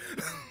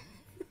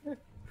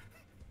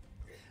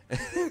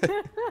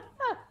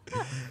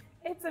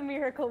 It's a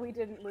miracle we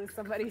didn't lose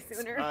somebody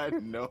sooner. I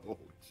know.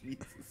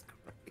 Jesus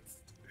Christ.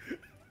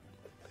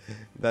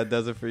 That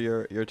does it for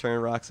your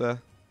turn, Roxa.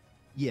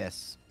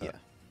 Yes. Yeah.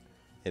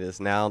 It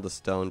is now the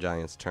stone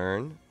giant's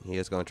turn. He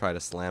is going to try to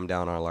slam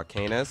down our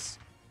Larcanus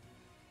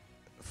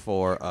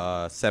for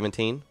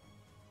 17.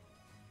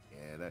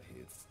 Yeah, that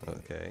hits. Damn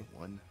it. Okay.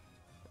 1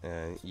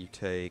 And you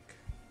take.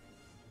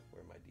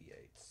 Where are my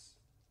d8s?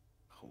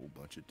 whole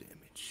bunch of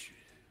damage.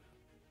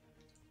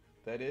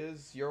 That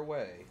is your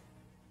way.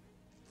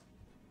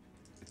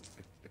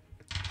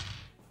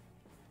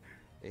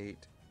 8,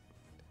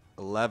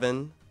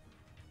 11.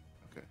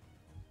 Okay.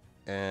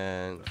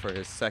 And for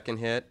his second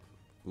hit,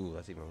 ooh,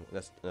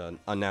 that's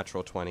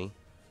unnatural 20.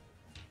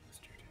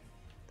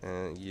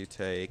 And you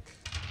take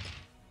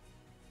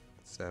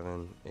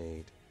 7, 8,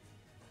 10,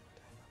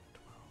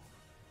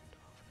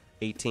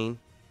 18.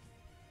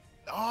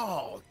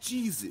 Oh,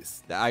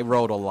 Jesus. I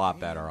rolled a lot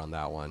better on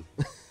that one.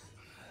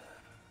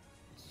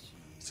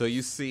 So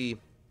you see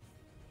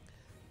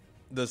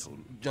this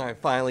giant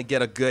finally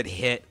get a good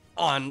hit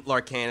on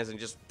Larcanus and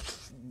just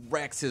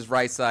wrecks his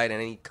right side, and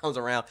then he comes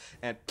around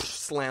and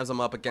slams him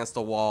up against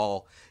the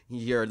wall. You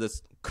hear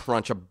this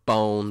crunch of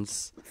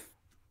bones.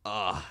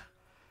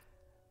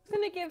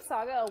 gonna give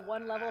Saga a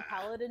 1-level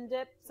paladin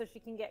dip so she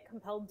can get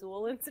compelled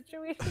duel in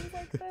situations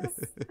like this.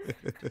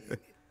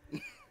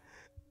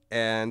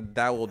 And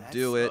that will That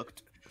do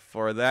sucked. it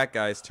for that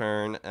guy's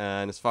turn.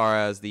 And as far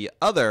as the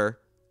other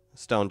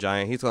stone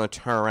giant, he's going to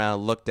turn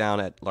around, look down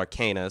at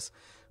Larcanus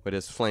with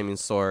his flaming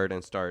sword,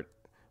 and start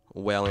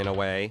wailing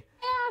away.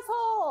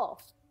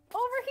 Asshole!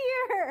 Over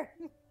here!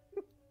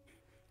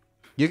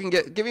 You can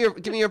give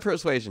me your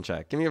persuasion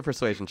check. Give me your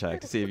persuasion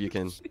check to see if you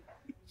can.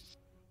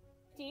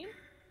 15?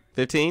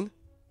 15?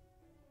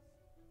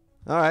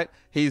 All right.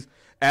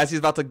 As he's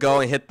about to go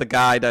and hit the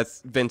guy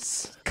that's been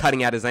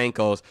cutting at his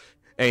ankles,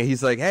 and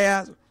he's like,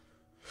 "Hey,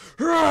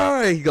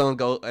 he's gonna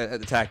go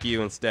attack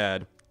you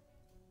instead."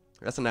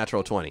 That's a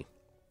natural 20.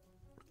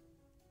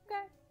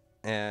 Okay.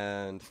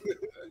 And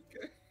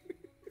Okay.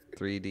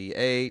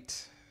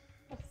 3d8.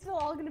 It's still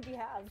all gonna be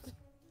halved.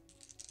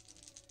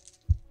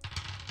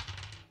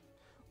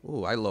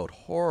 Ooh, I load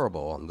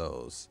horrible on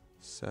those.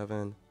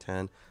 7,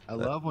 10. I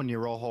love when you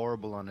roll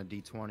horrible on a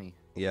d20.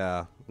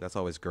 Yeah, that's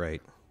always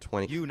great.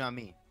 20. You, not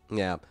me.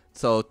 Yeah.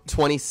 So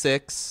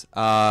 26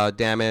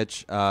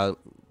 damage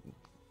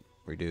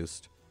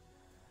reduced.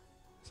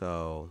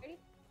 So Ready?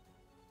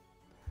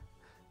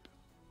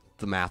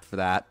 the math for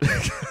that.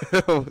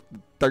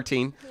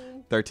 13.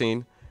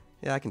 13.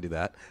 Yeah, I can do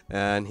that.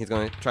 And he's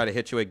going to try to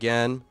hit you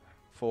again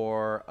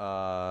for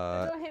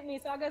Don't hit me.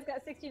 Saga's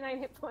got 69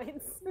 hit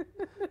points.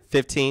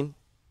 15.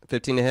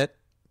 15 to hit.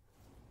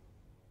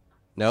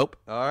 Nope.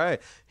 All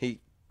right. He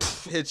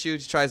hits you. He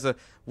tries to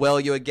well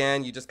you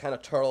again. You just kind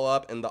of turtle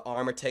up, and the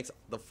armor takes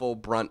the full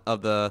brunt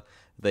of the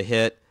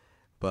hit.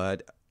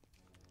 But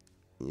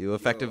you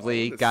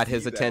effectively wanna got see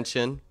his that.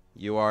 attention.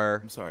 You are.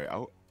 I'm sorry.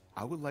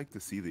 I would like to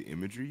see the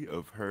imagery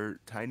of her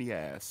tiny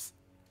ass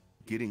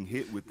getting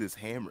hit with this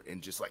hammer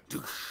and just like.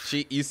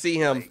 You see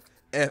him.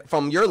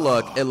 From your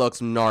look, it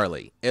looks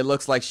gnarly. It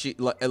looks like she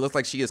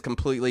has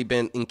completely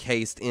been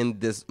encased in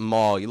this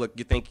maul. You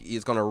think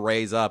he's gonna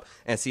raise up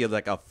and see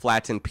like a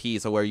flattened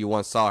piece of where you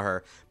once saw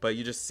her, but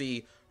you just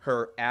see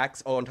her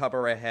axe on top of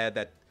her head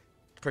that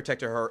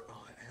protected her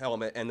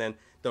helmet, and then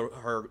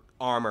her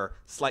armor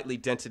slightly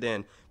dented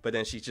in. But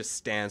then she just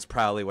stands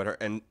proudly with her,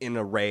 and in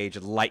a rage,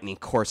 lightning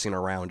coursing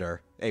around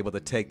her, able to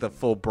take the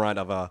full brunt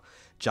of a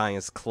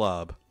giant's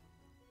club.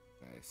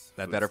 Nice.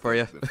 That better for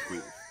you?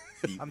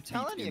 I'm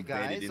telling you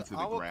guys,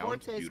 Awa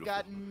Corte's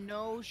got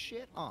no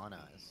shit on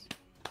us.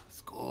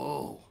 Let's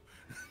go.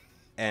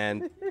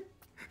 And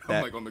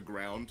I'm like on the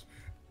ground.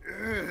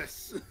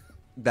 Yes.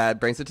 that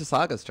brings it to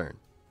Saga's turn.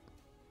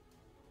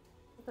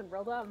 Listen,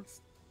 real dumb.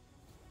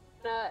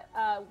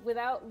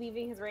 Without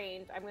leaving his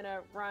range, I'm gonna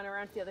run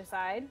around to the other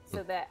side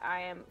so that I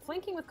am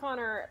flanking with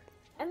Connor,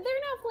 and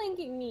they're not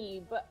flanking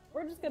me, but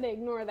we're just gonna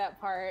ignore that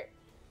part.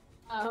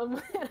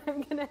 And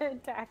I'm gonna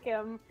attack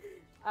him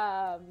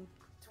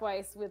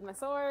twice with my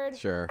sword.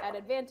 Sure. At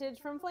advantage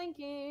from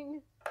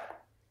flanking.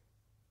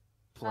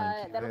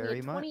 Thank you That'll be very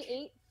a much.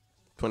 28.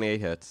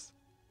 28 hits.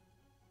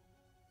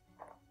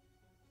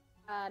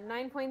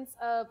 9 points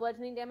of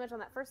bludgeoning damage on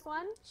that first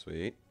one.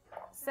 Sweet.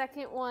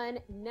 Second one,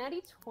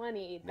 natty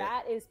 20.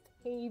 That is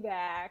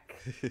payback.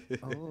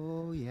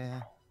 Oh,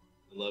 yeah.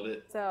 Love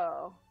it.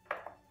 So,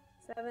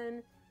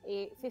 7,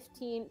 8,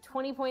 15,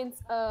 20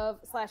 points of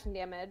slashing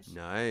damage.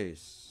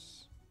 Nice.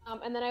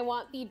 And then I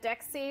want the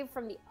dex save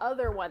from the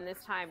other one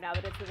this time, now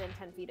that it's within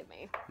 10 feet of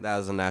me. That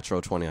was a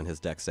natural 20 on his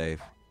dex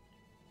save.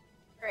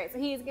 Alright, so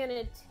he's going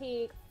to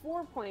take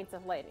 4 points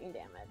of lightning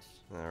damage.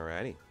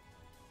 Alrighty.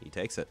 He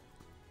takes it.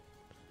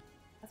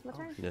 That's my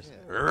turn. He just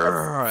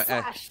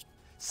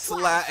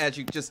Slash. as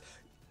you just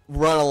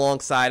run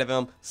alongside of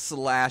him,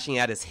 slashing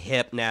at his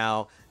hip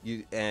now.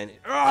 And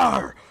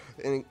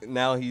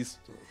now he's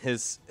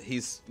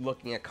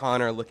looking at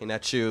Connor, looking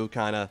at you,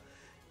 kind of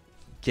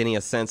getting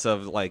a sense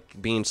of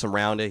like being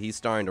surrounded. He's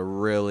starting to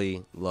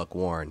really look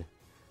worn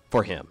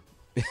for him.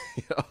 You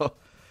know?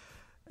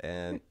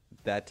 And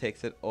that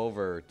takes it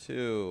over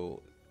to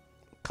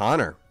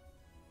Connor.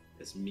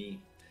 It's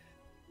me.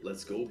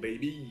 Let's go,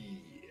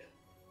 baby.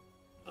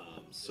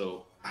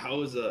 So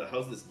how's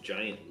this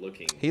giant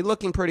looking? He's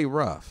looking pretty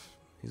rough.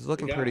 He's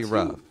looking pretty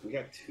rough. We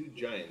got 2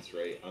 giants,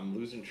 right? I'm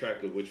losing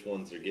track of which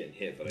ones are getting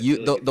hit. But I You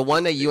feel the, like the it's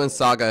one that big you and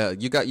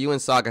one.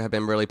 Saga have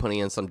been really putting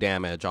in some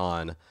damage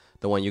on,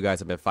 the one you guys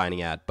have been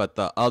fighting at, but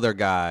the other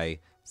guy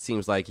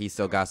seems like he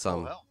still got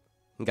some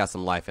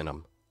life in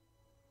him.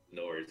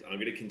 No worries. I'm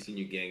gonna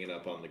continue ganging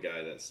up on the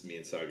guy that's me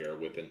and Saga are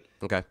whipping.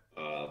 Okay.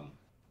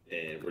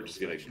 And we're just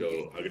gonna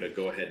go. I'm gonna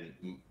go ahead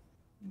and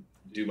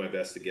do my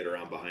best to get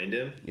around behind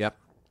him. Yep.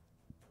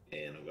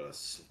 And I'm gonna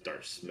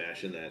start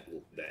smashing that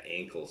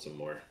ankle some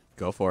more.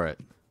 Go for it.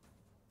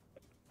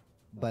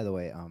 By the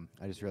way,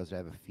 I just realized I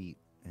have a feat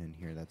in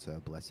here that's a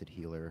Blessed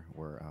Healer,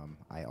 where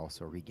I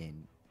also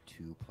regain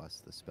 2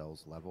 plus the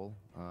spell's level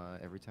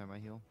every time I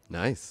heal.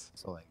 Nice.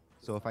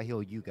 So if I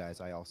heal you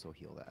guys, I also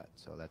heal that.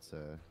 So that's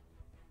a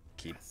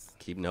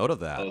Keep note of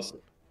that. Oh,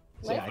 so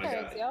Life I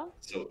cards, got it. yo.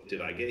 So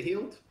did I get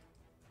healed?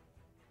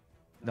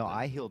 no.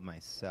 I healed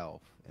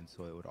myself, and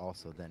so it would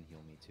also then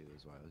heal me too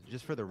as well.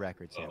 Just for the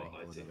record, Sam, Oh, I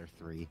I healed see. another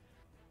 3.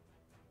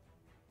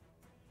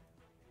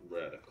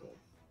 Radical.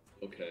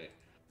 Okay.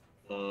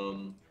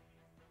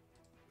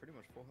 Pretty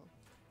much full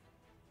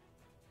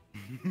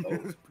health.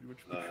 pretty much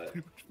full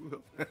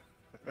health.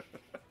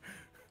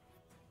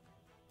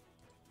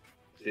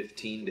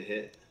 15 to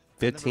hit.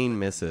 15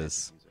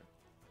 misses.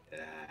 Ah,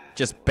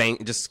 Just bang,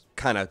 just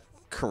kind of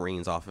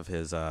careens off of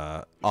his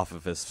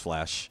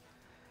flesh.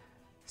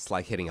 It's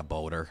like hitting a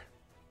boulder.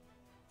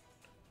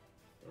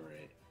 all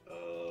right.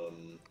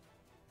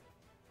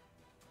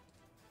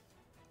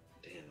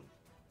 Damn.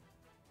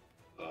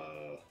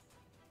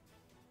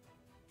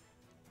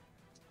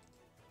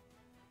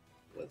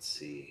 Let's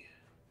see.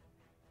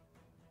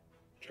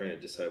 Trying to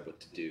decide what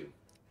to do.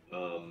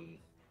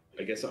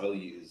 I guess I'll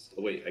use.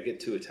 Oh wait, I get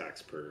 2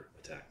 attacks per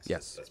attack. So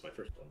Yes. that's my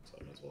first one, so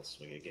I might as well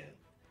swing again.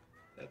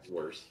 That's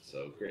worse.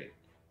 So great.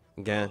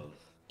 Again,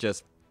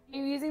 just Are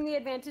you using the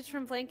advantage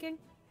from flanking?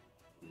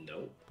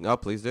 No. no,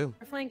 please do.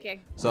 Or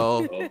flanking?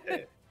 So,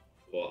 Okay.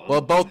 Well,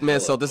 well, both I'm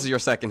miss. So hella- this is your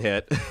second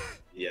hit.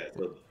 Yeah,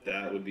 so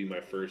that would be my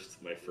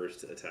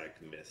first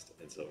attack missed,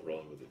 and so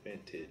rolling with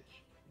advantage.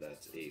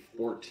 That's a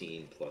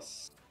 14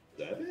 plus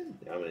 7.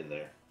 I'm in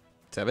there.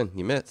 7.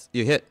 You miss.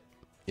 You hit.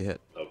 You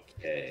hit.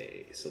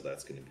 Okay, so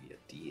that's going to be a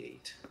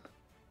D8.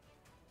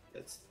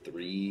 That's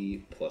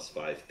 3 plus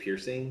 5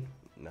 piercing.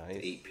 Nice.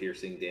 8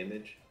 piercing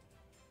damage.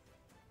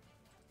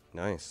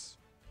 Nice.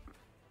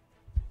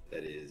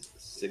 That is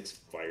 6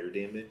 fire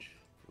damage.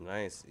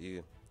 Nice.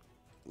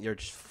 You're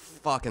just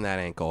fucking that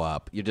ankle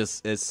up.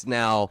 It's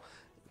now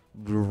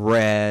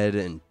red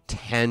and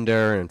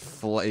tender and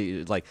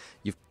like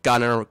you've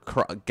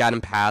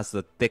gotten past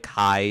the thick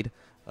hide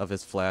of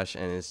his flesh,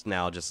 and it's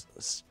now just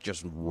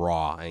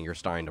raw, and you're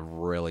starting to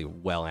really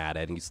well at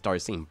it, and you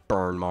start seeing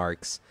burn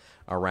marks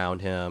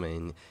around him,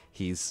 and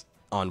he's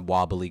on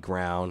wobbly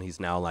ground. He's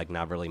now like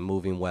not really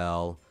moving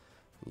well.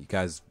 You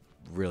guys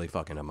really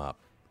fucking him up.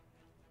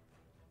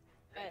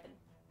 Good.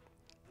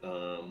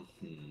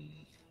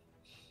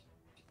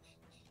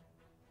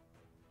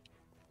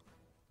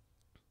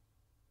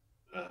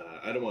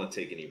 I don't want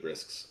to take any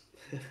risks.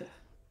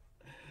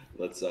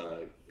 Let's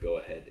go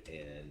ahead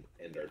and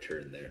end our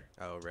turn there.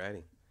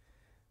 Alrighty.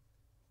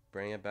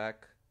 Bring it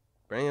back.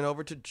 Bring it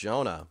over to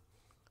Jonah.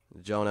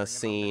 Jonah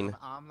seen.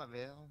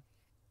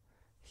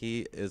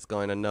 He is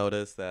going to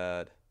notice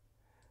that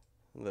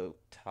the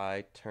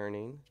tide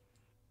turning,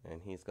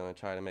 and he's going to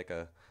try to make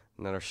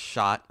another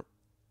shot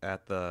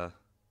at the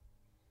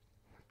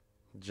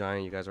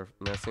giant you guys are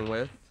messing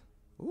with.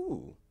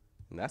 Ooh,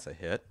 and that's a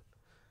hit.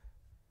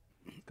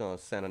 Gonna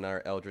send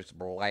another Eldritch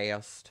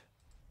Blast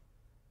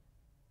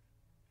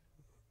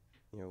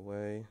your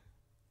way.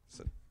 It's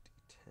a D10.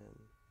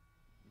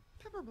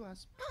 Pepper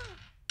blast.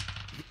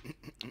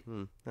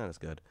 That is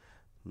good.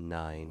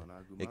 9.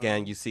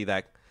 Again, you see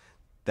that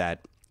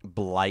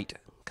blight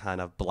kind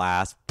of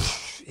blast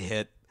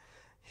hit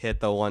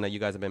the one that you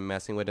guys have been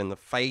messing with in the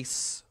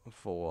face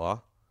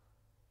for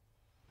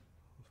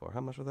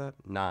how much was that?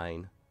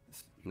 9.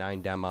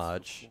 9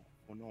 damage.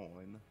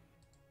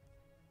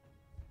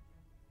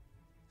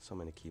 So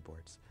many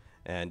keyboards.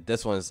 And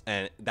this one's,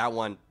 and that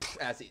one,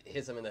 as it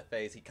hits him in the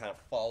face, he kind of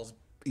falls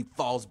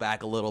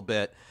back a little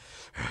bit.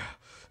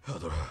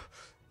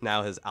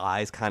 Now his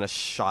eyes kind of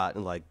shot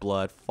and like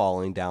blood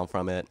falling down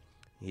from it.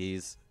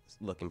 He's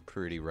looking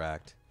pretty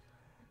wrecked.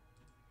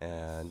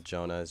 And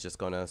Jonah is just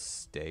going to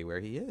stay where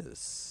he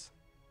is.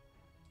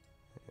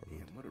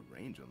 Man, what a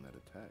range on that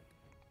attack.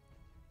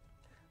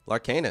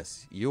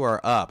 Larcanus, you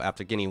are up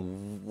after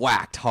getting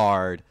whacked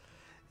hard.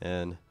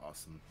 And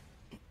Awesome.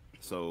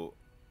 So,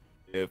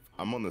 if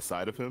I'm on the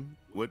side of him,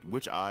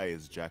 which eye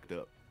is jacked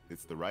up?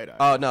 It's the right eye.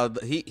 oh no,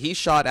 he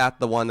shot at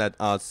the one that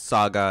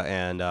Saga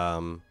and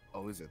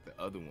Oh, is it the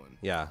other one?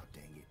 yeah. Oh,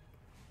 dang it.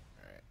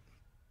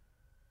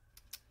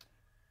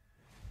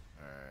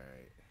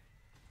 Alright.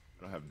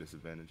 I don't have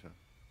disadvantage, huh?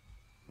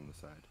 On the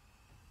side.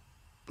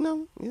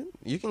 No,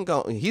 you can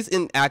go. He's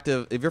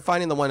inactive. If you're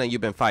fighting the one that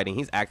you've been fighting,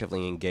 he's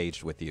actively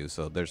engaged with you,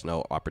 so there's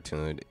no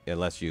opportunity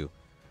unless you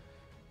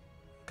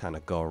kind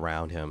of go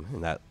around him,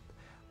 and that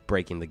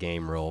breaking the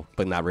game rule,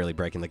 but not really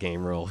breaking the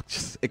game rule,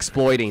 just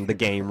exploiting the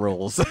game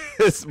rules.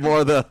 It's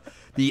more the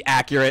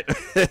accurate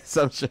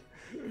assumption.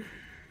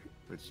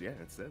 But yeah,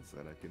 it says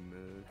that I can.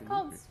 It's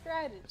called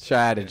strategy.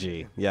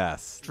 Strategy,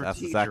 yes,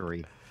 that's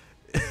exactly.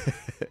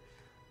 Strategery.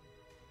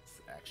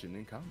 It's action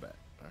in combat.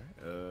 All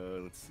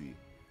right. Let's see.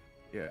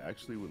 Yeah, I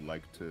actually would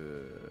like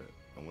to.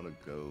 I want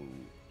to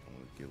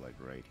get like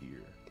right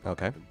here.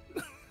 Okay.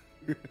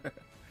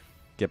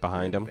 Get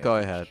behind him. Go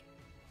ahead.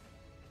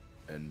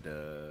 And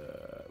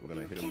we're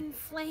gonna You hit can him.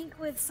 flank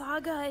with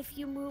Saga if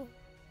you move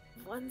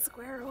 1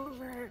 square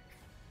over.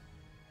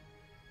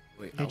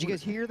 Wait, Did you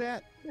guys hear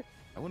that?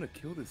 I want to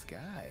kill this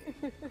guy.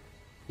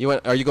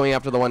 Are you going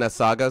after the one that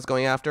Saga's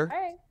going after? All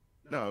right.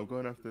 No, I'm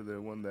going after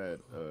the one that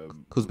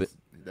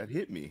that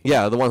hit me.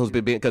 Yeah, the one who's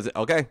been because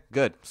okay,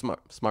 good,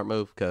 smart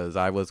move. Because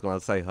I was going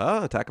to say,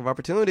 attack of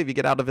opportunity if you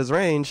get out of his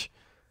range.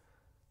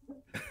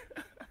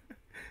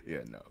 Yeah,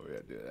 no, we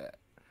gotta do that.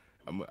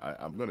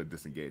 I'm gonna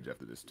disengage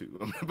after this too.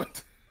 I'm about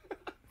to...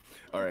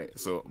 All right,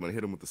 so I'm gonna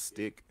hit him with the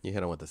stick. You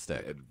hit him with the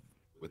stick.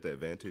 With the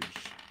advantage.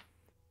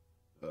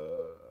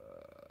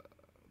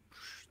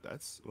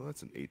 That's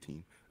an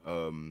 18.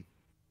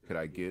 Could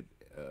I get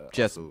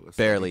Just also a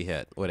barely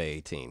hit with a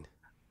 18.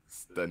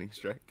 stunning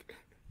strike?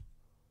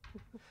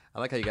 I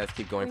like how you guys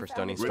keep going for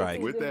stunning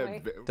strike. With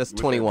That's with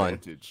 21.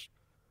 Advantage.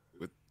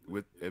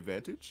 With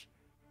advantage?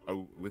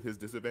 Oh, with his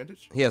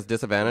disadvantage? He has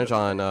disadvantage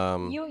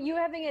on You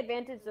having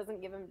advantage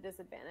doesn't give him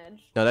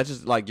disadvantage. No, that's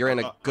just like you're in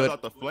a I good.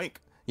 thought the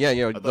flank. Yeah,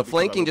 thought the because I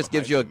flanking was just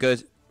gives you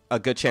behind a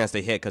good chance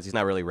to hit because he's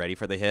not really ready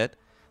for the hit.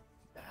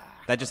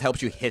 That just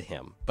helps you hit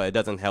him, but it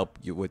doesn't help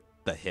you with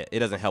the hit. It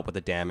doesn't help with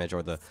the damage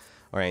or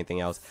anything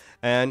else.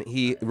 And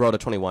he rolled a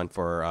 21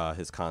 for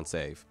his con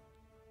save.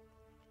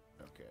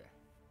 Okay.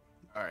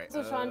 All right.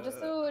 So Sean, just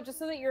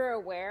so that you're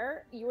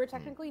aware, you were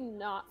technically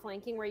not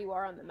flanking where you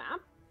are on the map.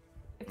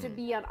 You have to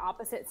be on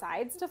opposite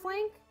sides to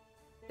flank.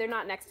 They're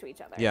not next to each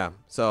other. Yeah.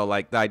 So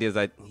like the idea is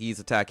that he's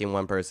attacking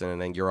one person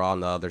and then you're on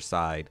the other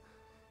side,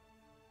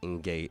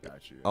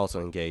 Got you. also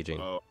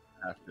engaging. Oh,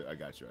 I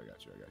got you.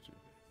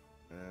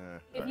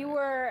 If you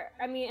were,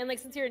 I mean, and like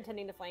since you're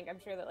intending to flank, I'm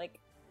sure that like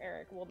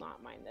Eric will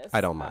not mind this. I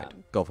don't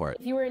mind. Go for it.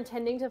 If you were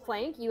intending to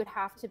flank, you would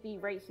have to be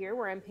right here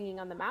where I'm pinging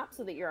on the map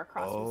so that you're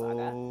across from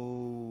Saga.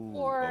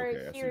 Or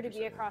okay, I see here what to you're be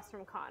saying. across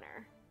from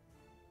Connor.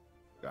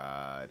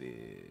 Got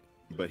it.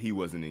 But he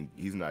wasn't.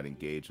 He's not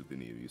engaged with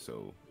any of you,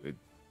 so it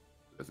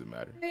doesn't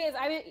matter. It is.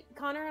 I mean,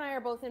 Connor and I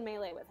are both in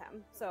melee with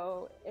him,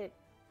 so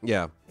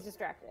Yeah. he's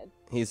distracted.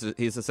 He's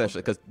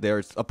essentially because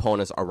there's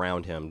opponents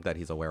around him that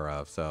he's aware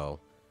of, so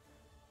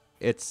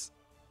it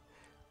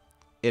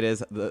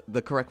is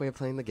the correct way of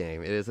playing the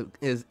game. It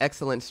is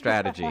excellent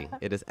strategy.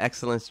 It is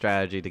excellent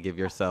strategy to give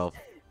yourself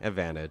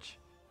advantage.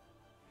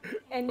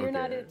 And you're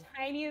not Okay. a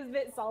tiniest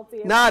bit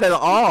salty. Not at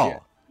all. Yeah.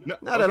 No,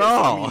 Not at so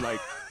all. I mean,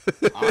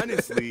 like,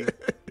 honestly,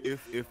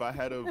 if I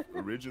had have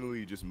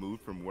originally just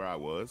moved from where I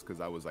was, because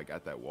I was like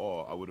at that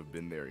wall, I would have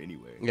been there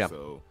anyway. Yeah.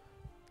 So,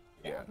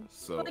 yeah.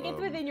 So, But like it's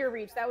within your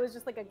reach. That was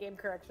just like a game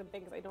correction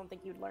thing because I don't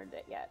think you'd learned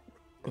it yet.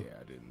 yeah,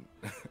 I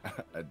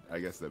didn't. I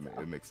guess that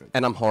it makes sense.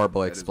 And I'm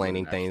horrible at That is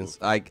explaining an actual-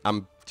 things.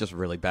 I'm just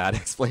really bad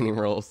at explaining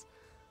rules.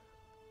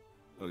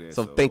 Okay,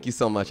 So thank you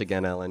so much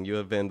again, Ellen. You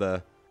have been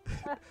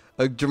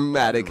a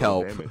dramatic I never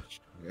rolled help.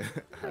 damage.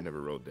 I never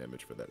rolled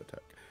damage for that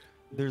attack.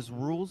 There's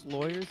rules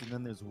lawyers and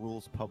then there's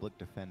rules public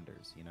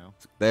defenders, you know?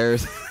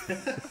 There's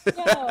No,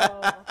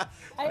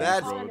 I'm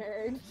That's-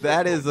 honored.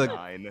 that is a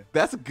 9.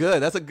 that's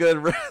good. That's a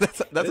good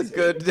that's a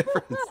good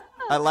difference.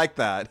 I like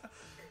that.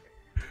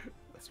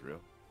 That's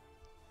real.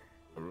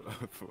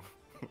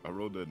 I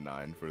rolled a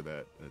 9 for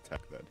that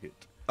attack that hit.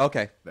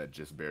 Okay, That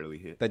just barely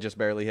hit. that just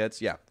barely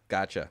hits. Yeah,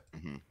 gotcha.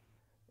 Mhm.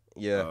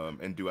 Yeah.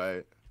 And do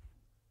I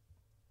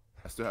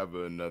still have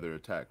another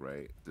attack,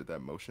 right? Did that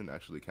motion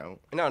actually count?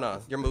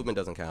 No, your movement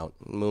doesn't count.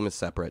 Movement's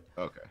separate.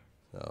 Okay.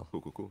 So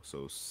Cool.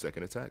 So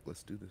second attack.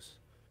 Let's do this.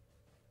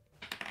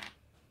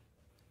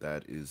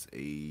 That is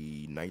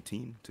a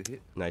 19 to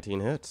hit.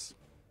 19 hits.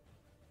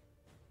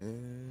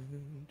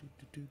 And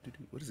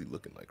what is he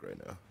looking like right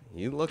now?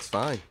 He looks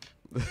fine.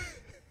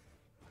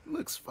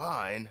 Looks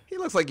fine. He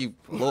looks like a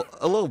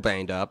little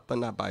banged up, but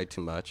not by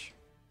too much.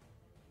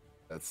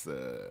 That's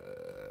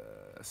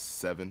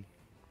 7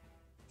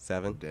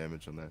 7.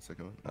 damage on that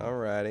second one.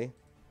 Alrighty.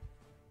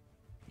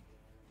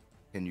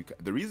 And you,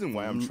 the reason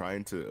why I'm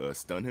trying to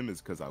stun him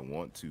is because I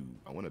want to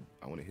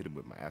hit him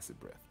with my acid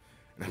breath.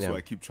 And that's Yeah. why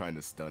I keep trying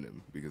to stun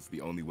him, because the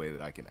only way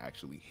that I can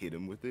actually hit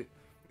him with it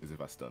is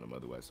if I stun him.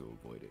 Otherwise, he'll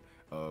avoid it.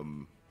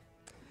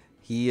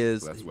 He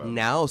is That's why-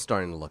 now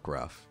starting to look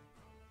rough.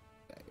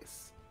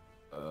 Nice.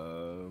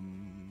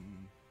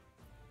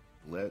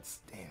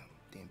 Let's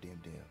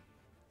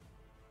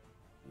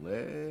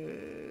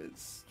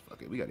Let's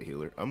fuck it. We got a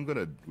healer. We're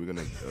gonna.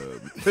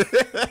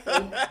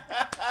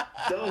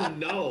 Don't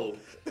know.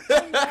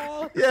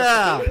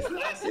 Yeah.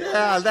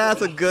 Yeah,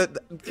 that's a good.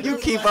 You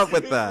keep up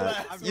with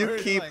that. You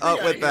keep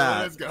up with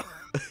that. Let's go.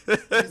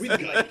 We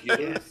got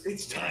healers.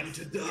 It's time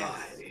to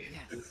die.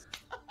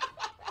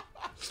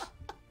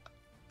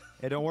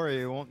 Hey, don't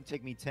worry, it won't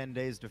take me 10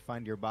 days to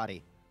find your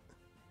body.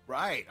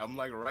 Right. I'm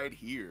like right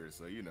here,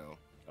 so you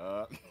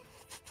know.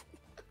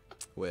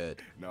 Wait.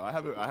 No, I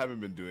haven't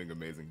been doing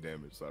amazing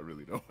damage, so I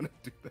really don't want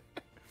to do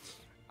that.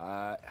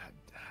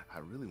 I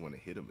really want to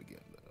hit him again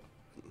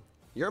though.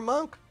 You're a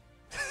monk.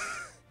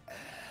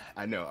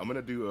 I know. I'm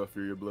gonna do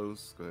Fury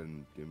Blows. Go ahead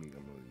and give me.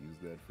 I'm gonna use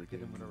that freaking.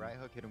 Hit him with a right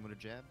hook, hit him with a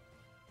jab.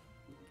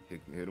 Hit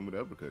him with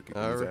an uppercut. Kick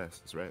him in his Alright. ass.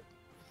 That's right.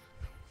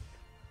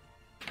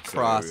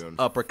 Cross, Sorry, on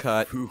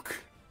uppercut. Fook.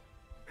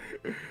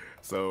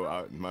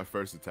 So my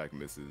first attack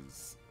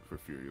misses for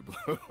Fury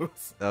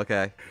Blows,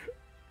 Okay.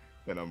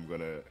 and I'm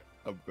gonna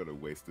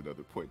waste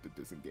another point to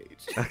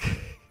disengage. Okay.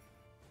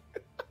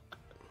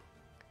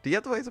 Do you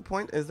have to waste a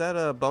point? Is that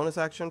a bonus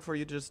action for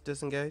you to just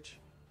disengage?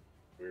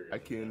 I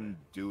can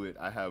do it.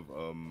 I have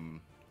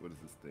what is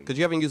this thing? Because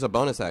you haven't used a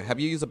bonus action. Have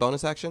you used a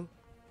bonus action?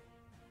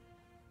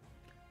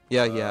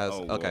 Yeah, he has.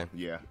 oh, well, Okay.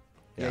 Yeah.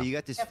 Yeah, Yeah. you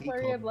got this Yeah, feat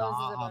flurry called of blows is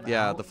a Nah bonus.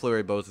 Yeah, Now. the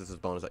flurry bows is his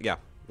bonus. Yeah.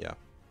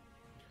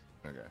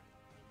 Okay.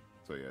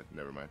 So yeah,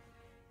 never mind.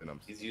 And I'm.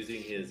 He's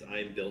using his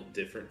I'm built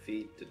different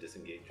feat to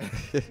disengage.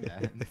 Yeah.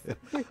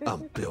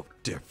 I'm built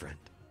different.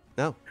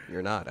 No,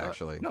 you're not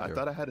actually. No, I You're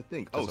thought I had a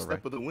thing. just Oh, a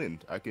Step of the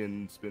Wind. I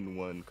can spend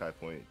 1 Kai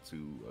point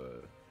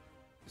to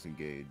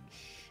disengage.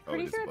 Oh,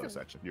 Pretty it is sure a it's bonus a-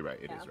 action. You're right.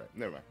 It is yeah. right.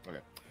 Never mind. Okay.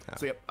 Oh.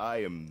 So, yep, I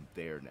am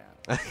there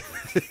now.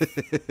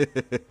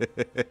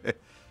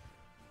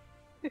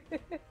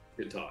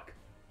 Good talk.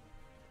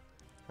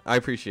 I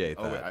appreciate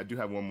Oh, that. wait, I do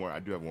have one more. I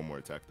do have one more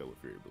attack, though, with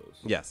Fury Blows.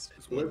 Yes.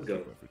 This one Let's is go.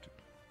 going for 2.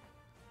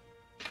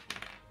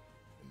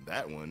 And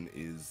that one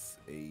is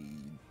a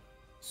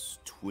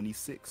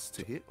 26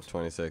 to hit.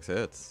 26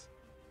 hits.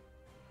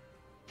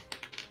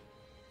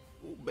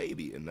 Oh,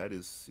 baby. And that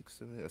is 6.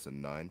 That's a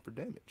 9 for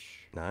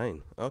damage.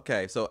 9.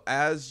 Okay, so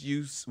as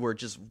you were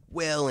just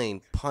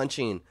wailing,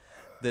 punching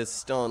this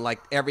stone, like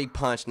every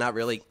punch, not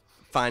really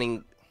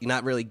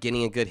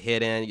getting a good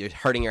hit in, you're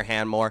hurting your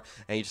hand more,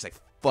 and you just like,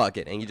 fuck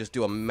it, and you just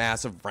do a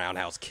massive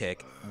roundhouse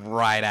kick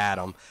right at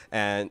him,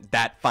 and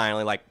that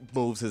finally like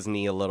moves his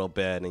knee a little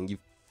bit, and you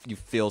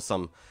feel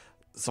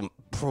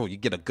you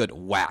get a good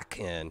whack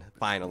in,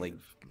 finally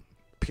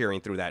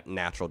peering through that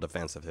natural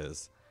defense of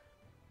his.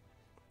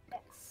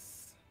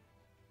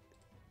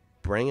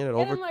 Bringing it Get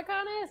over. him,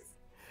 Lycanis!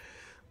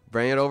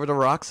 Bring it over to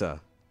Roxa.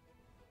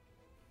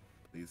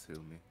 Please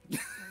heal me.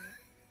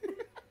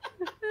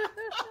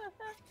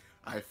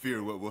 I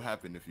fear what will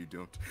happen if you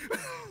don't.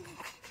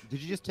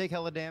 Did you just take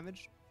hella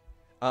damage?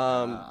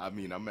 I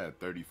mean, I'm at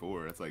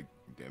 34. That's like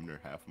damn near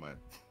half my.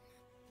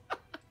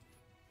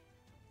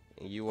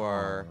 You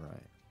are All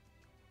right.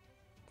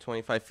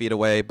 25 feet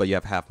away, but you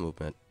have half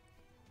movement.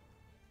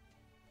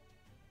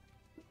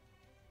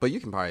 But you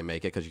can probably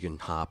make it because you can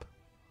hop.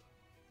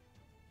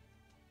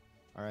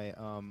 All right.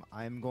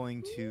 I'm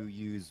going to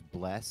use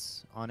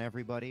Bless on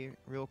everybody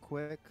real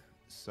quick.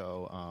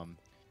 So,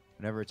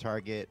 whenever a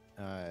target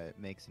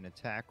makes an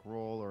attack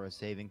roll or a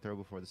saving throw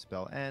before the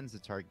spell ends, the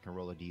target can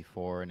roll a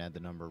d4 and add the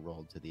number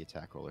rolled to the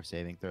attack roll or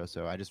saving throw.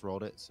 So I just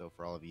rolled it. So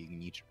for all of you, you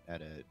can each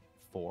add a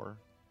 4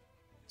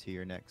 to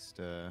your next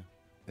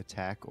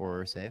attack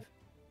or save.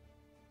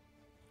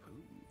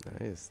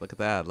 Nice. Look at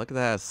that. Look at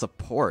that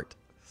support.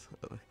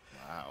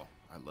 Wow,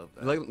 I love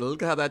that.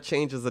 Look at how that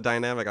changes the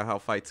dynamic of how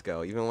fights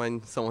go. Even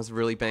when someone's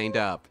really banged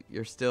up,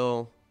 you're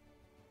still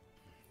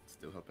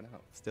helping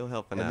out.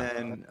 helping And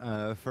out.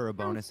 then for a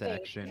bonus safe.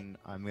 action,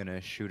 I'm going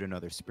to shoot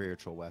another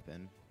spiritual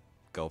weapon.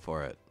 Go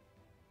for it.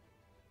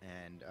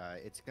 And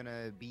it's going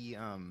to be...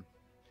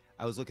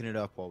 I was looking it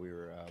up while we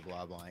were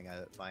blah blahing.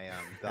 My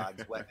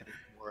god's weapon is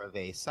more of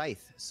a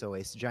scythe. So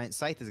a giant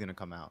scythe is going to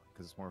come out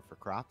because it's more for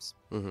crops.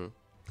 Mm-hmm.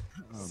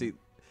 See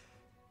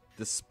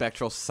the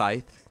spectral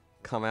scythe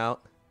come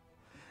out.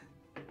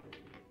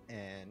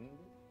 And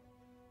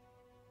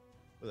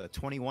with a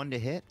 21 to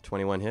hit.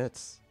 21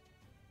 hits.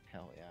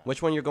 Hell yeah.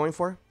 Which one you're going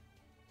for?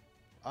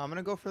 I'm going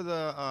to go for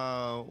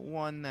the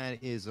one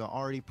that is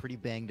already pretty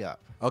banged up.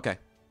 Okay.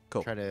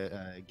 Cool. Try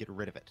to get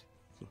rid of it.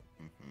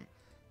 Mm-hmm.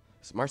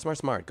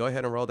 Smart. Go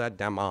ahead and roll that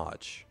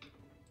damage.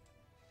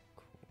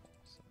 Cool.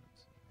 So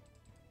that's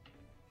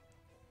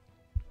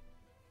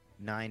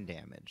 9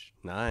 damage.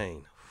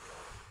 9.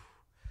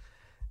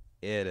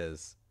 It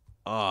is.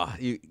 Oh,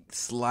 you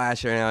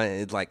slash around.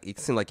 It's like it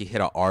seemed like you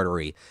hit an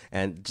artery,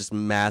 and just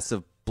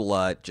massive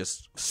blood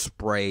just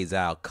sprays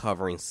out,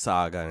 covering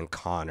Saga and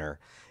Connor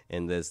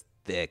in this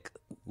thick,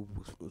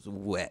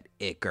 wet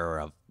ichor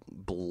of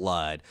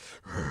blood.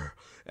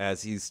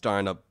 As he's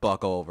starting to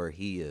buck over,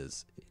 he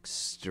is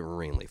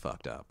extremely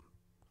fucked up.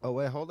 Oh,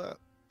 wait, hold up.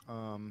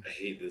 I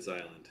hate this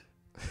island.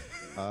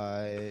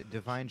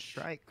 Divine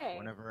Strike. Okay.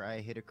 Whenever I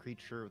hit a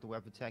creature with a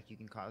weapon attack, you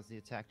can cause the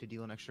attack to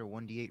deal an extra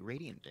 1d8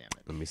 radiant damage.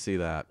 Let me see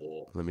that.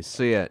 Oh. Let me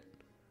see it.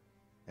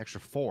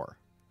 Extra 4.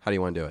 How do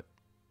you want to do it?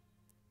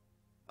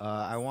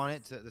 I want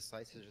it to the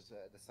slice to just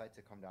the slice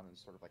to come down in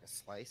sort of like a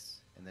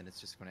slice, and then it's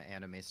just going to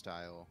anime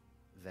style,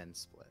 then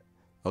split.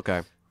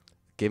 Okay.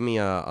 Give me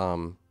a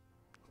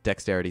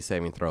dexterity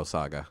saving throw,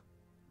 Saga.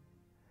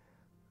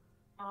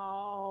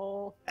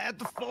 Oh. Add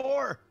the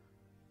 4.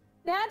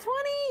 Nat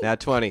 20! Nat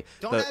 20.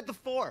 Don't The- add the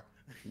 4.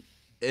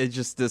 It's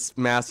just this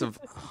massive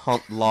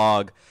hump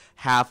log,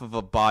 half of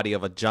a body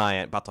of a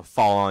giant about to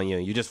fall on you.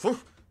 You just whoosh,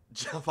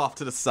 jump off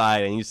to the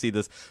side, and you see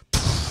this.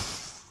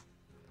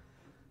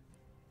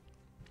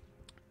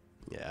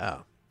 Yeah.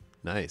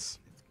 Nice.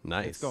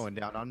 It's going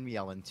down. I'm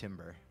yelling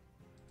timber.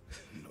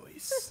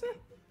 Nice.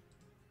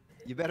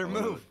 You better Oh,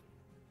 move.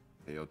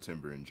 Hail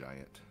Timber and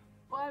Giant.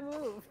 Well, I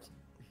moved.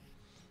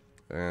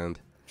 And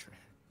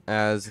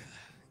as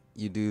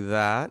you do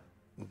that,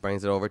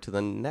 brings it over to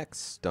the next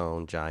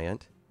stone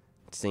giant.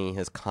 Seeing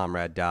his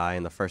comrade die,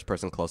 and the first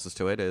person closest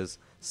to it is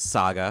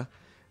Saga.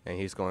 And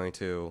he's going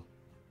to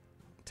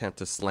attempt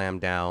to slam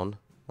down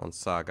on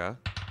Saga.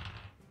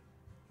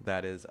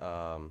 That is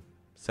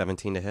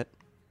 17 to hit.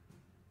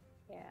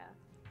 Yeah.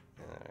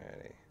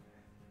 Alrighty.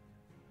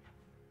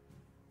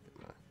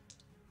 Get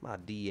my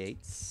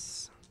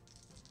D8s.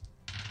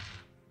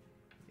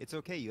 It's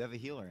okay. You have a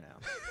healer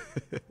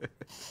now.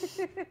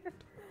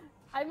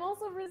 I'm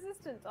also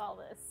resistant to all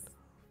this.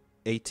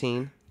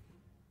 18.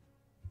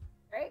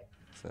 Right?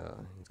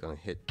 So he's gonna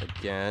hit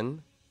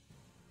again.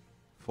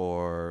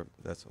 For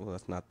that's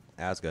not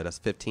as good. That's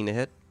 15 to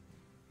hit.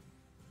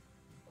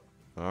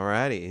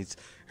 Alrighty, he's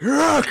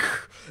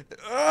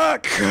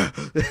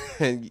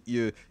and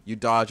you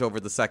dodge over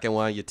the second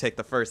one. You take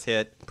the first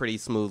hit pretty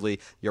smoothly.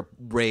 Your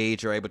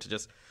rage, you're able to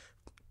just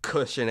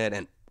cushion it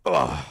and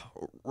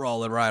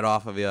roll it right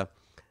off of you.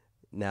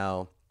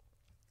 Now,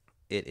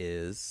 it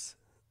is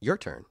your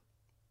turn.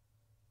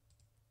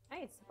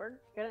 Nice. We're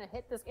gonna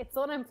hit this. It's the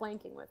one I'm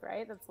flanking with,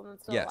 right? That's the one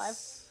that's still alive.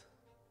 Yes.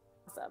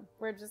 Awesome.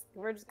 We're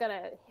just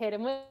gonna hit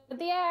him with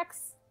the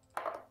axe.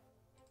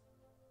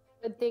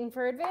 Good thing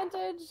for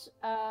advantage.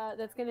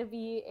 That's gonna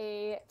be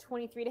a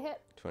 23 to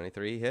hit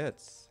 23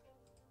 hits.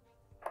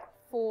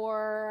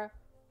 for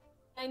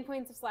 9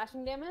 points of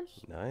slashing damage.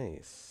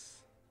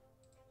 Nice.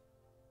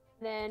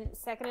 Then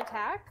second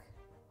attack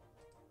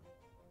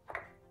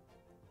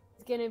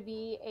is gonna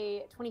be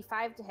a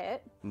 25 to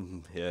hit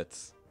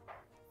Hits.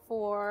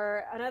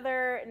 for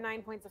another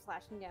 9 points of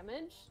slashing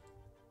damage.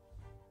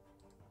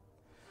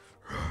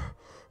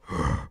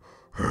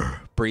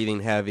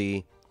 Breathing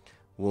heavy.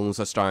 Wounds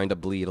are starting to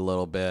bleed a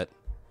little bit.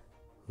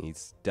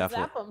 He's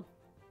definitely, Zap him.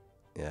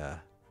 yeah.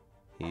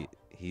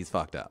 He's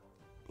fucked up.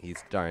 He's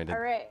starting to. All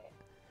right.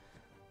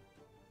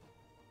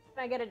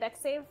 Can I get a dex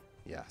save?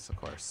 Yes, of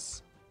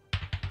course.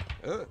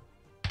 Ugh.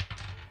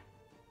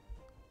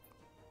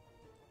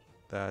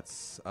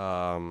 That's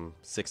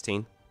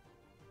 16.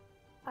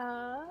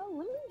 Let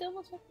me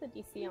double check the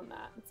DC on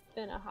that. It's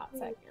been a hot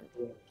second.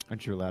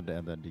 Aren't you allowed to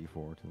add that D4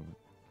 to it?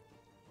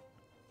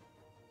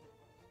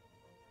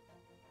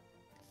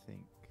 I think.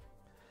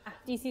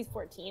 DC's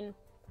 14.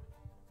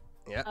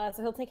 Yeah.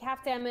 So he'll take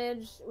half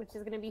damage, which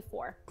is going to be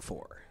 4.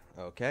 4.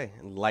 Okay.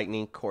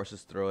 Lightning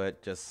courses through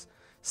it, just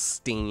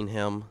stinging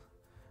him.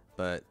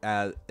 But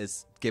as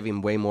it's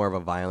giving way more of a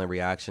violent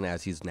reaction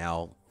as he's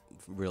now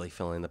really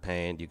feeling the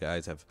pain. You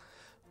guys have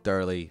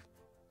thoroughly,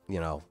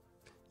 you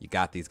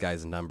got these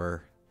guys'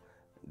 number.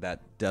 That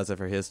does it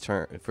for his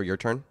turn. For your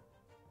turn.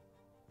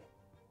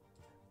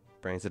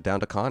 Brings it down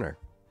to Connor.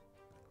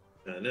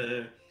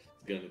 Gonna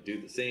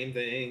do the same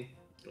thing.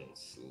 Gonna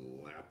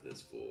slap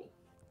this fool.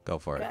 Go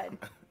for it. Good.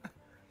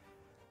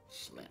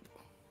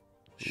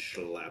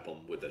 Slap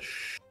him with a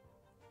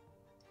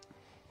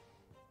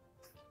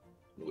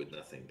with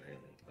nothing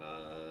apparently.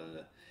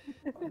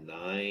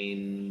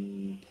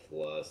 9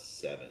 plus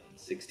 7,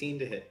 16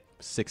 to hit.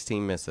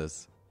 16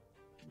 misses.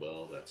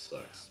 Well, that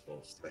sucks.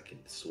 Well, second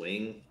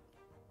swing.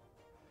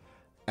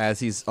 As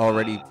he's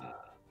already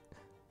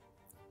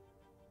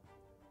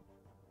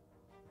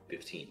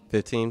 15.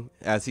 15.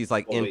 As he's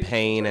like Oh, in wait,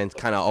 pain sorry. and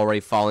kind of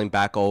already falling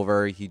back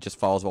over, he just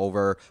falls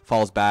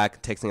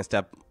back, takes a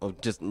step, of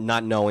just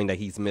not knowing that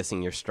he's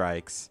missing your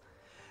strikes.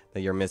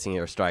 That you're missing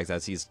your strikes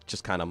as he's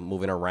just kind of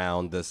moving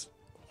around this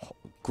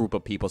group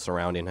of people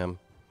surrounding him.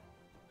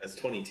 That's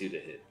 22 to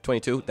hit.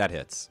 22, that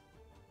hits.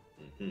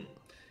 And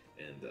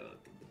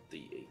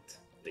D8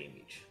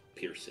 damage,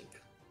 piercing.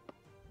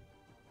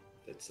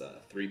 That's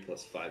 3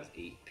 plus 5 is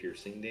 8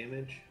 piercing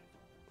damage,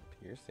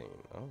 Piercing.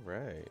 All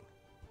right.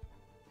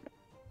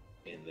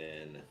 and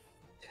then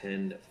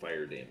 10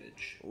 fire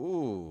damage.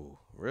 Ooh,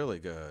 really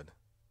good.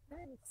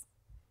 Nice.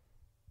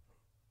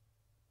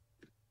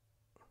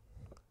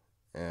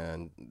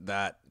 And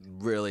that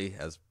really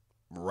has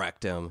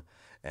wrecked him.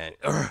 And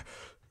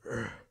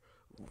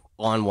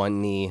on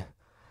one knee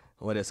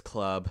with his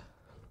club.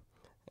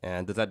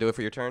 And does that do it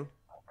for your turn?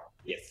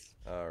 Yes.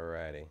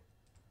 Alrighty.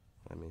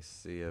 Let me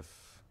see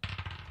if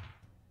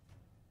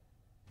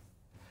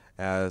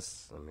oh,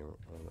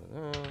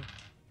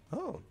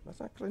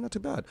 that's actually not too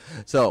bad.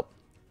 So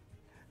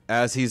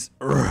as he's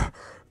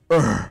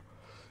tries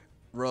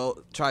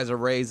to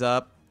raise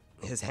up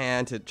his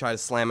hand to try to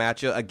slam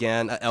at you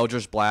again, an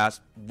Eldritch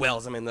Blast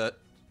wells him in the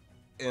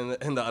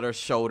other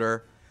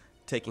shoulder,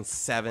 taking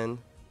 7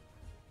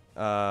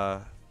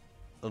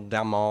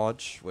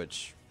 damage,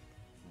 which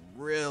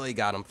really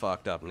got him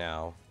fucked up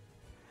now.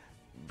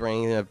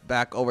 Bringing it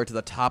back over to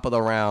the top of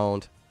the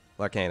round,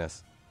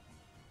 Larcanus.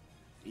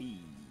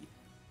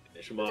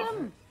 Finish him off.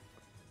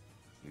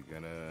 We're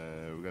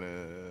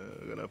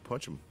gonna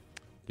punch him.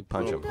 You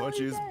punch him.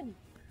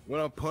 We're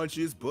gonna punch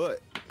his butt.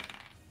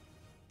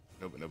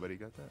 Nobody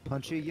got that.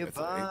 Punch your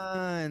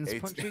buns.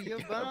 Punch your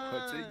Punch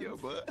buns. your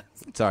butt.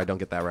 Sorry, I don't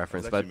get that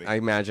reference, but I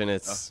imagine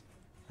it's.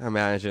 I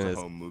imagine it's.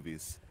 Home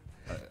movies.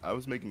 I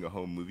was making a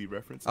home movie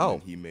reference, Oh.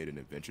 and then he made an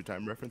Adventure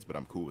Time reference, but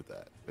I'm cool with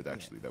that. But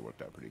actually, that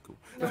worked out pretty cool.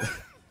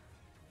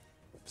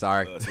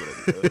 Sorry. That's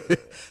what I did.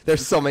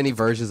 There's so many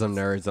versions of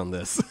nerds on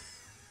this.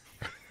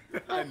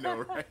 I know,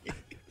 right?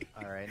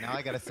 All right, now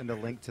I gotta send a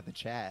link to the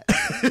chat.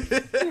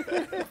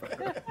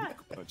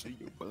 Punching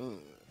your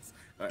buns.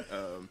 All right,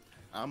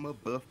 I'm a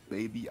buff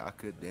baby. I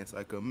could dance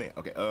like a man.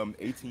 Okay,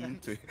 18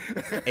 to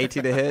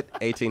 18 to hit,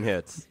 18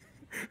 hits.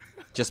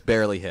 Just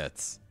barely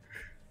hits.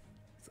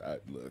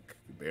 Look,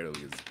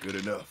 barely is good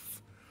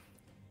enough.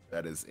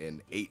 That is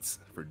an 8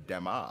 for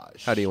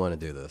damage. How do you want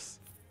to do this?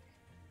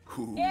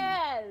 Ooh,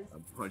 Yes.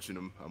 I'm punching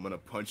him. I'm gonna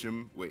punch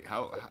him. Wait,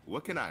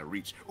 what can I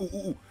reach?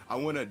 Ooh, I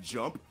want to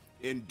jump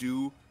and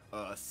do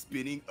a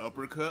spinning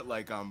uppercut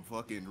like I'm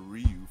fucking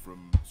Ryu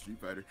from Street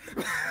Fighter.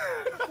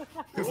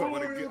 'Cause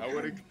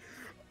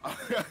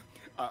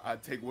I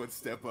take one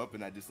step up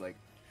and I just like,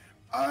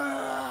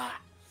 ah!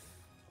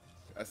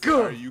 I say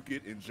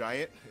Aryuken in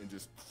giant and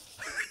just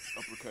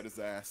uppercut his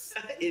ass.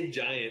 In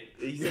giant.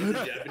 He says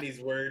a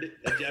Japanese word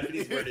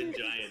in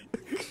giant.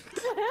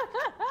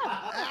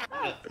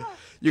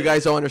 You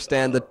guys don't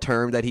understand the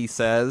term that he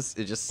says.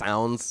 It just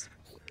sounds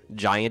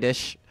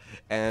giantish.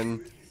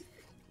 And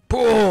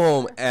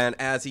boom! And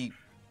as he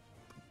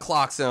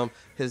clocks him,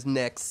 his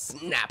neck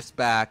snaps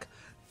back,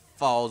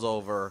 falls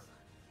over,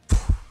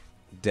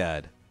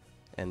 dead.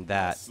 And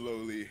that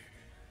Slowly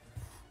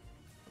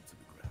up to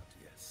the ground,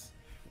 yes.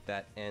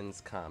 that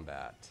ends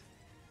combat.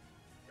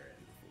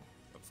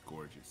 That's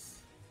gorgeous.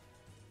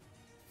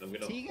 I'm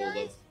gonna See, hold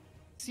guys? up.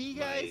 See,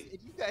 guys?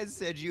 If you guys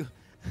said you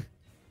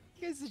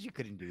guys said you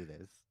couldn't do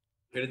this.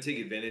 I'm gonna take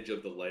advantage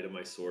of the light of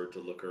my sword to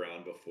look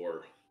around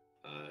before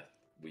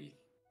we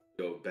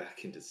go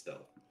back into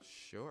stealth.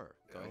 Sure.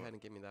 Go Yeah. ahead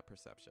and give me that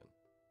perception.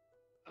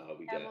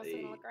 We Yeah, I'm got also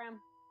gonna a look around.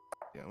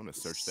 Yeah, I want to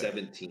search that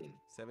 17.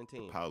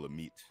 17. pile of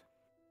meat.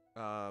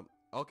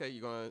 Okay,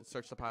 you're gonna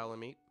search the pile of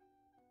meat?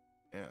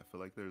 Yeah, I feel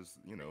like there's,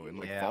 in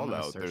like Yeah, I'm gonna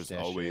Fallout, search there's that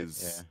shit,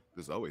 always yeah.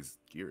 there's always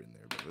gear in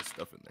there, but there's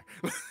stuff in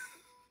there.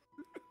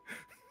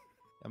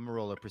 I'm gonna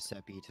roll a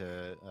Percepi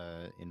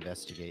to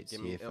investigate. Give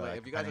See me, if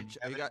if you guys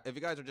can are if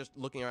you guys are just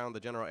looking around the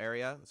general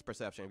area, it's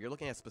perception. If you're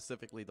looking at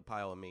specifically the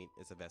pile of meat,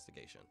 it's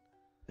investigation.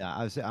 Yeah,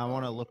 I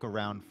want to look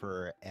around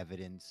for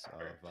evidence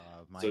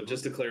of my. So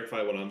just to group.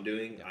 clarify what I'm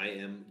doing, Yeah. I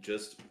am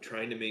just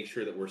trying to make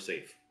sure that we're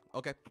safe.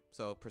 Okay,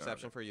 so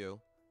perception for you,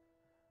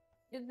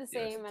 Did the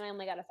same, and I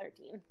only got a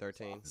 13.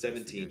 13,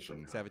 17 from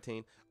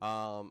Investigation.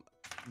 17.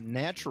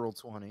 Natural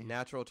 20.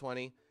 Natural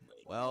 20.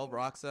 Well,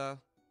 Roxa,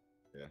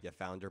 Yeah. you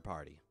found your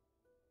party.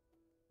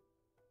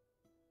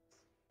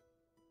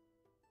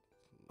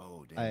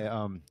 Oh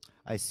damn.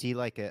 I see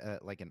like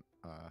like an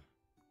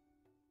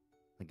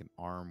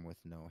arm with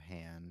no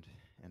hand,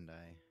 and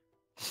I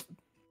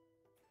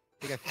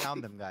think I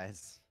found them,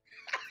 guys.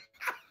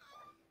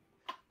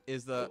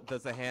 Does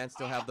the hand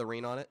still have the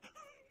ring on it?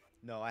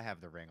 No, I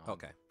have the ring on.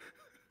 Okay.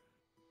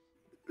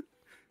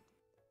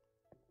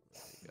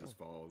 Just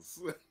falls.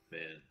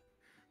 Man.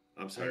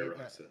 I'm sorry, I-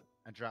 Roxa.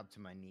 I dropped to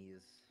my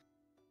knees.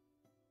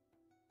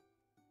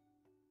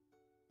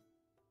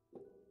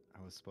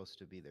 I was supposed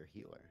to be their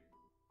healer.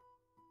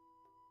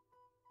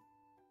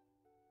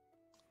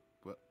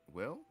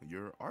 Well,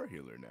 you're our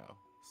healer now.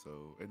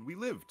 So, and we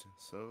lived.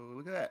 So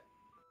look at that.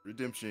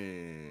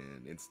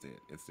 Redemption. Instant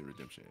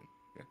redemption.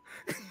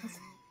 Yeah.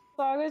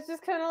 So I was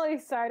just kind of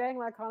like side-eyeing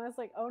Laconis,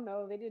 like, oh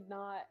no, they did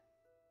not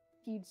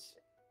teach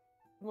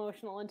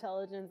emotional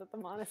intelligence at the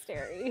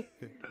monastery.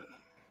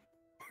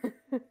 I'm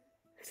take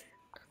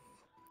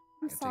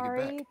it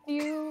sorry. back. Do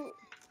you?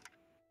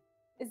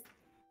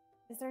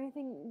 Is there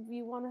anything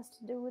you want us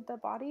to do with the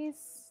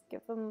bodies? Give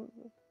them,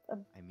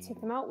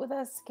 take them out with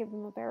us. Give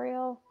them a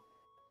burial.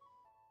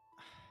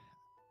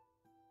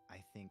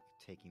 I think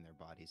taking their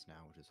bodies now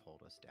will just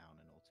hold us down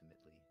and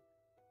ultimately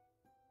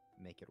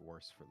make it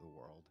worse for the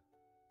world.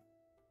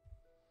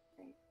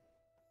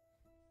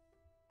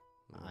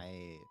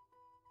 Great.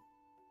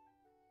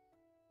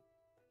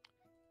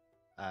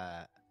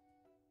 I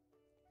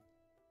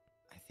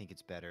think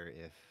it's better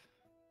if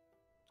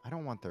I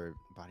don't want their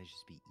bodies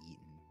just be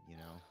eaten, you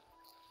know.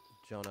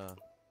 Jonah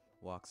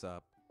walks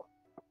up.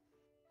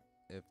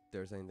 If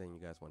there's anything you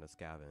guys want to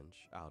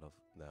scavenge out of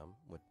them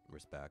with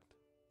respect,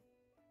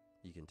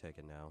 you can take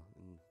it now.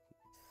 And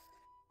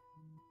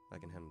I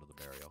can handle the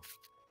burial.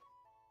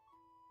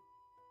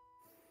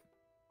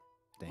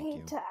 Thank Hate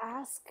you. to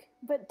ask,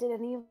 but did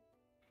any of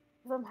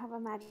them have a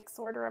magic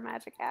sword or a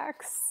magic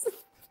axe?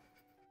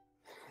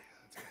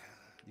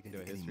 You can do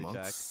a Any history check,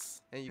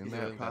 monks and you in can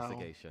do an that pile?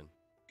 investigation.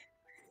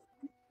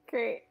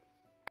 Great.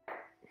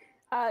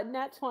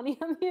 Nat 20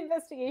 on the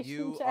investigation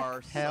You check.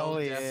 are so Hell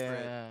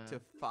desperate yeah. to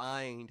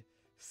find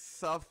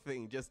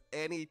something, just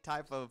any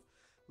type of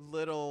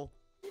little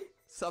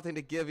something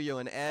to give you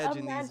an edge A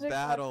in these magic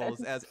battles,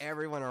 weapon. as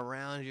everyone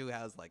around you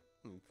has like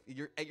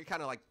you're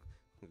kind of like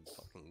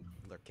fucking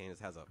Lurcanus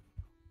has a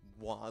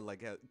wand,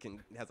 like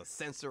has a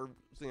sensor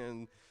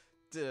and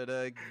he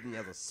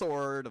has a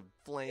sword of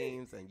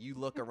flames, and you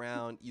look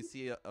around, you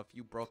see a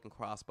few broken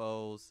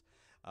crossbows,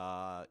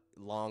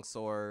 long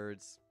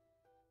swords.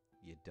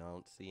 You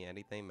don't see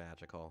anything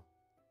magical.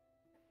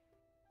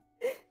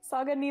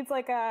 Saga needs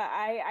like a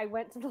I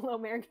went to the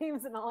Lomér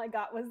games and all I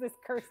got was this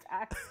cursed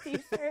axe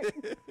t-shirt.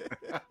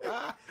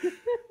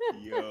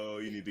 Yo,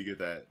 you need to get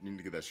that. You need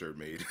to get that shirt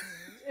made.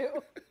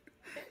 Ew.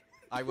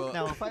 I will.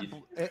 Now,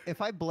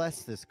 if I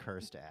bless this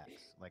cursed axe,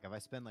 like if I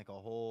spend like a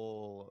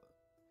whole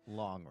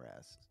long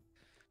rest,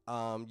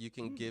 You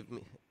can give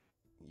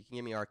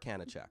me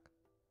Arcana check.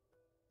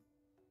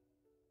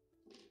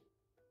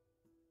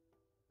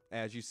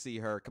 As you see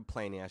her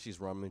complaining as she's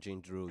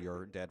rummaging through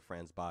your dead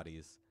friends'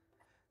 bodies.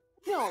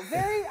 No,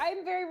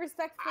 I'm very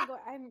respectful.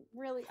 I'm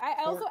really.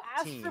 I also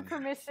asked for 14.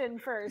 permission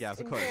first Yes,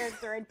 of in course.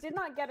 character. I did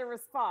not get a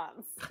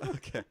response.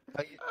 Okay.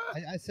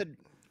 I said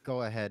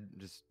go ahead,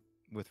 just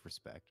with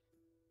respect.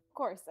 Of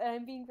course, and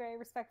I'm being very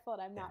respectful,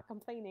 and I'm not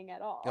complaining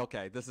at all.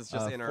 Okay, this is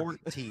just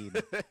 14.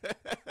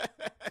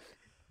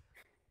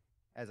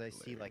 As I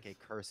see like a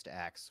cursed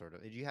axe sort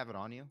of. Did you have it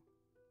on you?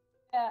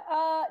 Yeah,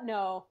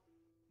 no.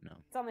 No.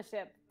 It's on the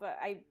ship, but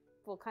I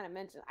will kind of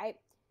mention.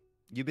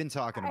 You've been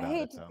talking I about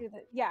hate it to though. do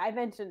that. Yeah, I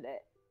mentioned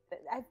it.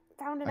 I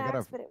found an I got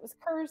axe, but it was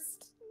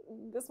cursed.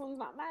 This one's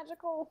not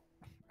magical.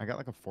 I got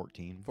like a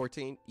 14.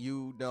 14.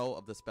 You know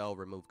of the spell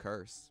Remove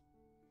Curse.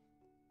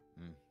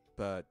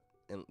 But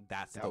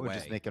that's That the would way.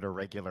 just make it a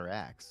regular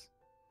axe.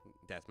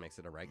 That makes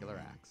it a regular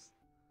axe.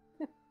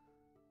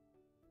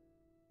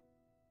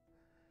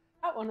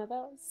 Got one of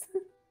those.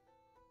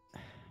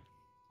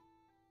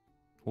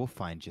 We'll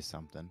find you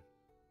something.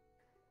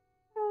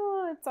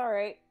 Oh, it's all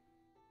right.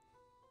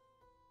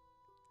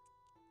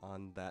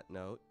 On that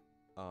note,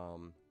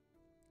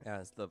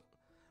 as the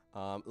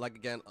like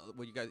again,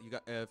 what you got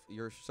if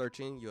you're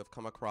searching, you have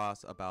come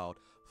across about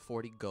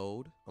 40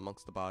 gold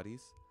amongst the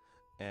bodies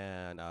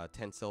and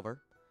 10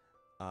 silver.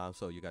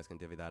 So you guys can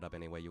divvy that up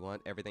any way you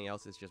want. Everything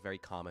else is just very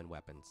common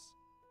weapons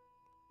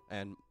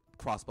and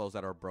crossbows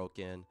that are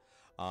broken.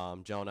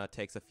 Jonah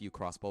takes a few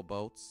crossbow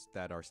bolts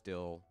that are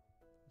still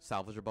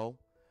salvageable,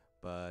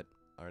 but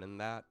other than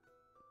that,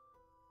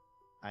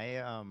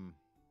 I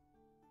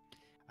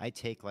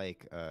take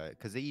like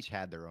because they each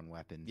had their own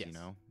weapons, Yes. you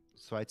know.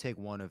 So I take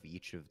one of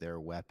each of their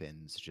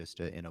weapons just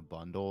in a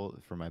bundle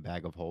for my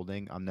bag of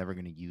holding. I'm never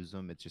gonna use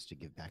them. It's just to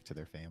give back to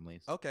their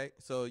families. okay.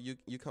 So you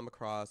come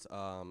across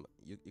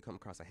you come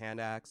across a hand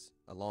axe,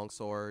 a long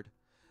sword,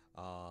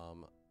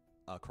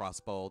 a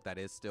crossbow that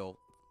is still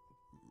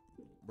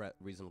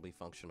reasonably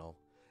functional,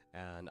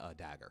 and a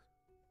dagger.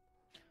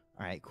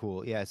 All right,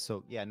 cool. Yeah.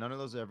 So yeah, none of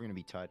those are ever gonna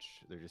be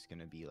touched. They're just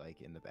gonna be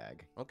like in the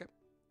bag. Okay.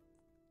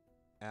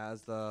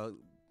 As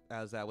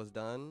that was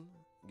done,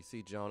 you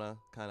see Jonah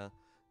kind of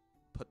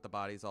put the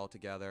bodies all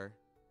together,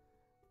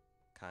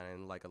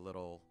 kind of like a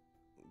little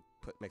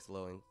makes a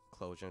little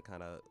enclosure,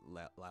 kind of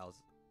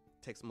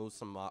moves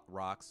some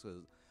rocks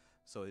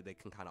so they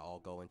can kind of all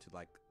go into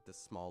like this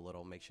small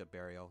little makeshift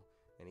burial,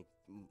 and he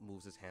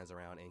moves his hands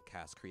around and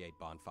casts Create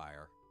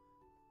Bonfire,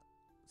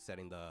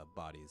 setting the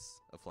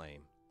bodies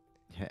aflame.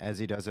 As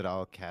he does it,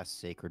 I'll cast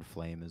Sacred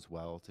Flame as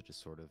well to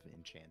just sort of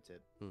enchant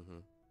it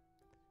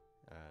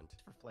And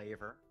for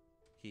flavor.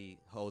 he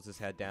holds his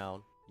head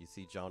down. You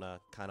see Jonah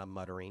kind of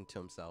muttering to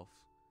himself.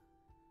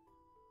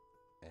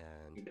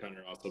 And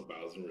Connor also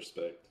bows in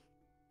respect.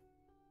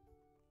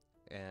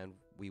 and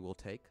we will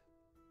take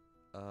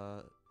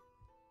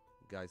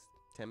guys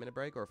 10-minute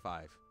break or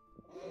 5?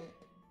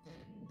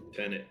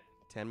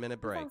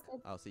 10-minute break. Sounds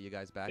good. I'll see you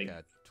guys back Thank-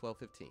 at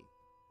 12:15.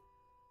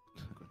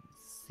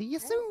 See you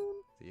soon.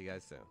 See you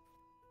guys soon.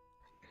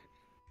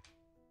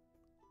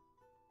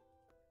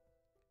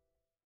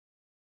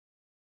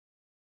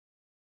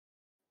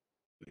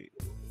 Wait.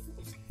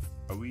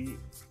 Are we?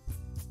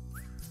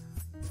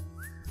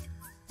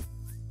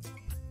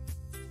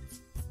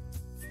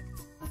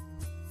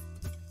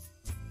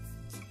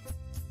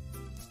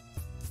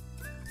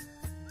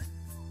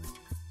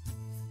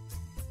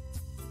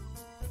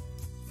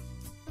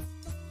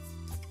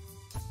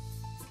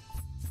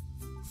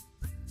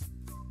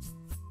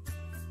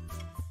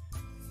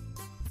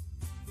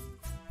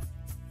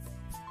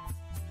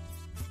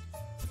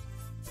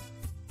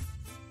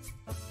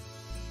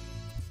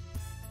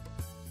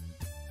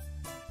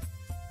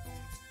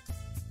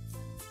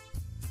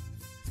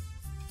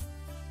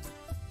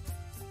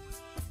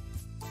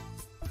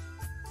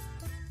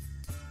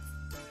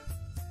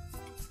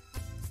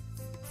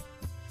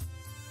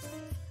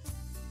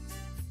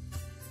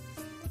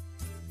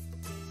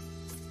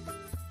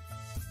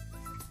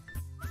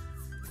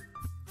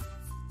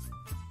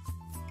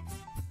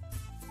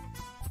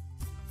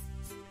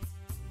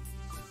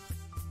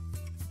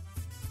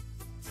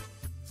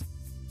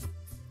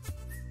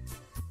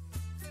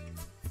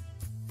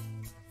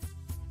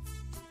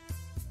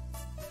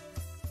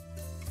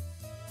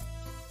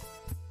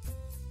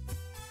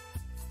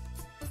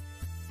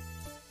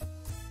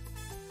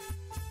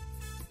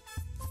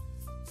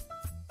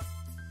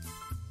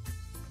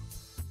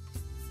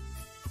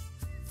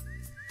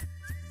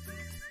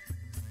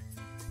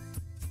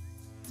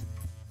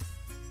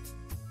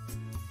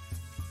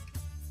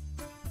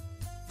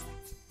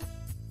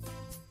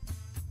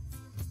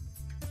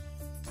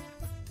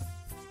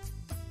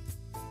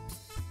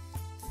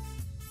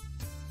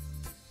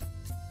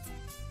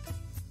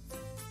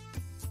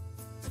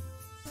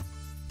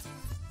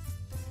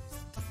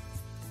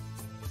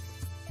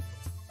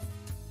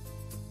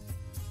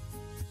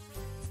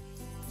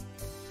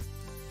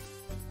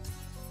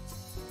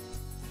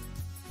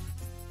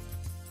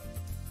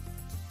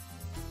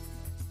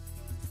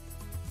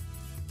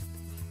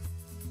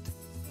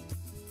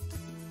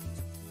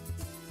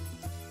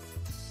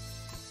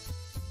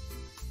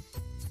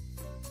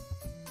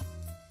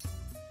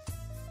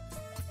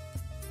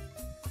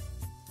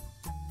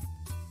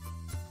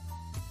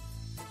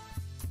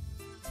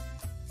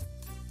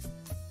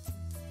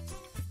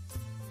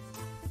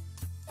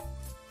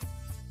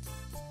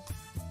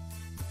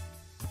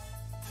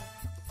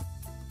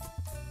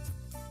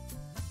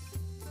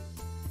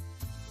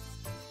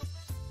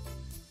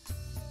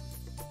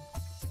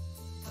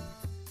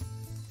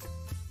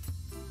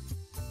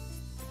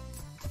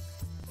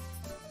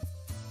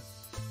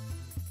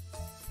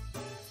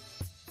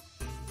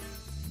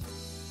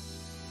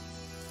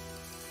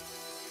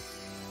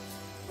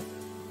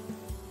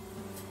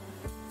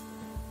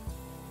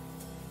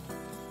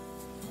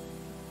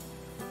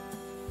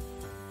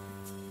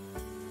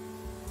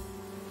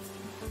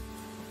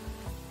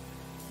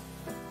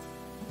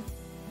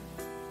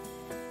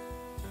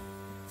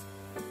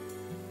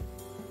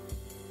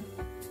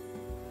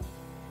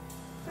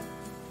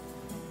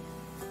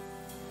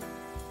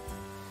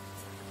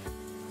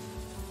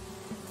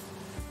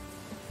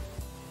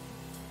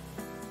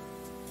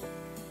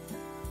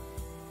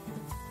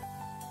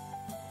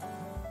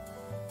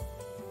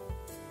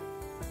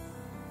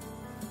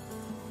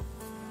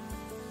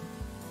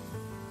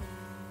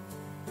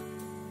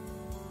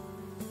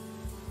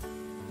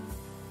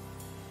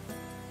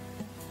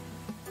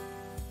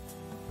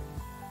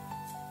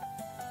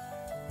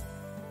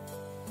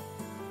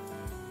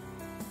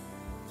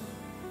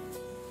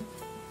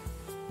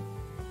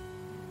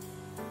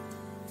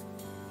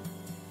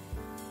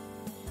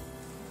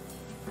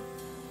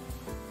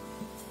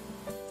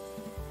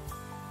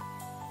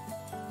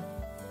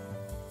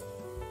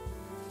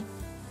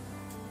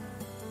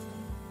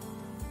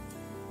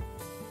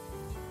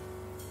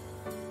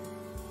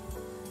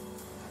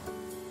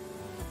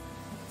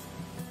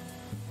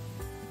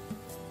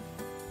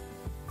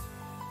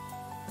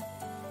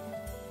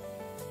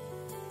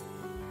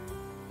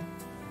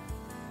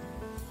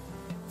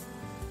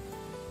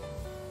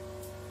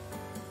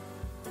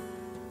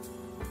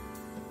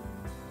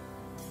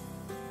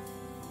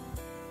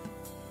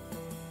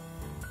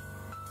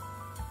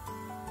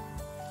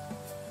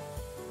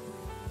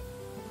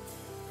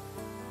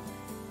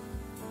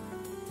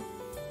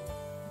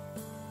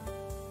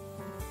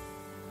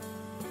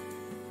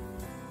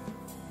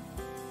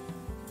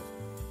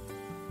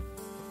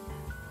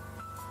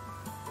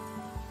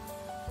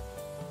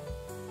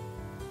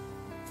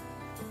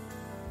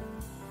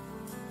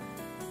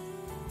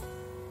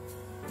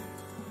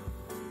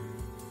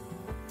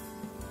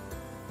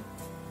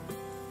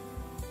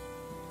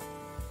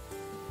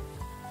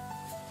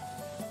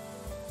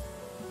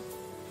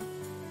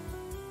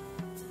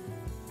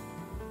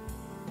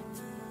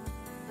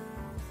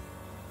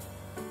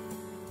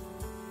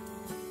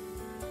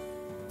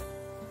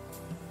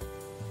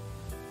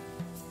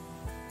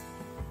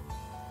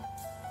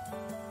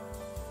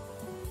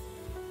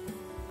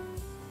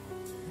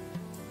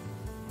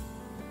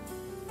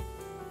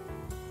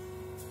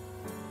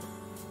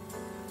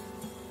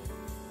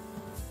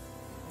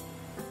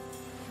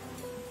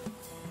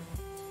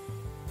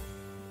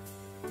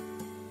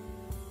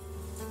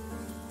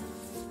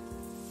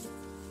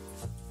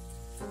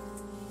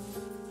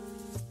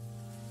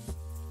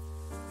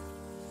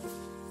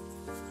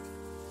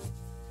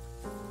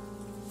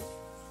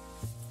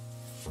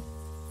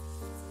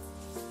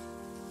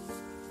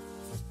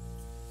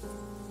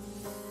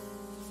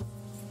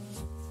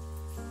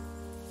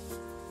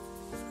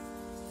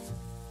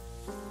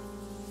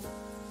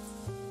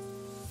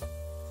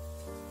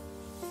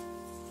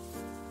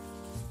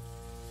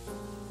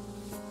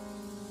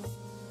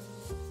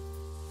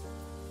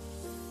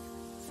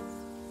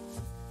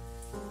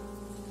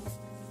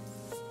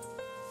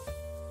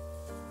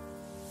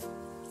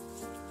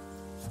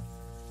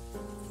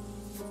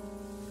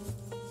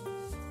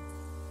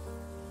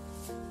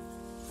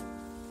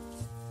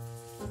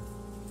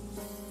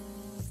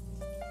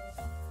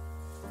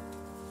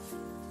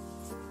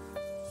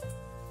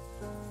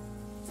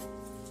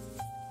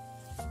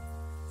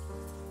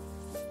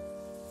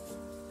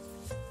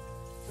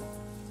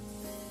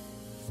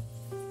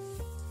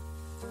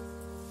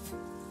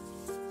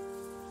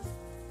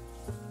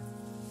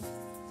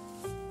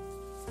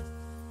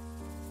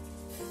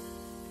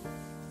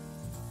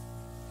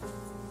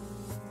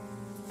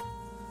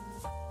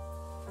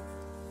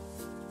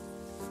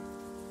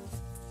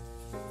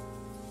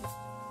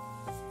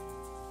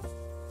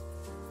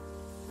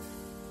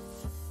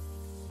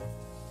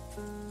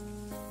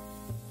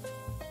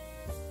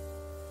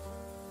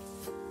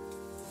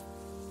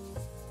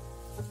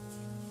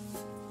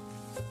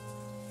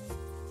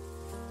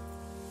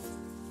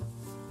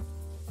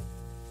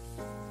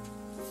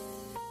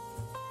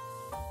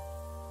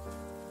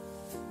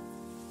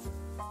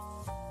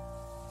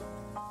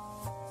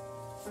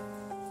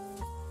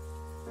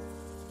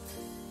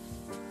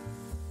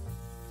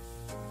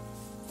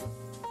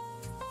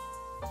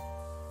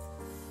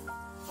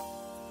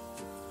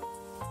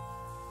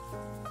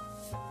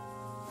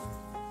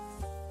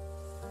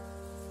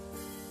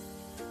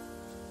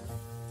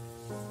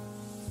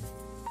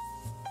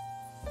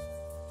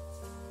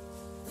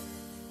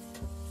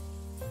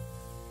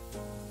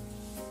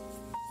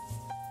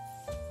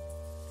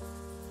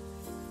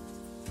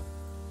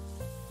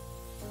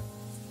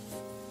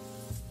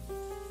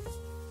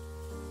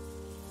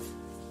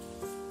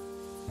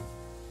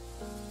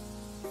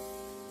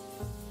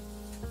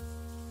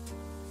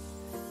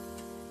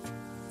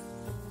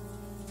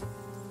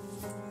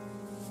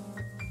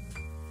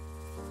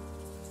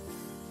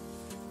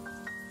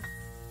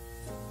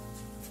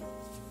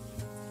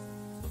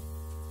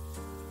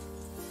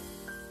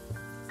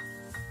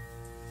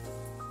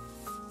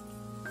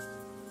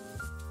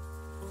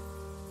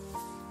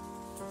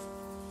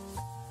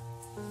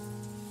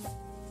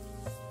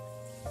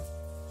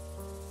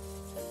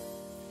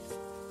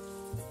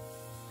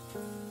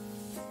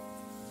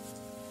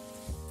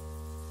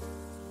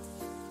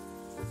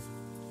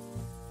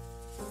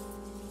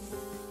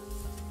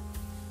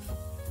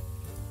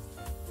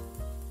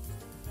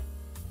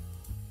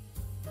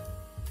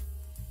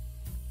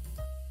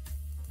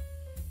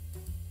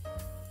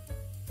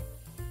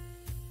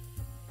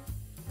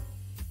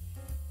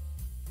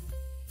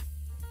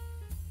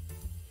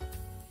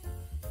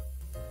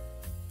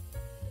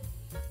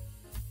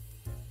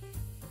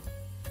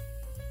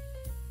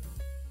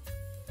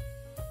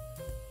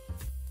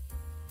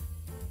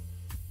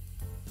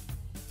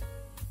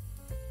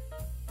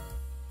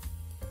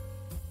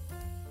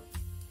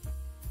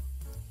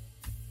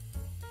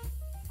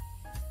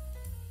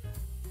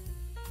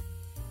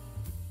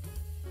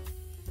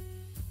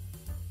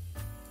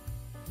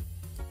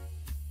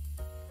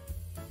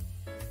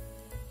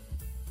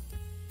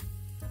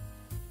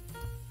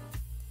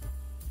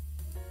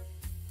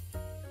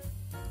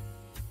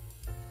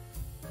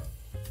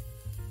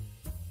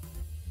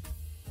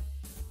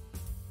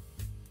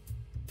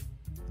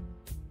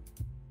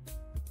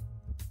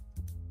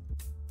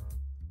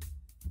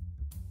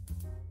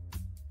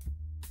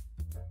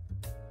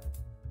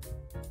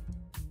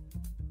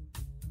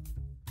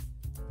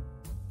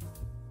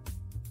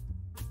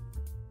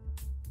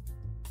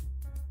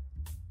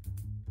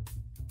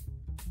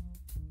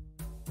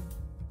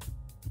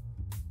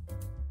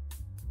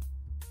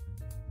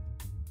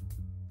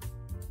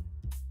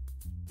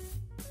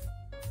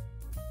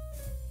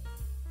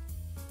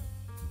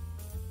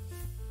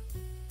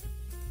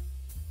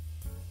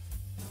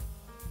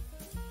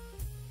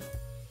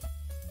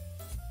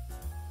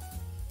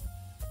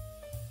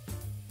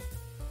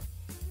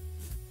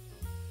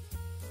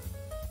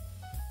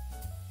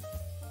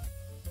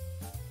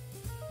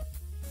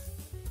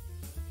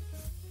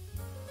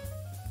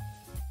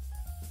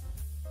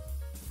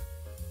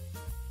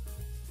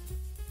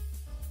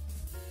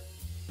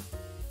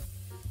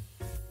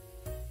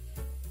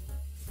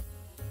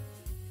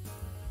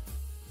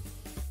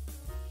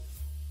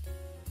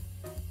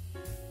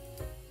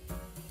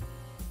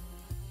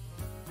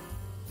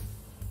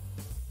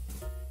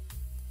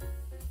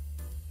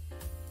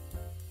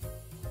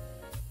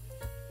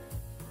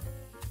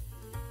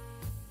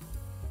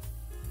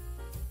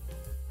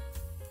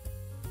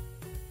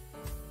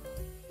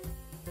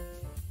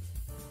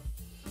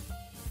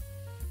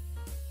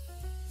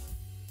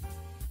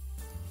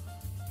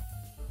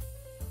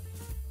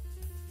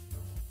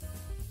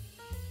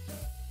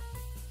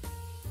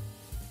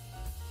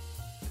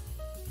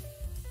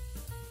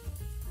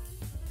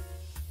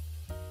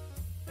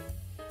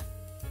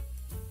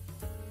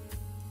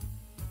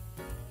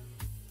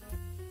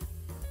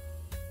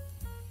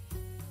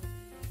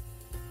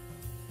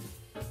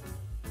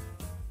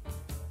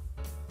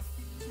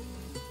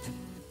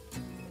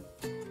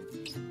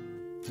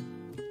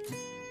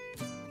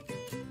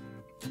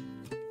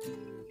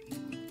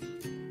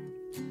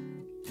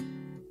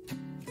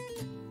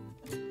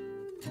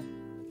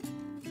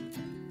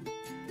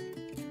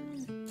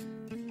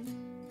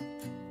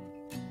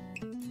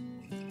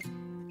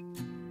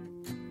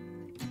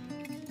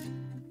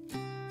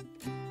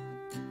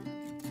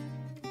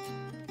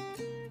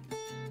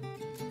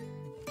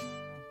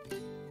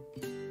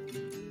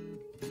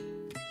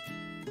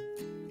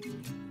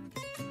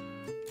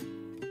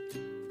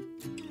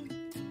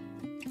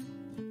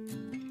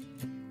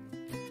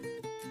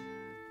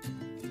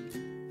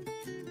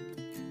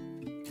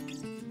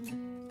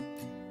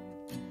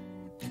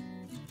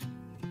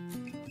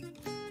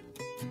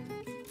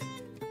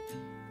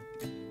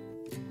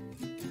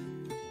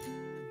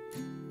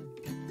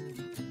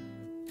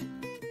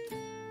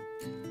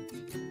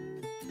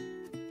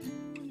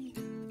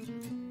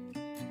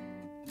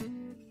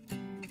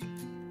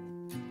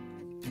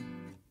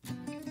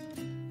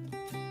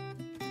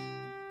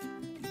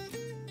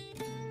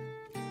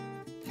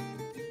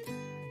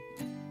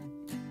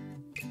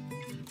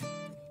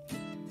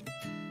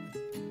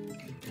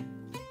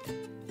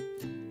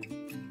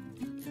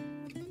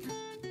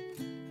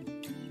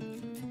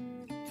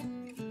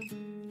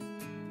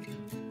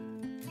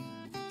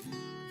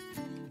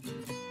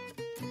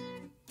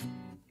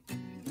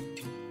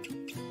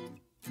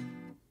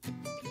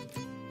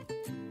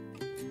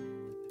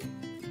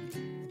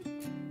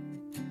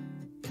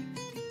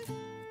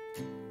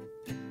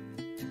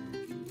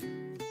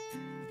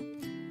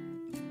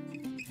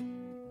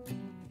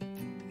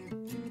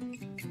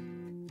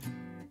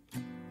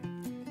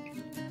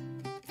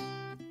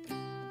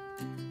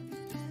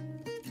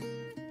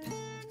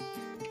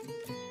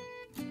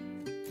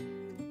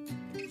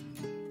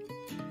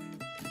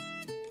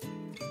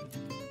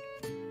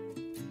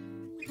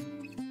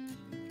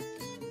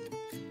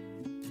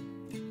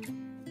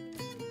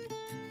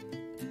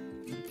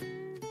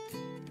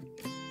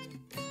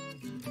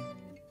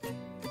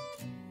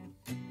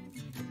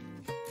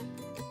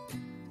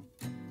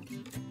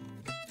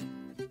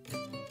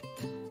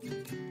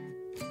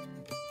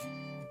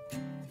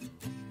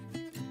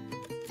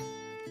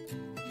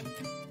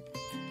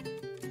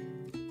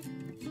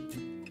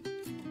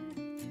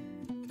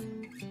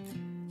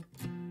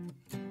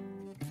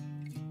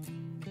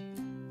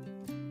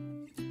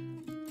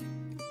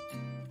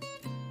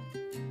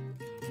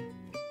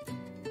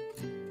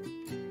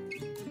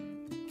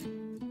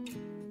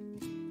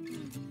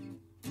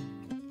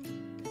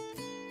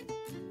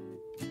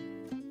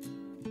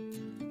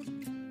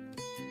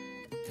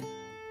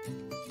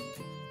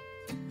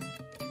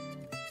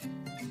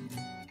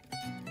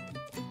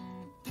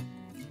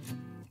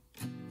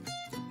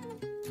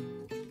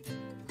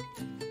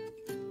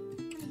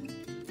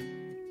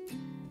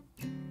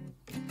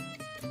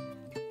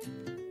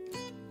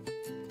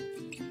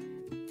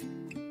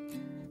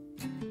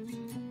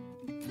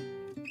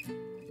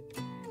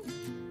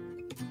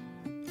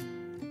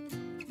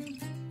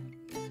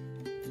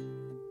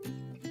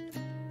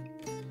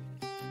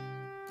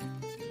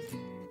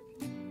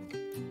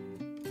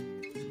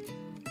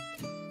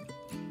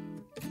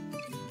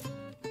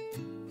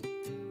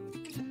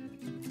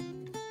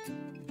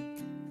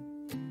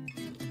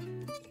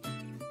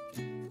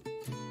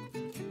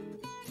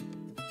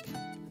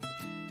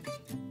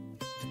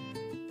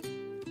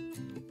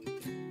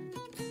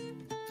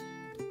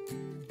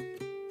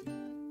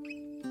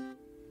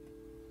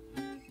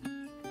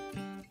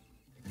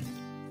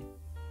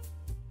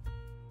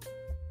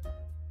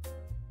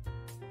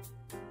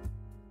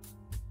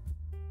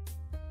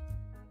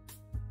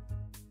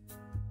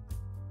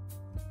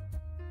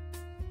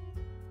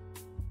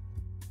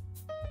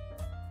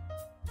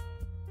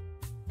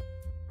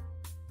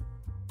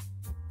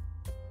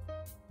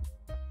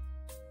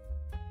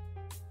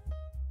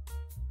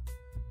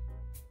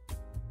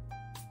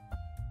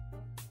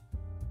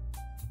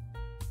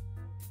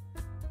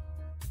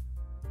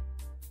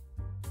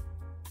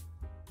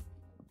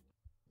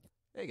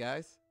 Hey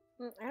guys,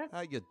 how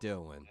you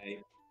doing? Hey,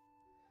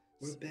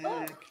 we're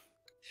back.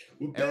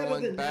 We're better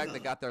Everyone's than back. ever. They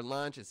got their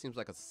lunch. It seems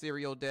like a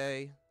cereal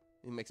day.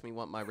 It makes me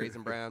want my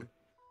raisin bran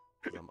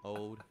because I'm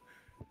old.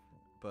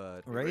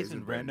 But Raisin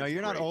bran. No, is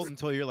you're not great. old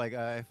until you're like,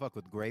 I fuck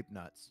with grape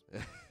nuts.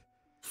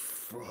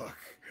 Fuck.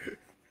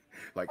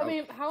 Like I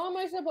mean, how am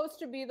I supposed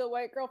to be the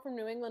white girl from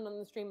New England on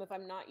the stream if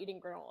I'm not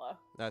eating granola?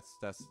 that's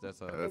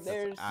there's-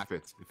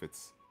 if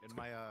it's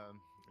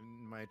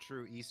In my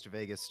true East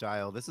Vegas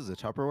style, this is a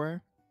Tupperware.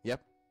 Yep.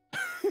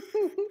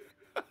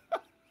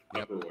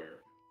 Tupperware.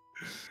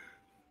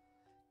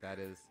 That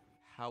is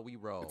how we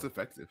roll. it's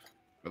effective.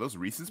 Are those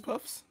Reese's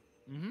Puffs?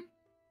 Mm-hmm.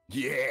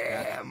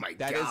 Yeah, my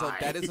That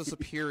God. is a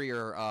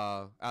superior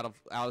out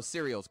of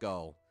cereals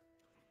go.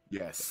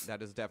 Yes.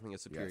 That is definitely a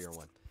superior Yes.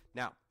 one.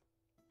 Now,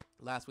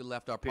 last we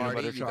left our Peanut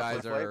party, butter you guys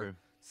chocolate are flavor.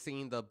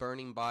 seeing the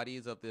burning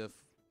bodies of the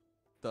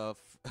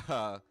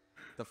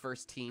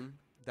first team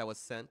that was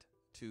sent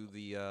to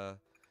the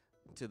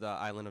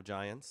island of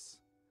giants,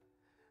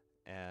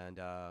 and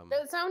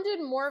It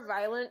sounded more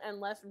violent and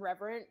less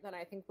reverent than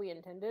I think we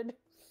intended.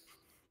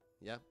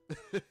 yeah.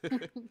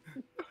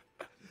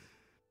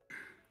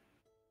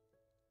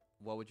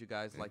 What would you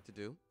guys like to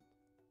do?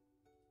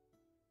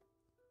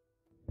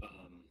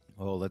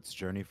 Oh, let's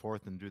journey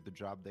forth and do the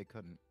job they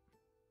couldn't.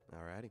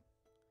 Alrighty.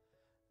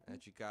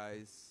 As you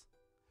guys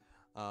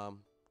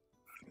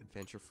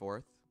venture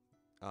forth,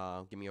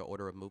 give me an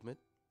order of movement.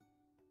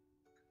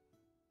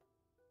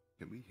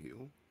 Can we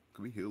heal?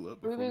 Can we heal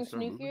up Are we before we being start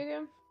sneaky moving?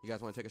 again? You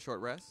guys want to take a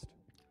short rest?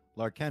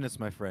 Larcanus,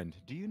 my friend,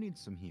 do you need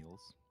some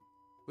heals?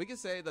 We could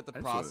say that the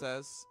Excellent.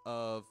 process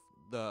of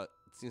it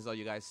seems like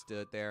you guys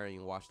stood there and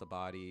you watched the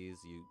bodies.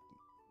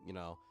 You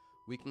know,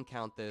 we can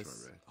count this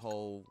Short rest.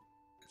 whole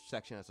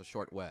section as a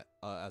short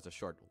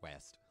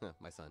rest.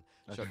 My son,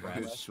 short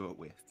Okay. rest. Short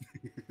west.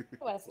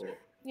 West. Well,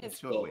 Yes.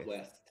 Short Go west.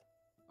 west.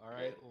 All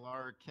right,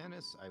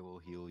 Larcanus, I will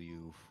heal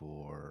you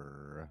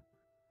for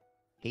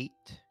 8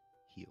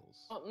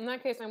 heals. Well, in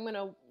that case, I'm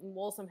gonna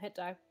roll some hit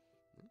die.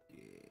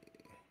 Yeah.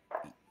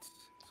 8.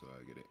 So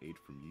I get an 8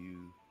 from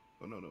you.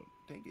 Oh no,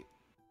 dang it.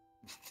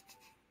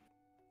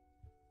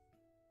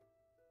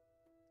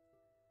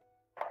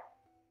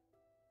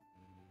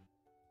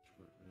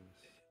 Short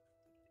rest.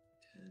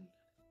 10.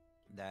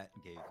 That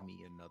gave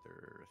me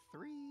another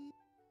 3.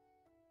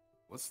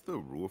 What's the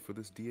rule for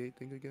this D8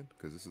 thing again?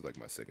 Because this is like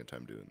my second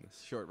time doing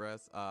this. Short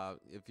rest.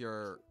 If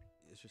you're,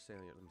 it's just saying.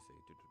 Let me see.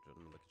 Let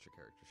me look at your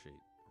character sheet.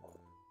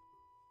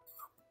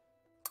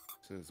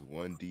 It says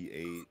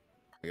 1D8,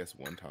 I guess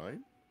one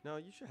time? No,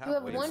 you should have. You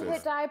have ways it one to- says-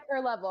 hit die per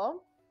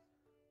level.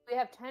 We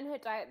have 10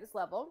 hit die at this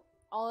level.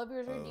 All of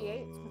yours are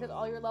d8s because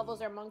all your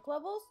levels are monk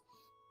levels.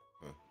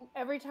 Huh.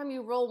 Every time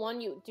you roll one,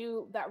 you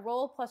do that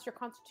roll plus your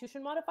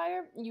constitution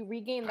modifier. You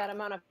regain that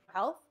amount of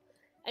health.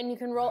 And you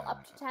can roll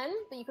up to 10,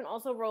 but you can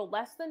also roll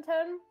less than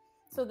 10.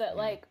 So that,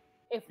 like,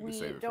 if We we can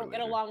save it for don't get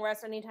a later. long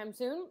rest anytime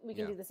soon, we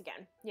can Yeah. do this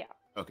again. Yeah.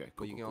 Okay, cool.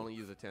 But you can cool. only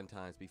use it 10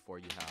 times before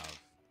you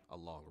have a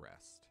long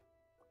rest.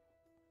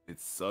 It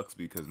sucks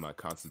because my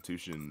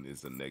constitution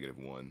is a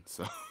 -1,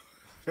 so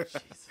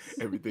Jesus.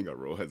 everything I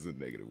roll has a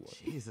 -1.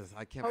 Jesus,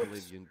 I can't Ouch.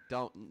 believe you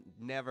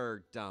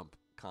never dump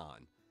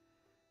con.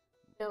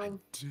 No.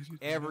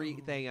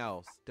 Everything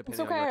else,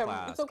 depending on okay, your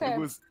class. it's okay. It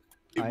was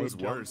I worse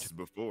dumped-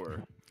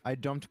 before. I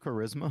dumped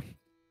charisma.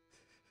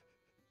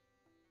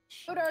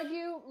 I would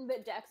argue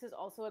that Dex is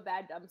also a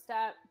bad dump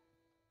stat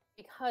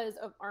because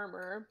of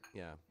armor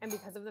Yeah. and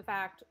because of the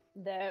fact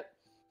that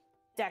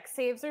Dex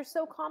saves are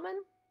so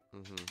common.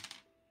 hmm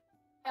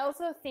I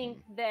also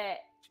think that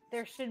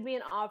there should be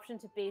an option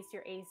to base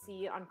your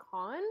AC on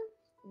con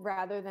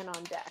rather than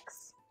on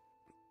Dex.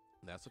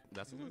 That's a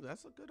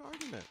good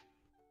argument.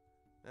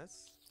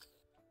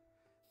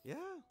 Yeah.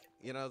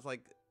 You know, it's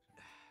like,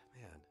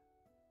 man,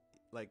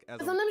 like as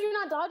But a, sometimes you're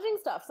not dodging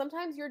stuff.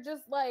 Sometimes you're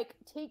just like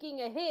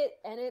taking a hit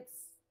and it's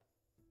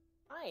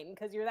fine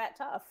because you're that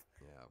tough.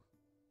 yeah.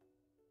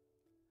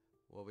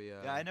 Well, we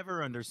Yeah, I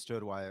never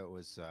understood why it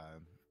was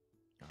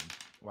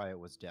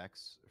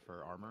Dex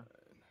for armor.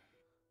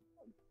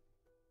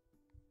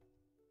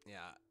 Yeah,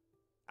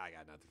 I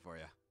got nothing for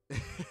you.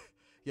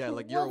 Yeah,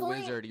 like you're a Well, like-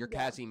 wizard. You're yeah.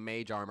 casting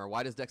mage armor.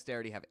 Why does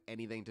dexterity have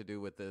anything to do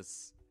with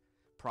this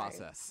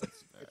process?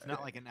 It's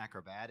not like an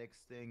acrobatics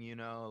thing, you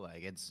know.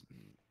 Like it's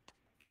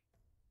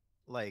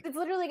like It's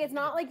literally like, it's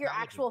not like your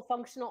intelligent. actual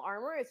functional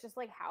armor. It's just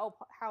like how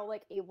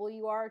like able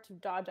you are to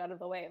dodge out of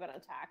the way of an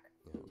attack.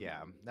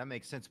 yeah, that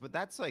makes sense. But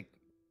that's like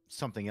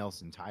something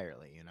else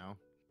entirely, you know.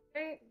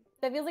 Right?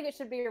 That feels like it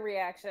should be a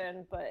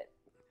reaction, but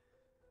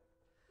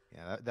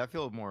Yeah, that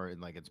feels more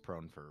in, like it's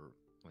prone for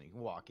like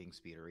walking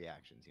speed or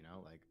reactions, you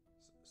know. Like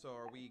So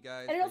are we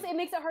guys? and it also it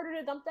makes it harder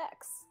to dump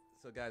Dex.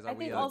 So guys, I are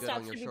we think all good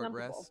on stats your should be short dumpable.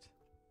 rest?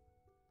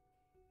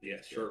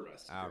 Yeah, short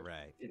rest. All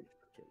right. Yeah.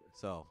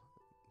 So,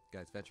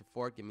 guys, venture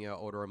forward. Give me an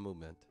order of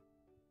movement.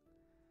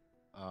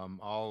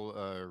 I'll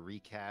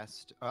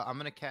recast. I'm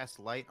gonna cast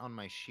light on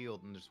my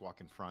shield and just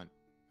walk in front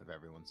of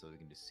everyone so we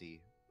can just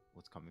see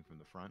what's coming from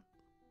the front.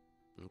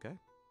 Okay.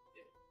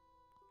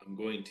 I'm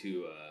going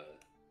to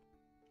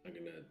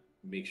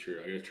make sure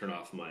I'm gonna turn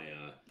off my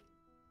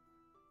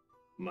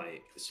my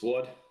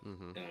sword,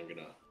 Mm-hmm. and I'm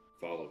gonna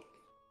follow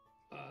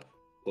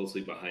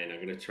closely behind. I'm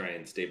gonna try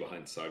and stay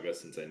behind Saga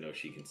since I know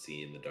she can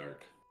see in the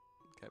dark.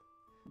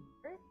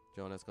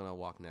 Jonah's gonna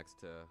walk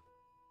next to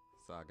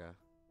Saga.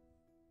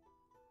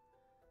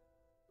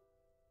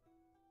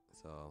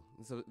 So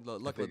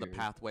luckily the figured.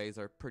 pathways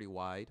are pretty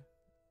wide,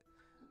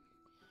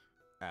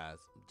 as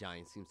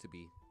giants seem to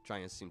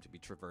be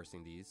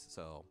traversing these.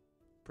 So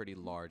pretty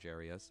large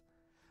areas.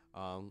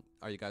 Are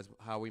you guys?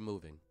 How are we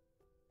moving?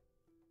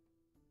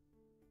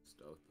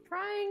 Stealthy.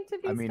 Trying to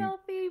be I mean,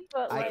 stealthy,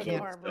 but I like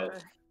can't- armor.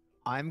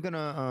 I'm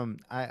gonna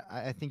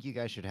I think you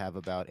guys should have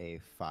about a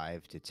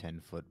 5 to 10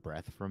 foot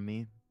breath from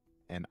me,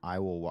 and I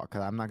will walk.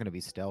 Cause I'm not gonna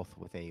be stealth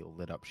with a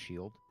lit up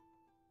shield,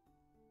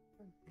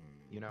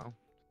 you know.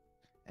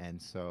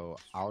 And so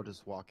I'll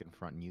just walk in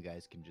front, and you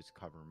guys can just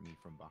cover me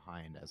from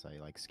behind as I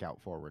like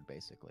scout forward,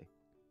 basically.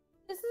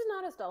 This is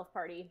not a stealth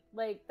party.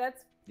 Like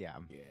that's Yeah.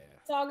 Yeah.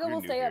 Saga You're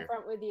will new stay up here.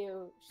 front with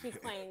you. She's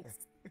planks.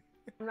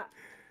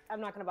 I'm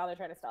not gonna bother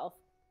trying to stealth.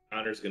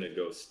 Connor's gonna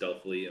go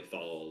stealthily and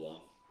follow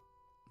along.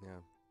 Yeah.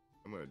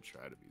 I'm gonna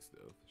try to be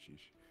stealth.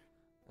 Sheesh.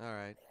 All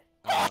right.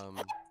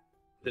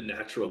 The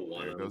natural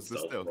one There on the goes the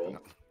stealth stealth. roll. No.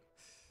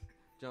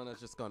 Jonah's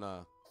just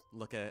gonna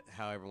look at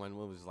how everyone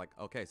moves. Like,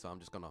 okay, so I'm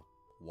just gonna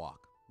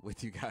walk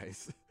with you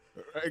guys.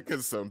 Right?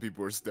 Because some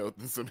people are stealth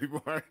and some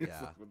people aren't. It's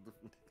Yeah. like, what the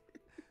f-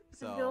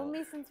 You've known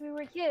me since we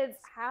were kids.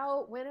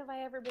 When have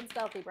I ever been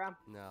stealthy, bro?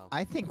 No.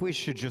 I think we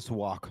should just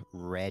walk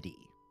ready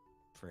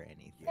for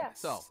anything. Yeah.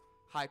 So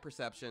high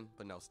perception,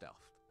 but no stealth.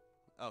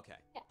 Okay.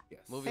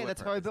 Yes. Moving Hey, with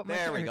that's how I purpose. built my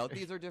There we go. character.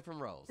 These are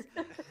different roles.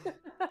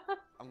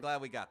 I'm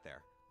glad we got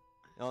there.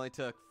 It only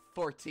took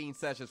 14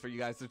 sessions for you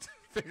guys to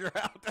figure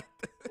out that,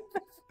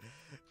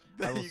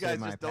 I will you say guys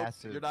my just don't.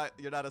 passive-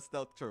 You're not a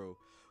stealth true.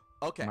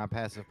 Okay. My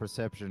passive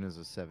perception is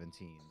a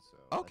 17. So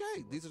let's see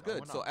Okay, these are what's good.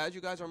 going So on. as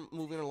you guys are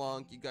moving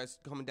along, you guys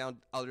coming down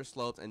other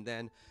slopes, and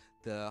then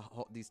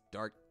these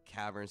dark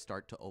caverns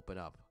start to open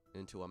up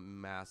into a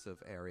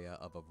massive area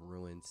of a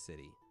ruined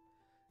city.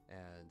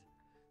 And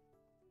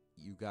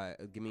you guys,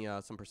 give me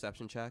some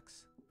perception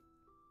checks.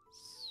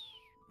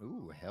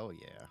 Ooh, hell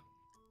yeah.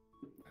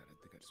 I don't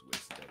think I just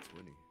wasted that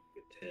 20.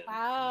 10.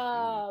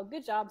 Wow,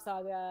 good job,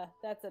 Saga.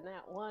 That's a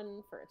nat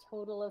 1 for a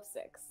total of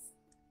 6.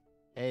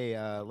 Hey,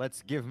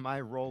 let's give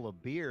my roll a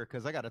beer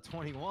because I got a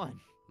 21.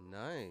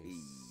 Nice.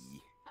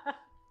 Hey.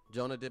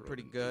 Jonah did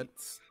pretty Rolling good.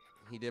 eights.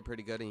 He did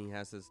pretty good, and he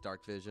has his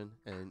dark vision.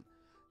 And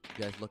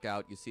you guys look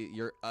out. You see,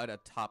 you're at a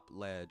top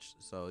ledge,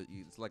 so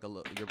it's like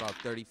you're about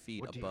 30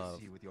 feet What do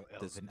above you see with your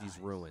these elven eyes?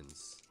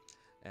 ruins,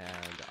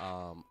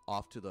 and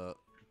off to the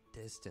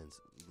distance,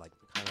 like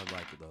kind of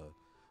like the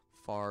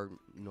far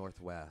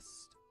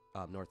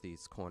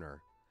northeast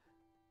corner,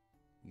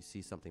 you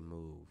see something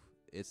move.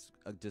 It's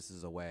a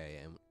distance away,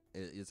 and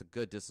it's a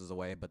good distance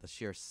away, but the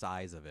sheer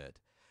size of it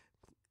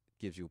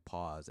gives you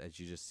pause as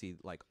you just see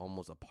like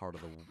almost a part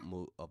of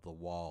the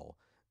wall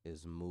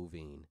is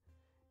moving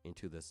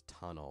into this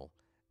tunnel,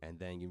 and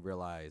then you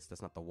realize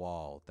that's not the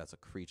wall, that's a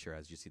creature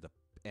as you see the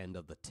end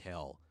of the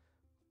tail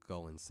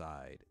go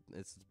inside.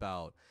 It's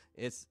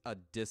a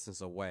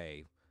distance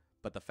away,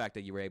 but the fact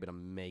that you were able to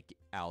make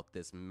out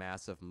this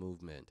massive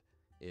movement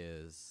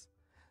is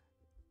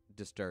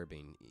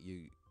disturbing.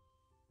 You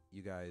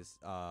guys,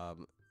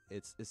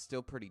 it's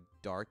still pretty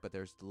dark, but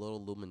there's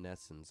little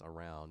luminescence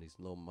around. These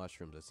little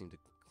mushrooms that seem to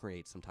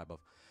create some type of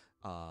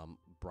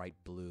bright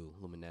blue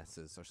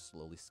luminescence are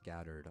slowly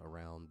scattered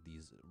around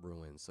these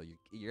ruins. So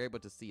you're able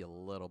to see a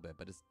little bit,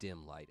 but it's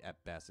dim light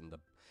at best.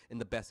 In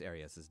the best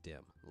areas, is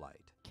dim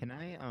light. Can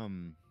I I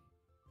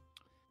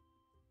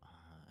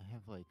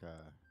have like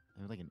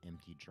an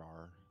empty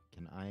jar.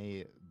 Can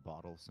I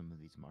bottle some of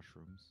these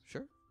mushrooms?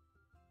 Sure.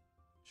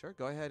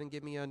 Go ahead and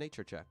give me a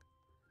nature check.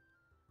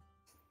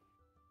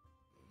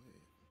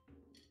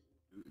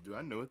 Do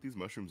I know what these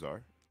mushrooms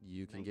are?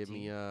 You can give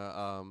me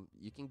a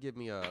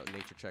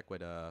nature check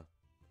with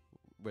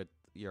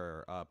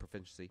your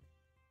proficiency.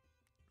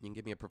 You can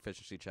give me a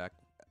proficiency check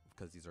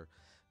because these are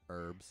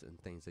herbs and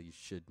things that you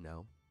should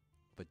know.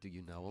 But do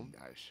you know them?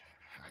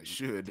 I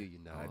should. Do you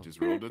know I 'em? just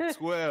rolled a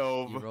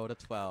 12. You rolled a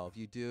 12.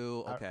 You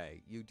do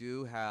okay. You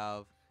do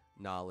have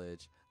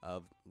knowledge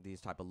of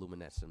these type of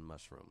luminescent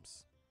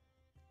mushrooms.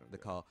 They're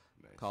Okay,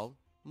 nice. called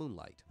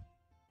moonlight.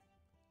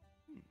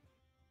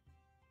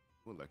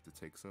 Would like to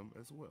take some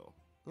as well.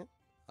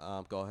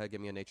 Go ahead,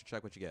 give me a nature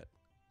check. What you get?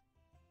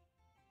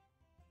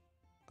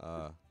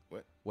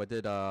 What? What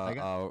did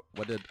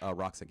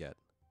Roxa get?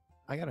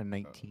 I got a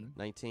 19.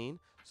 19.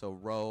 So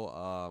roll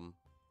a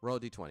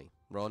d20.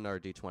 Roll another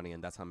d20,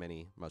 and that's how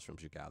many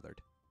mushrooms you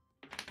gathered.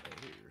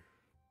 Here.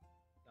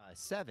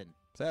 7.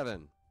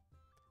 7.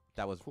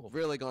 That was Cool.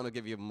 really going to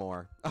give you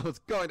more. I was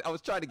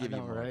trying to give you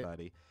know, more, right?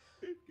 buddy.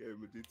 Gave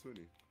him a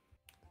d20.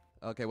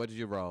 Okay, what did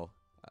you roll?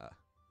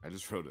 I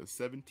just rolled a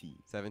 17.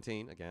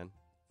 17 again.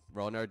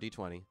 Roll another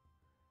d20.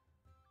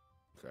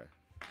 Okay.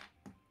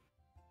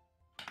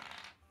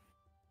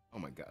 Oh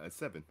my god, that's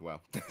 7.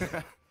 Wow.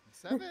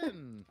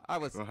 7. I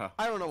Wow.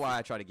 don't know why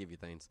I try to give you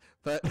things,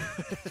 but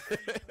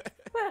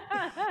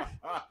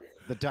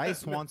The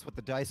dice wants what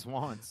the dice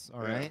wants.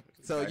 All Yeah. right.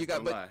 So Dice you got,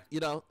 don't but lie. you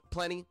know,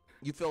 plenty.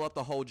 You fill up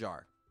the whole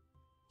jar.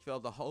 You fill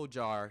up the whole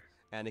jar,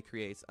 and it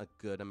creates a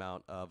good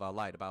amount of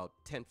light, about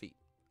 10 feet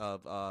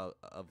of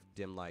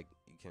dim light.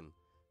 You can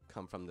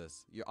come from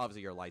this.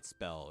 Obviously your light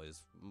spell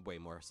is way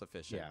more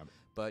sufficient. Yeah.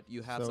 But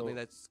you have So- something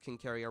that can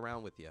carry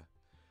around with you.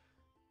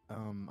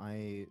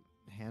 I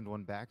hand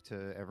one back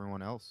to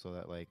everyone else so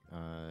that like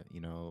you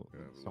know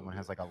Yeah, a someone little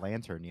has bit. like a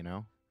lantern. You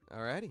know,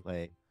 Alrighty.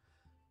 like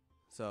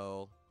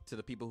So to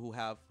the people who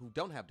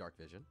don't have dark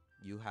vision,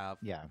 you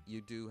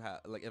do have,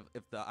 like,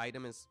 if the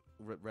item is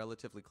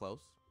relatively close,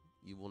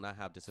 you will not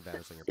have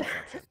disadvantage on your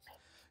perception.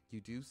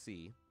 You do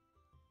see,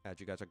 as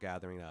you guys are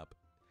gathering up,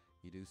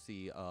 you do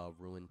see a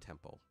ruined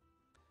temple,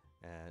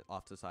 and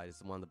off to the side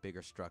is one of the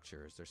bigger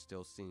structures. There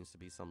still seems to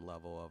be some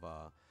level of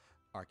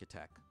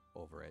architect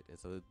over it.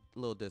 It's a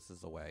little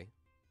distance away.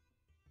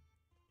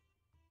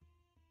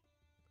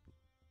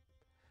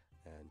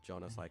 And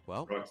Jonah's like,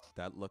 well, Rox,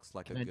 that looks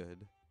like Can a I-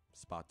 good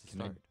spot to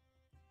can I- start.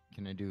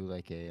 can I do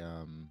like a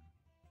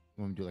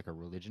want me to do like a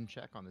religion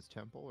check on this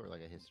temple or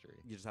like a history?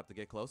 You just have to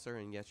get closer,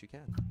 and yes, you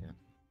can.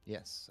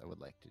 Yes, I would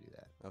like to do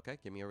that. Okay,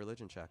 give me a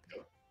religion check.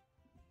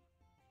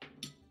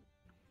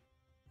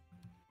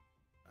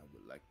 I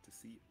would like to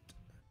see it.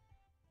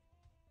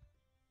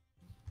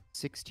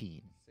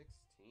 16. 16.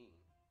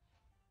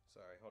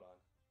 Sorry, hold on.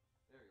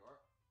 There you are.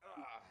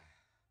 Ah.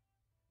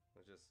 I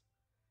was just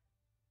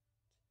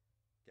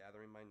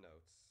gathering my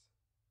notes.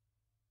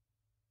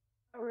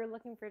 We're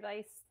looking for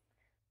dice.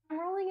 I'm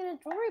rolling in a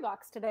jewelry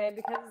box today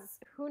because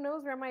who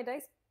knows where my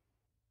dice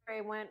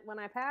tray went when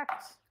I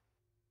packed.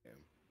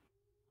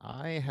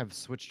 I have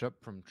switched up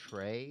from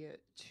tray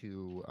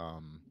to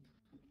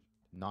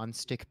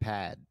non-stick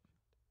pad.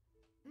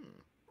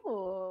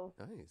 Oh,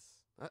 Nice.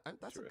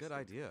 That's a good Interesting.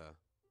 idea.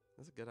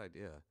 That's a good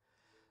idea.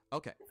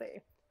 Okay, see.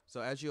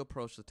 so as you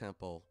approach the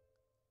temple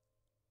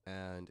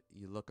and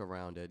you look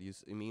around it, you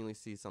immediately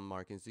see some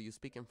markings. Do you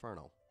speak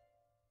Infernal?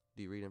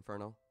 Do you read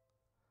Infernal?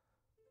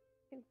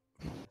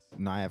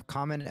 And I have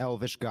common,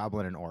 elvish,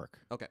 goblin, and orc.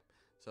 Okay,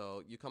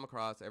 so you come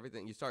across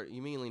everything. You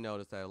immediately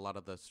notice that a lot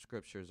of the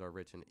scriptures are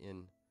written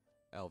in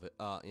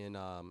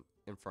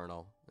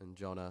Infernal, and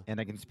Jonah. And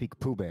I can speak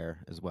Pooh Bear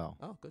as well.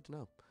 Oh, good to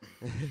know.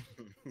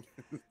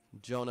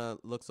 Jonah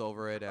looks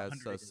over it as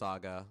a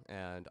saga,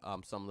 and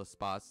some of the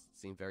spots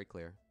seem very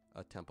clear.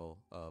 A temple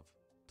of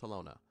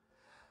Talona.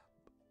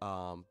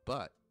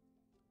 But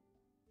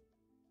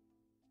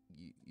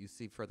you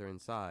see further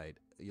inside.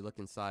 You look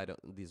inside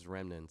these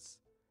remnants,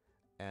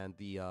 and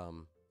the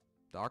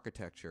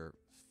architecture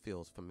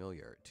feels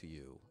familiar to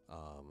you,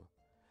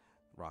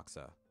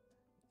 Roxa.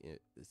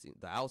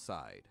 The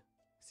outside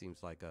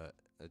seems like a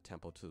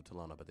temple to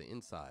Talona, but the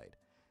inside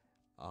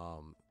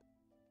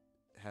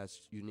has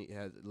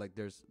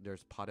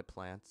there's potted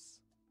plants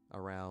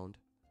around.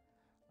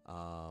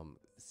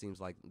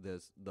 Seems like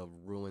there's the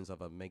ruins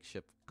of a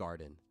makeshift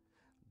garden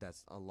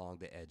that's along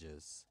the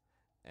edges,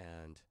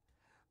 and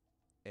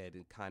it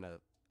kind of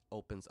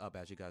opens up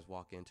as you guys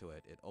walk into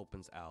it. It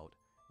opens out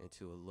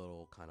into a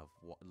little kind of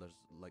there's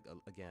like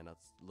again a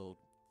little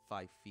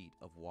 5 feet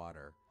of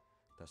water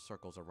that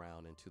circles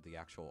around into the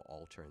actual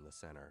altar in the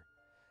center,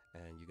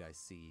 and you guys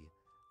see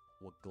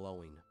what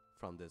glowing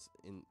from this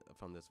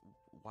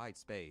wide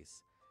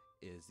space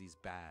is these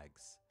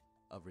bags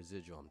of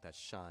residuum that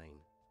shine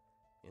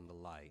in the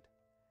light,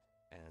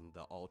 and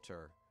the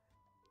altar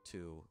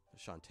to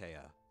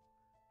Chauntea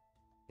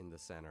in the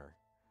center,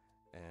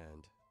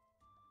 and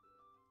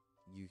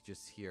you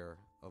just hear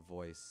a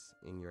voice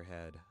in your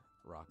head,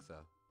 Roxa.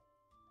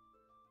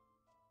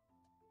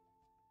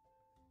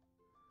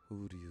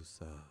 Who do you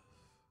serve?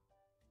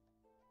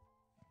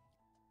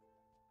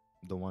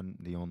 The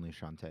only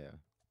Chauntea.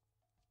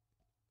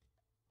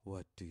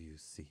 What do you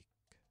seek?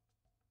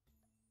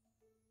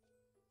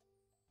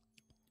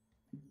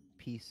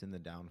 Peace in the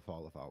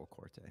downfall of Awa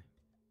Corte.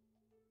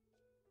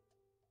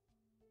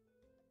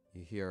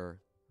 You hear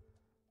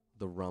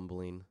the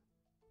rumbling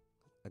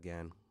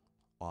again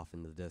off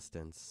in the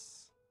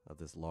distance of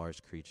this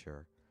large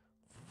creature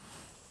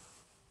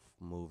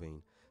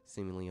moving,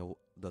 seemingly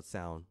the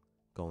sound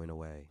going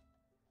away.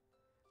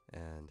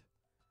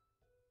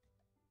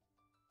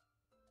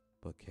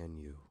 But can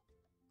you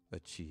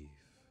achieve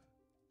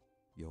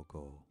your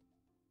goal?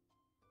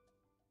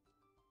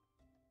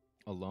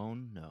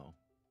 Alone? No.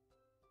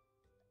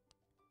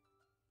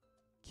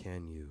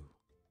 Can you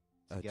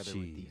Together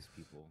achieve? with these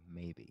people,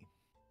 maybe.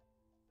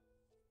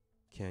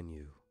 Can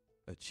you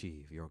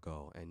achieve your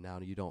goal? And now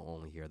you don't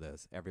only hear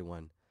this.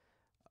 Everyone,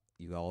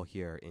 you all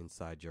hear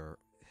inside your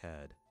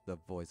head the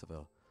voice of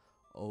a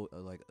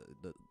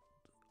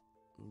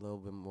little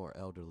bit more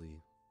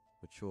elderly,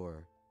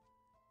 mature.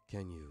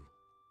 Can you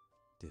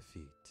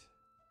defeat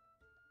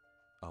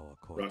Awa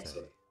Corte?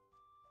 Roxa,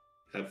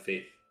 have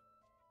faith.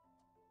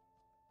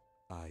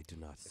 I do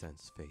not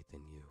sense faith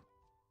in you.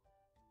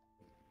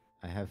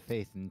 I have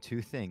faith in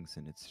two things,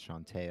 and it's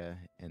Chauntea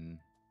and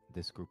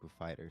this group of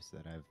fighters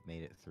that I've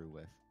made it through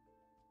with.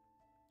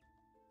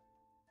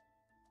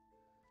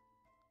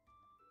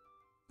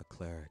 A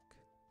cleric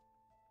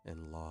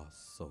and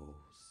lost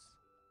souls.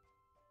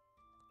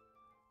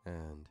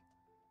 And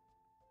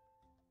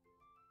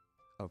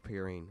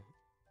appearing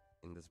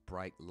in this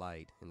bright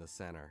light in the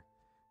center,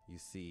 you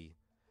see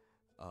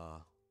a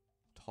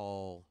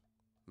tall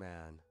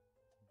man,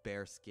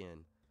 bare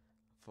skin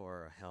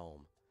for a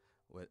helm,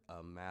 with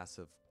a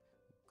massive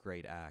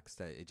great axe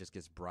that it just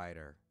gets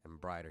brighter and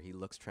brighter. He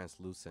looks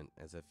translucent,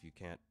 as if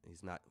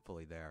he's not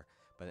fully there.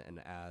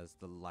 And as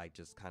the light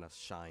just kind of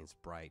shines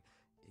bright,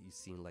 you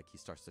see like he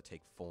starts to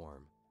take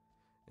form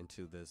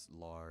into this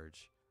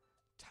large,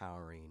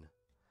 towering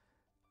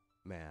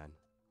man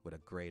with a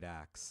great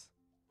axe.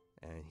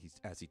 And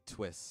as he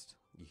twists,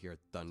 you hear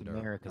thunder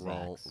America's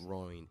axe.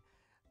 roaring.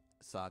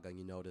 Saga,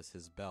 you notice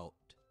his belt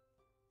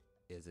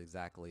is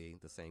exactly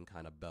the same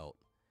kind of belt,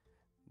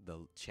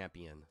 the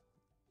champion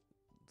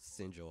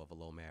sigil of a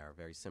Lomér,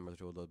 very similar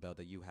to the belt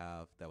that you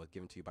have that was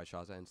given to you by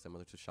Shaza, and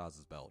similar to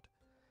Shaza's belt.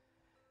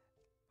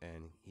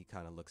 And he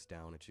kind of looks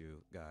down at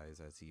you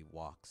guys as he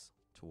walks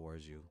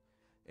towards you,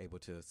 able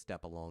to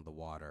step along the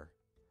water.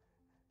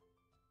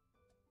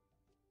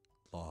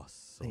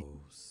 Lost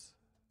souls.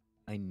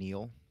 I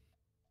kneel.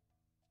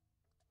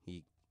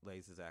 He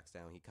lays his axe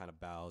down. He kind of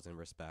bows in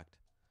respect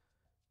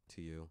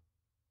to you.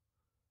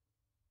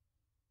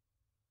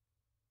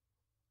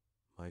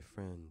 My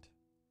friend,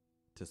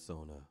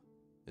 Tisona,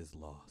 is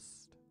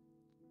lost.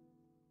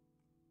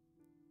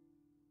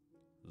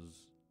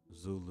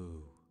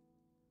 Zulu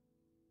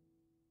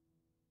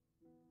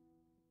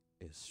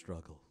is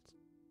struggled.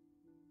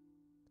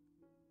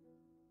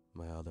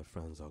 My other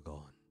friends are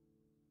gone.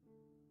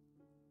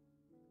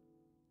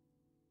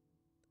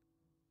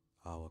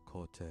 Awa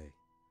Corte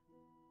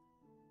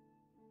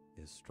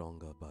is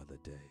stronger by the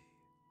day.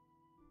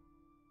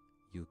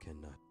 You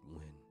cannot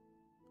win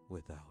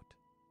without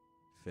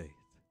faith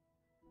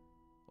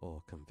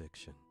or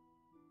conviction.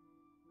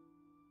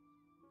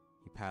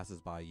 He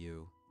passes by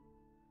you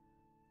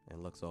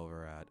and looks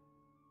over at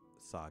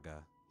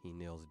Saga. He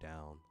kneels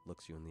down,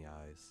 looks you in the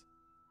eyes.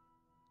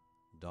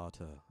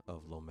 Daughter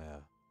of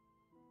Lomér,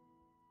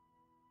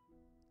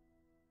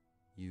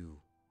 you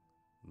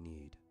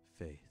need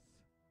faith.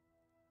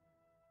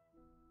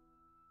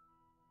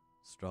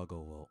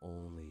 Struggle will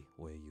only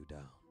weigh you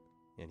down.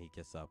 And he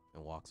gets up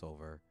and walks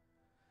over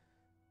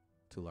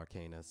to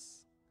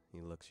Larcanus. He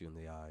looks you in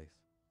the eyes.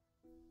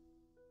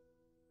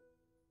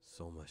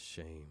 So much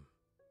shame.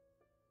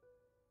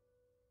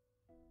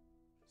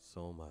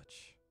 So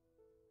much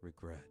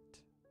regret.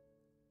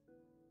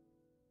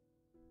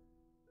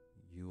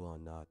 You are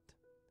not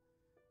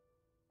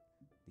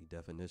the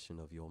definition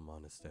of your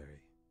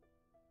monastery.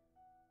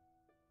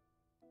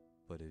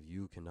 But if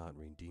you cannot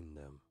redeem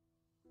them,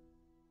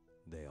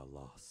 they are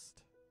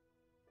lost.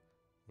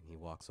 And he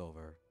walks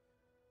over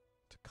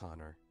to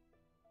Connor.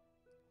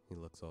 He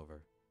looks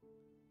over.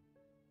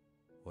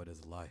 What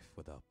is life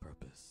without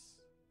purpose?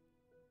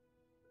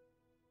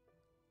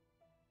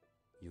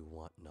 You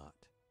want not.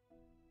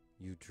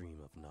 You dream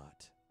of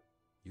not.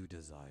 You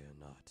desire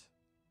not.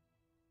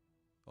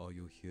 Are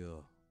you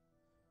here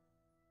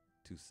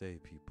to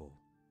save people?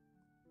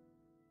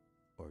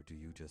 Or do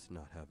you just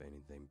not have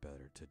anything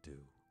better to do?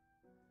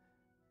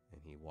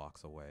 And he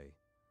walks away.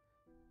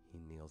 He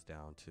kneels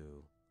down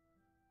to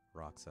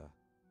Roxa,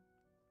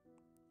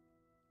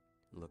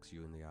 looks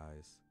you in the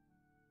eyes.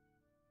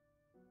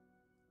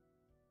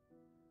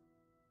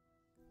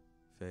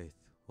 Faith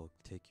will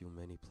take you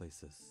many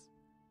places.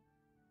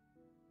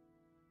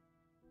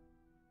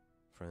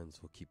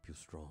 Friends will keep you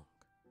strong.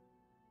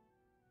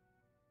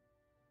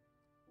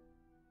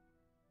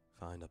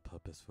 Find a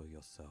purpose for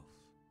yourself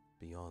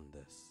beyond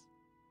this.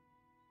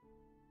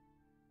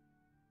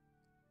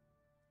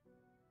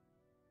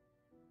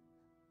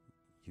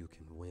 You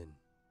can win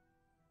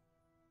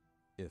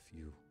if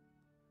you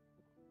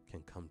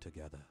can come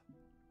together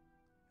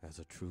as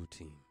a true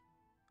team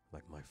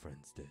like my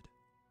friends did.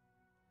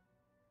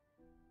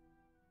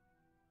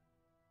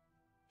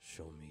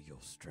 Show me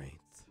your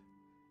strength.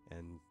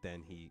 And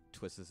then he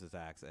twists his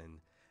axe and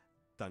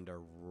thunder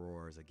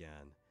roars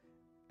again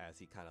as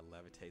he kind of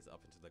levitates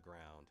up into the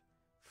ground.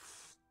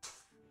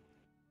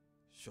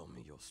 Show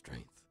me your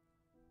strength.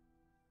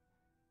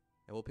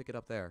 And we'll pick it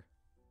up there.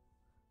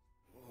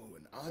 Oh,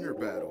 an honor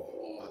battle.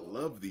 I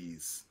love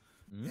these.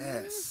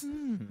 Yes.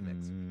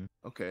 Next.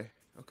 Okay.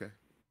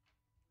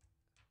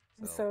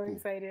 I'm so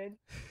excited.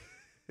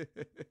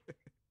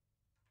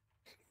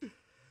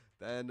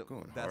 Then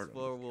Going that's hard on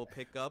where these we'll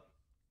pick up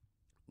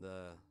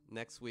the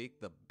next week,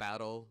 the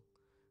battle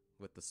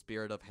with the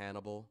spirit of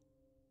Hannibal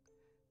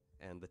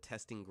and the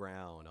testing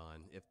ground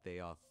on if they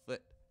are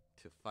fit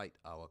to fight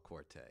Awa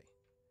Corte.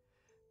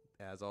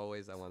 As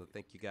always, I want to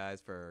thank you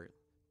guys for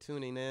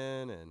tuning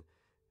in, and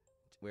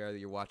whether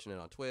you're watching it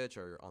on Twitch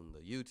or on the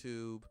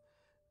YouTube,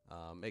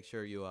 make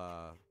sure you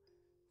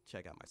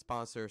check out my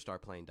sponsor,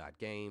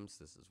 StartPlaying.Games.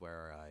 This is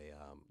where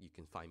you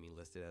can find me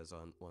listed as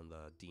on one of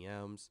the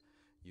DMs.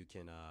 You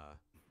can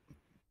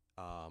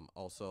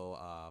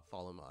also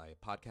follow my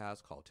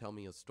podcast called Tell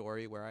Me a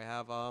Story, where I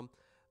have a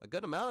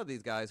good amount of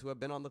these guys who have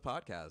been on the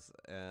podcast,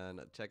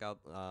 and check out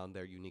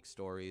their unique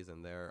stories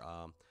and their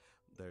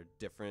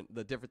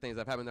the different things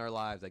that have happened in our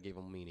lives that gave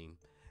them meaning.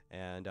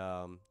 And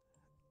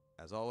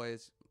as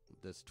always,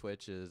 this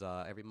Twitch is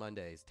every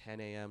Mondays, 10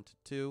 a.m. to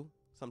 2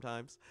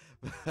 sometimes.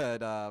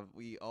 But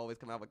we always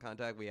come out with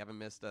content. We haven't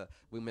missed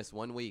we missed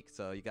 1 week,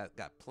 so you got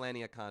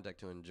plenty of content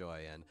to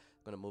enjoy. And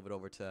I'm going to move it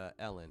over to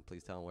Ellen.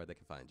 Please tell them where they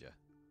can find you.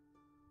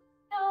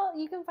 Well,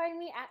 you can find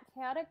me at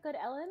Chaotic Good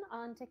Ellen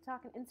on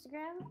TikTok and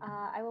Instagram.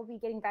 I will be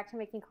getting back to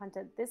making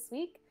content this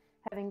week,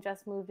 having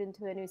just moved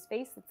into a new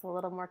space that's a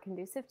little more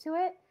conducive to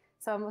it.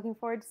 So I'm looking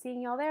forward to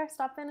seeing y'all there.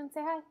 Stop in and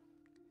say hi.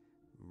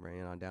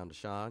 Bringing on down to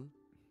Sean.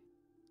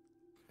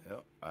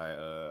 Yep,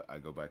 I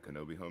go by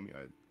Kenobi Homie.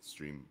 I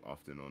stream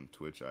often on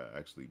Twitch. I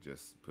actually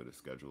just put a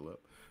schedule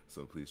up,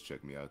 so please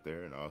check me out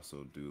there. And I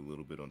also do a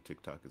little bit on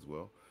TikTok as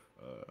well.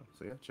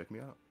 So yeah, check me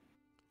out.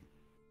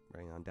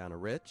 Bringing on down to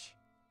Rich.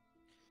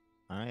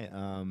 All right.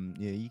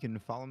 Yeah, you can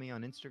follow me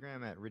on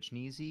Instagram at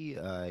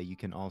RichNeasy. You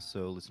can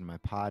also listen to my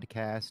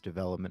podcast,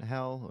 Development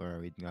Hell, where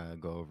we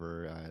go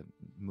over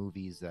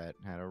movies that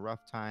had a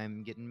rough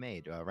time getting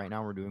made. Right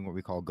now, we're doing what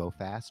we call Go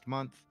Fast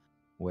Month,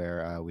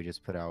 where we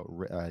just put out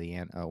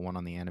one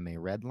on the anime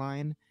Red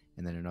Line,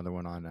 and then another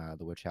one on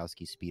the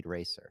Wachowski Speed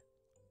Racer.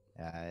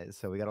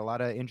 So we got a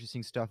lot of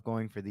interesting stuff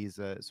going for these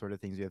sort of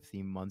things. We have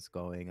theme months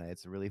going.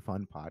 It's a really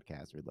fun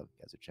podcast. We'd love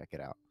you guys to check it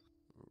out.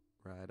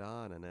 Right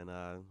on. And then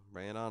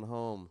ran on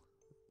home,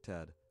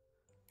 Ted.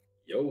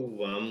 Yo,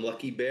 I'm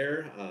Lucky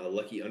Bear,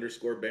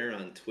 Lucky_Bear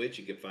on Twitch.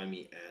 You can find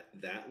me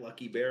at that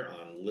Lucky Bear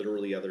on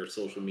literally other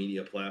social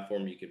media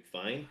platform you can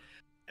find.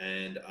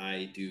 And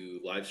I do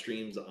live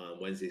streams on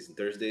Wednesdays and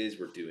Thursdays.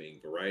 We're doing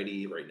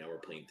variety. Right now we're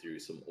playing through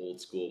some old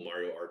school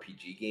Mario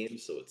RPG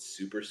games, so it's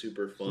super,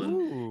 super fun.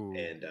 Ooh.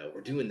 And we're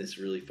doing this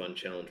really fun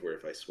challenge where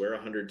if I swear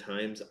 100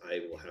 times,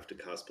 I will have to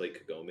cosplay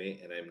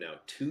Kagome. And I'm now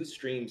 2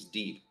 streams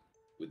deep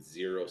with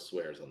 0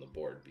 swears on the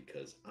board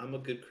because I'm a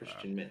good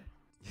Christian man.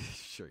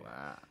 Sure.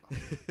 Wow.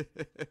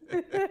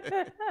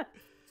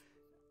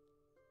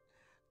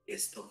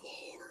 It's the Lord.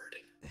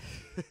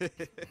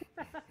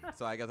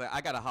 So I guess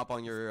I gotta hop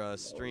on your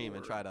stream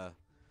and try to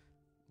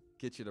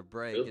get you to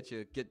break,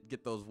 Really?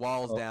 get those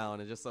walls down,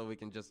 and just so we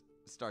can just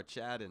start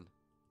chatting.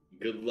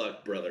 Good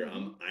luck, brother.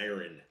 I'm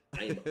iron.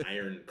 I am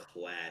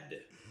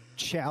ironclad.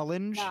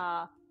 Challenge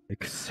Nah.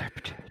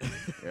 accepted.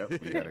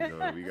 Yep,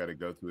 we gotta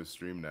go to a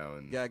stream now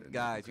and Yeah, and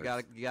guys, you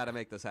test. gotta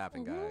make this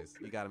happen, Mhm. guys.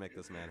 You gotta make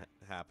this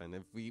happen.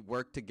 If we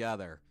work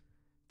together,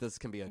 this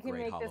can be a You can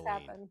great make Halloween. this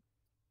happen.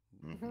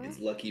 Mhm. It's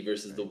Lucky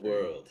versus the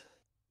world.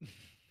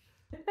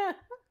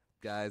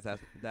 Guys,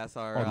 that's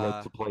our I'd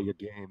like to play your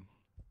game.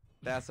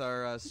 that's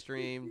our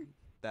stream.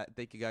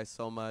 Thank you guys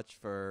so much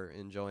for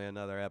enjoying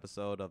another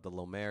episode of the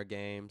Lomér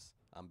Games.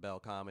 I'm Bell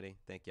Comedy.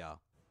 Thank y'all,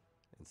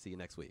 and see you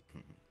next week.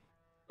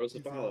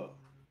 Rosa follow.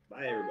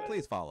 Bye, everybody.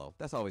 Please follow.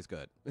 That's always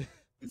good.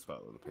 Please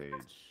follow the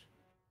page.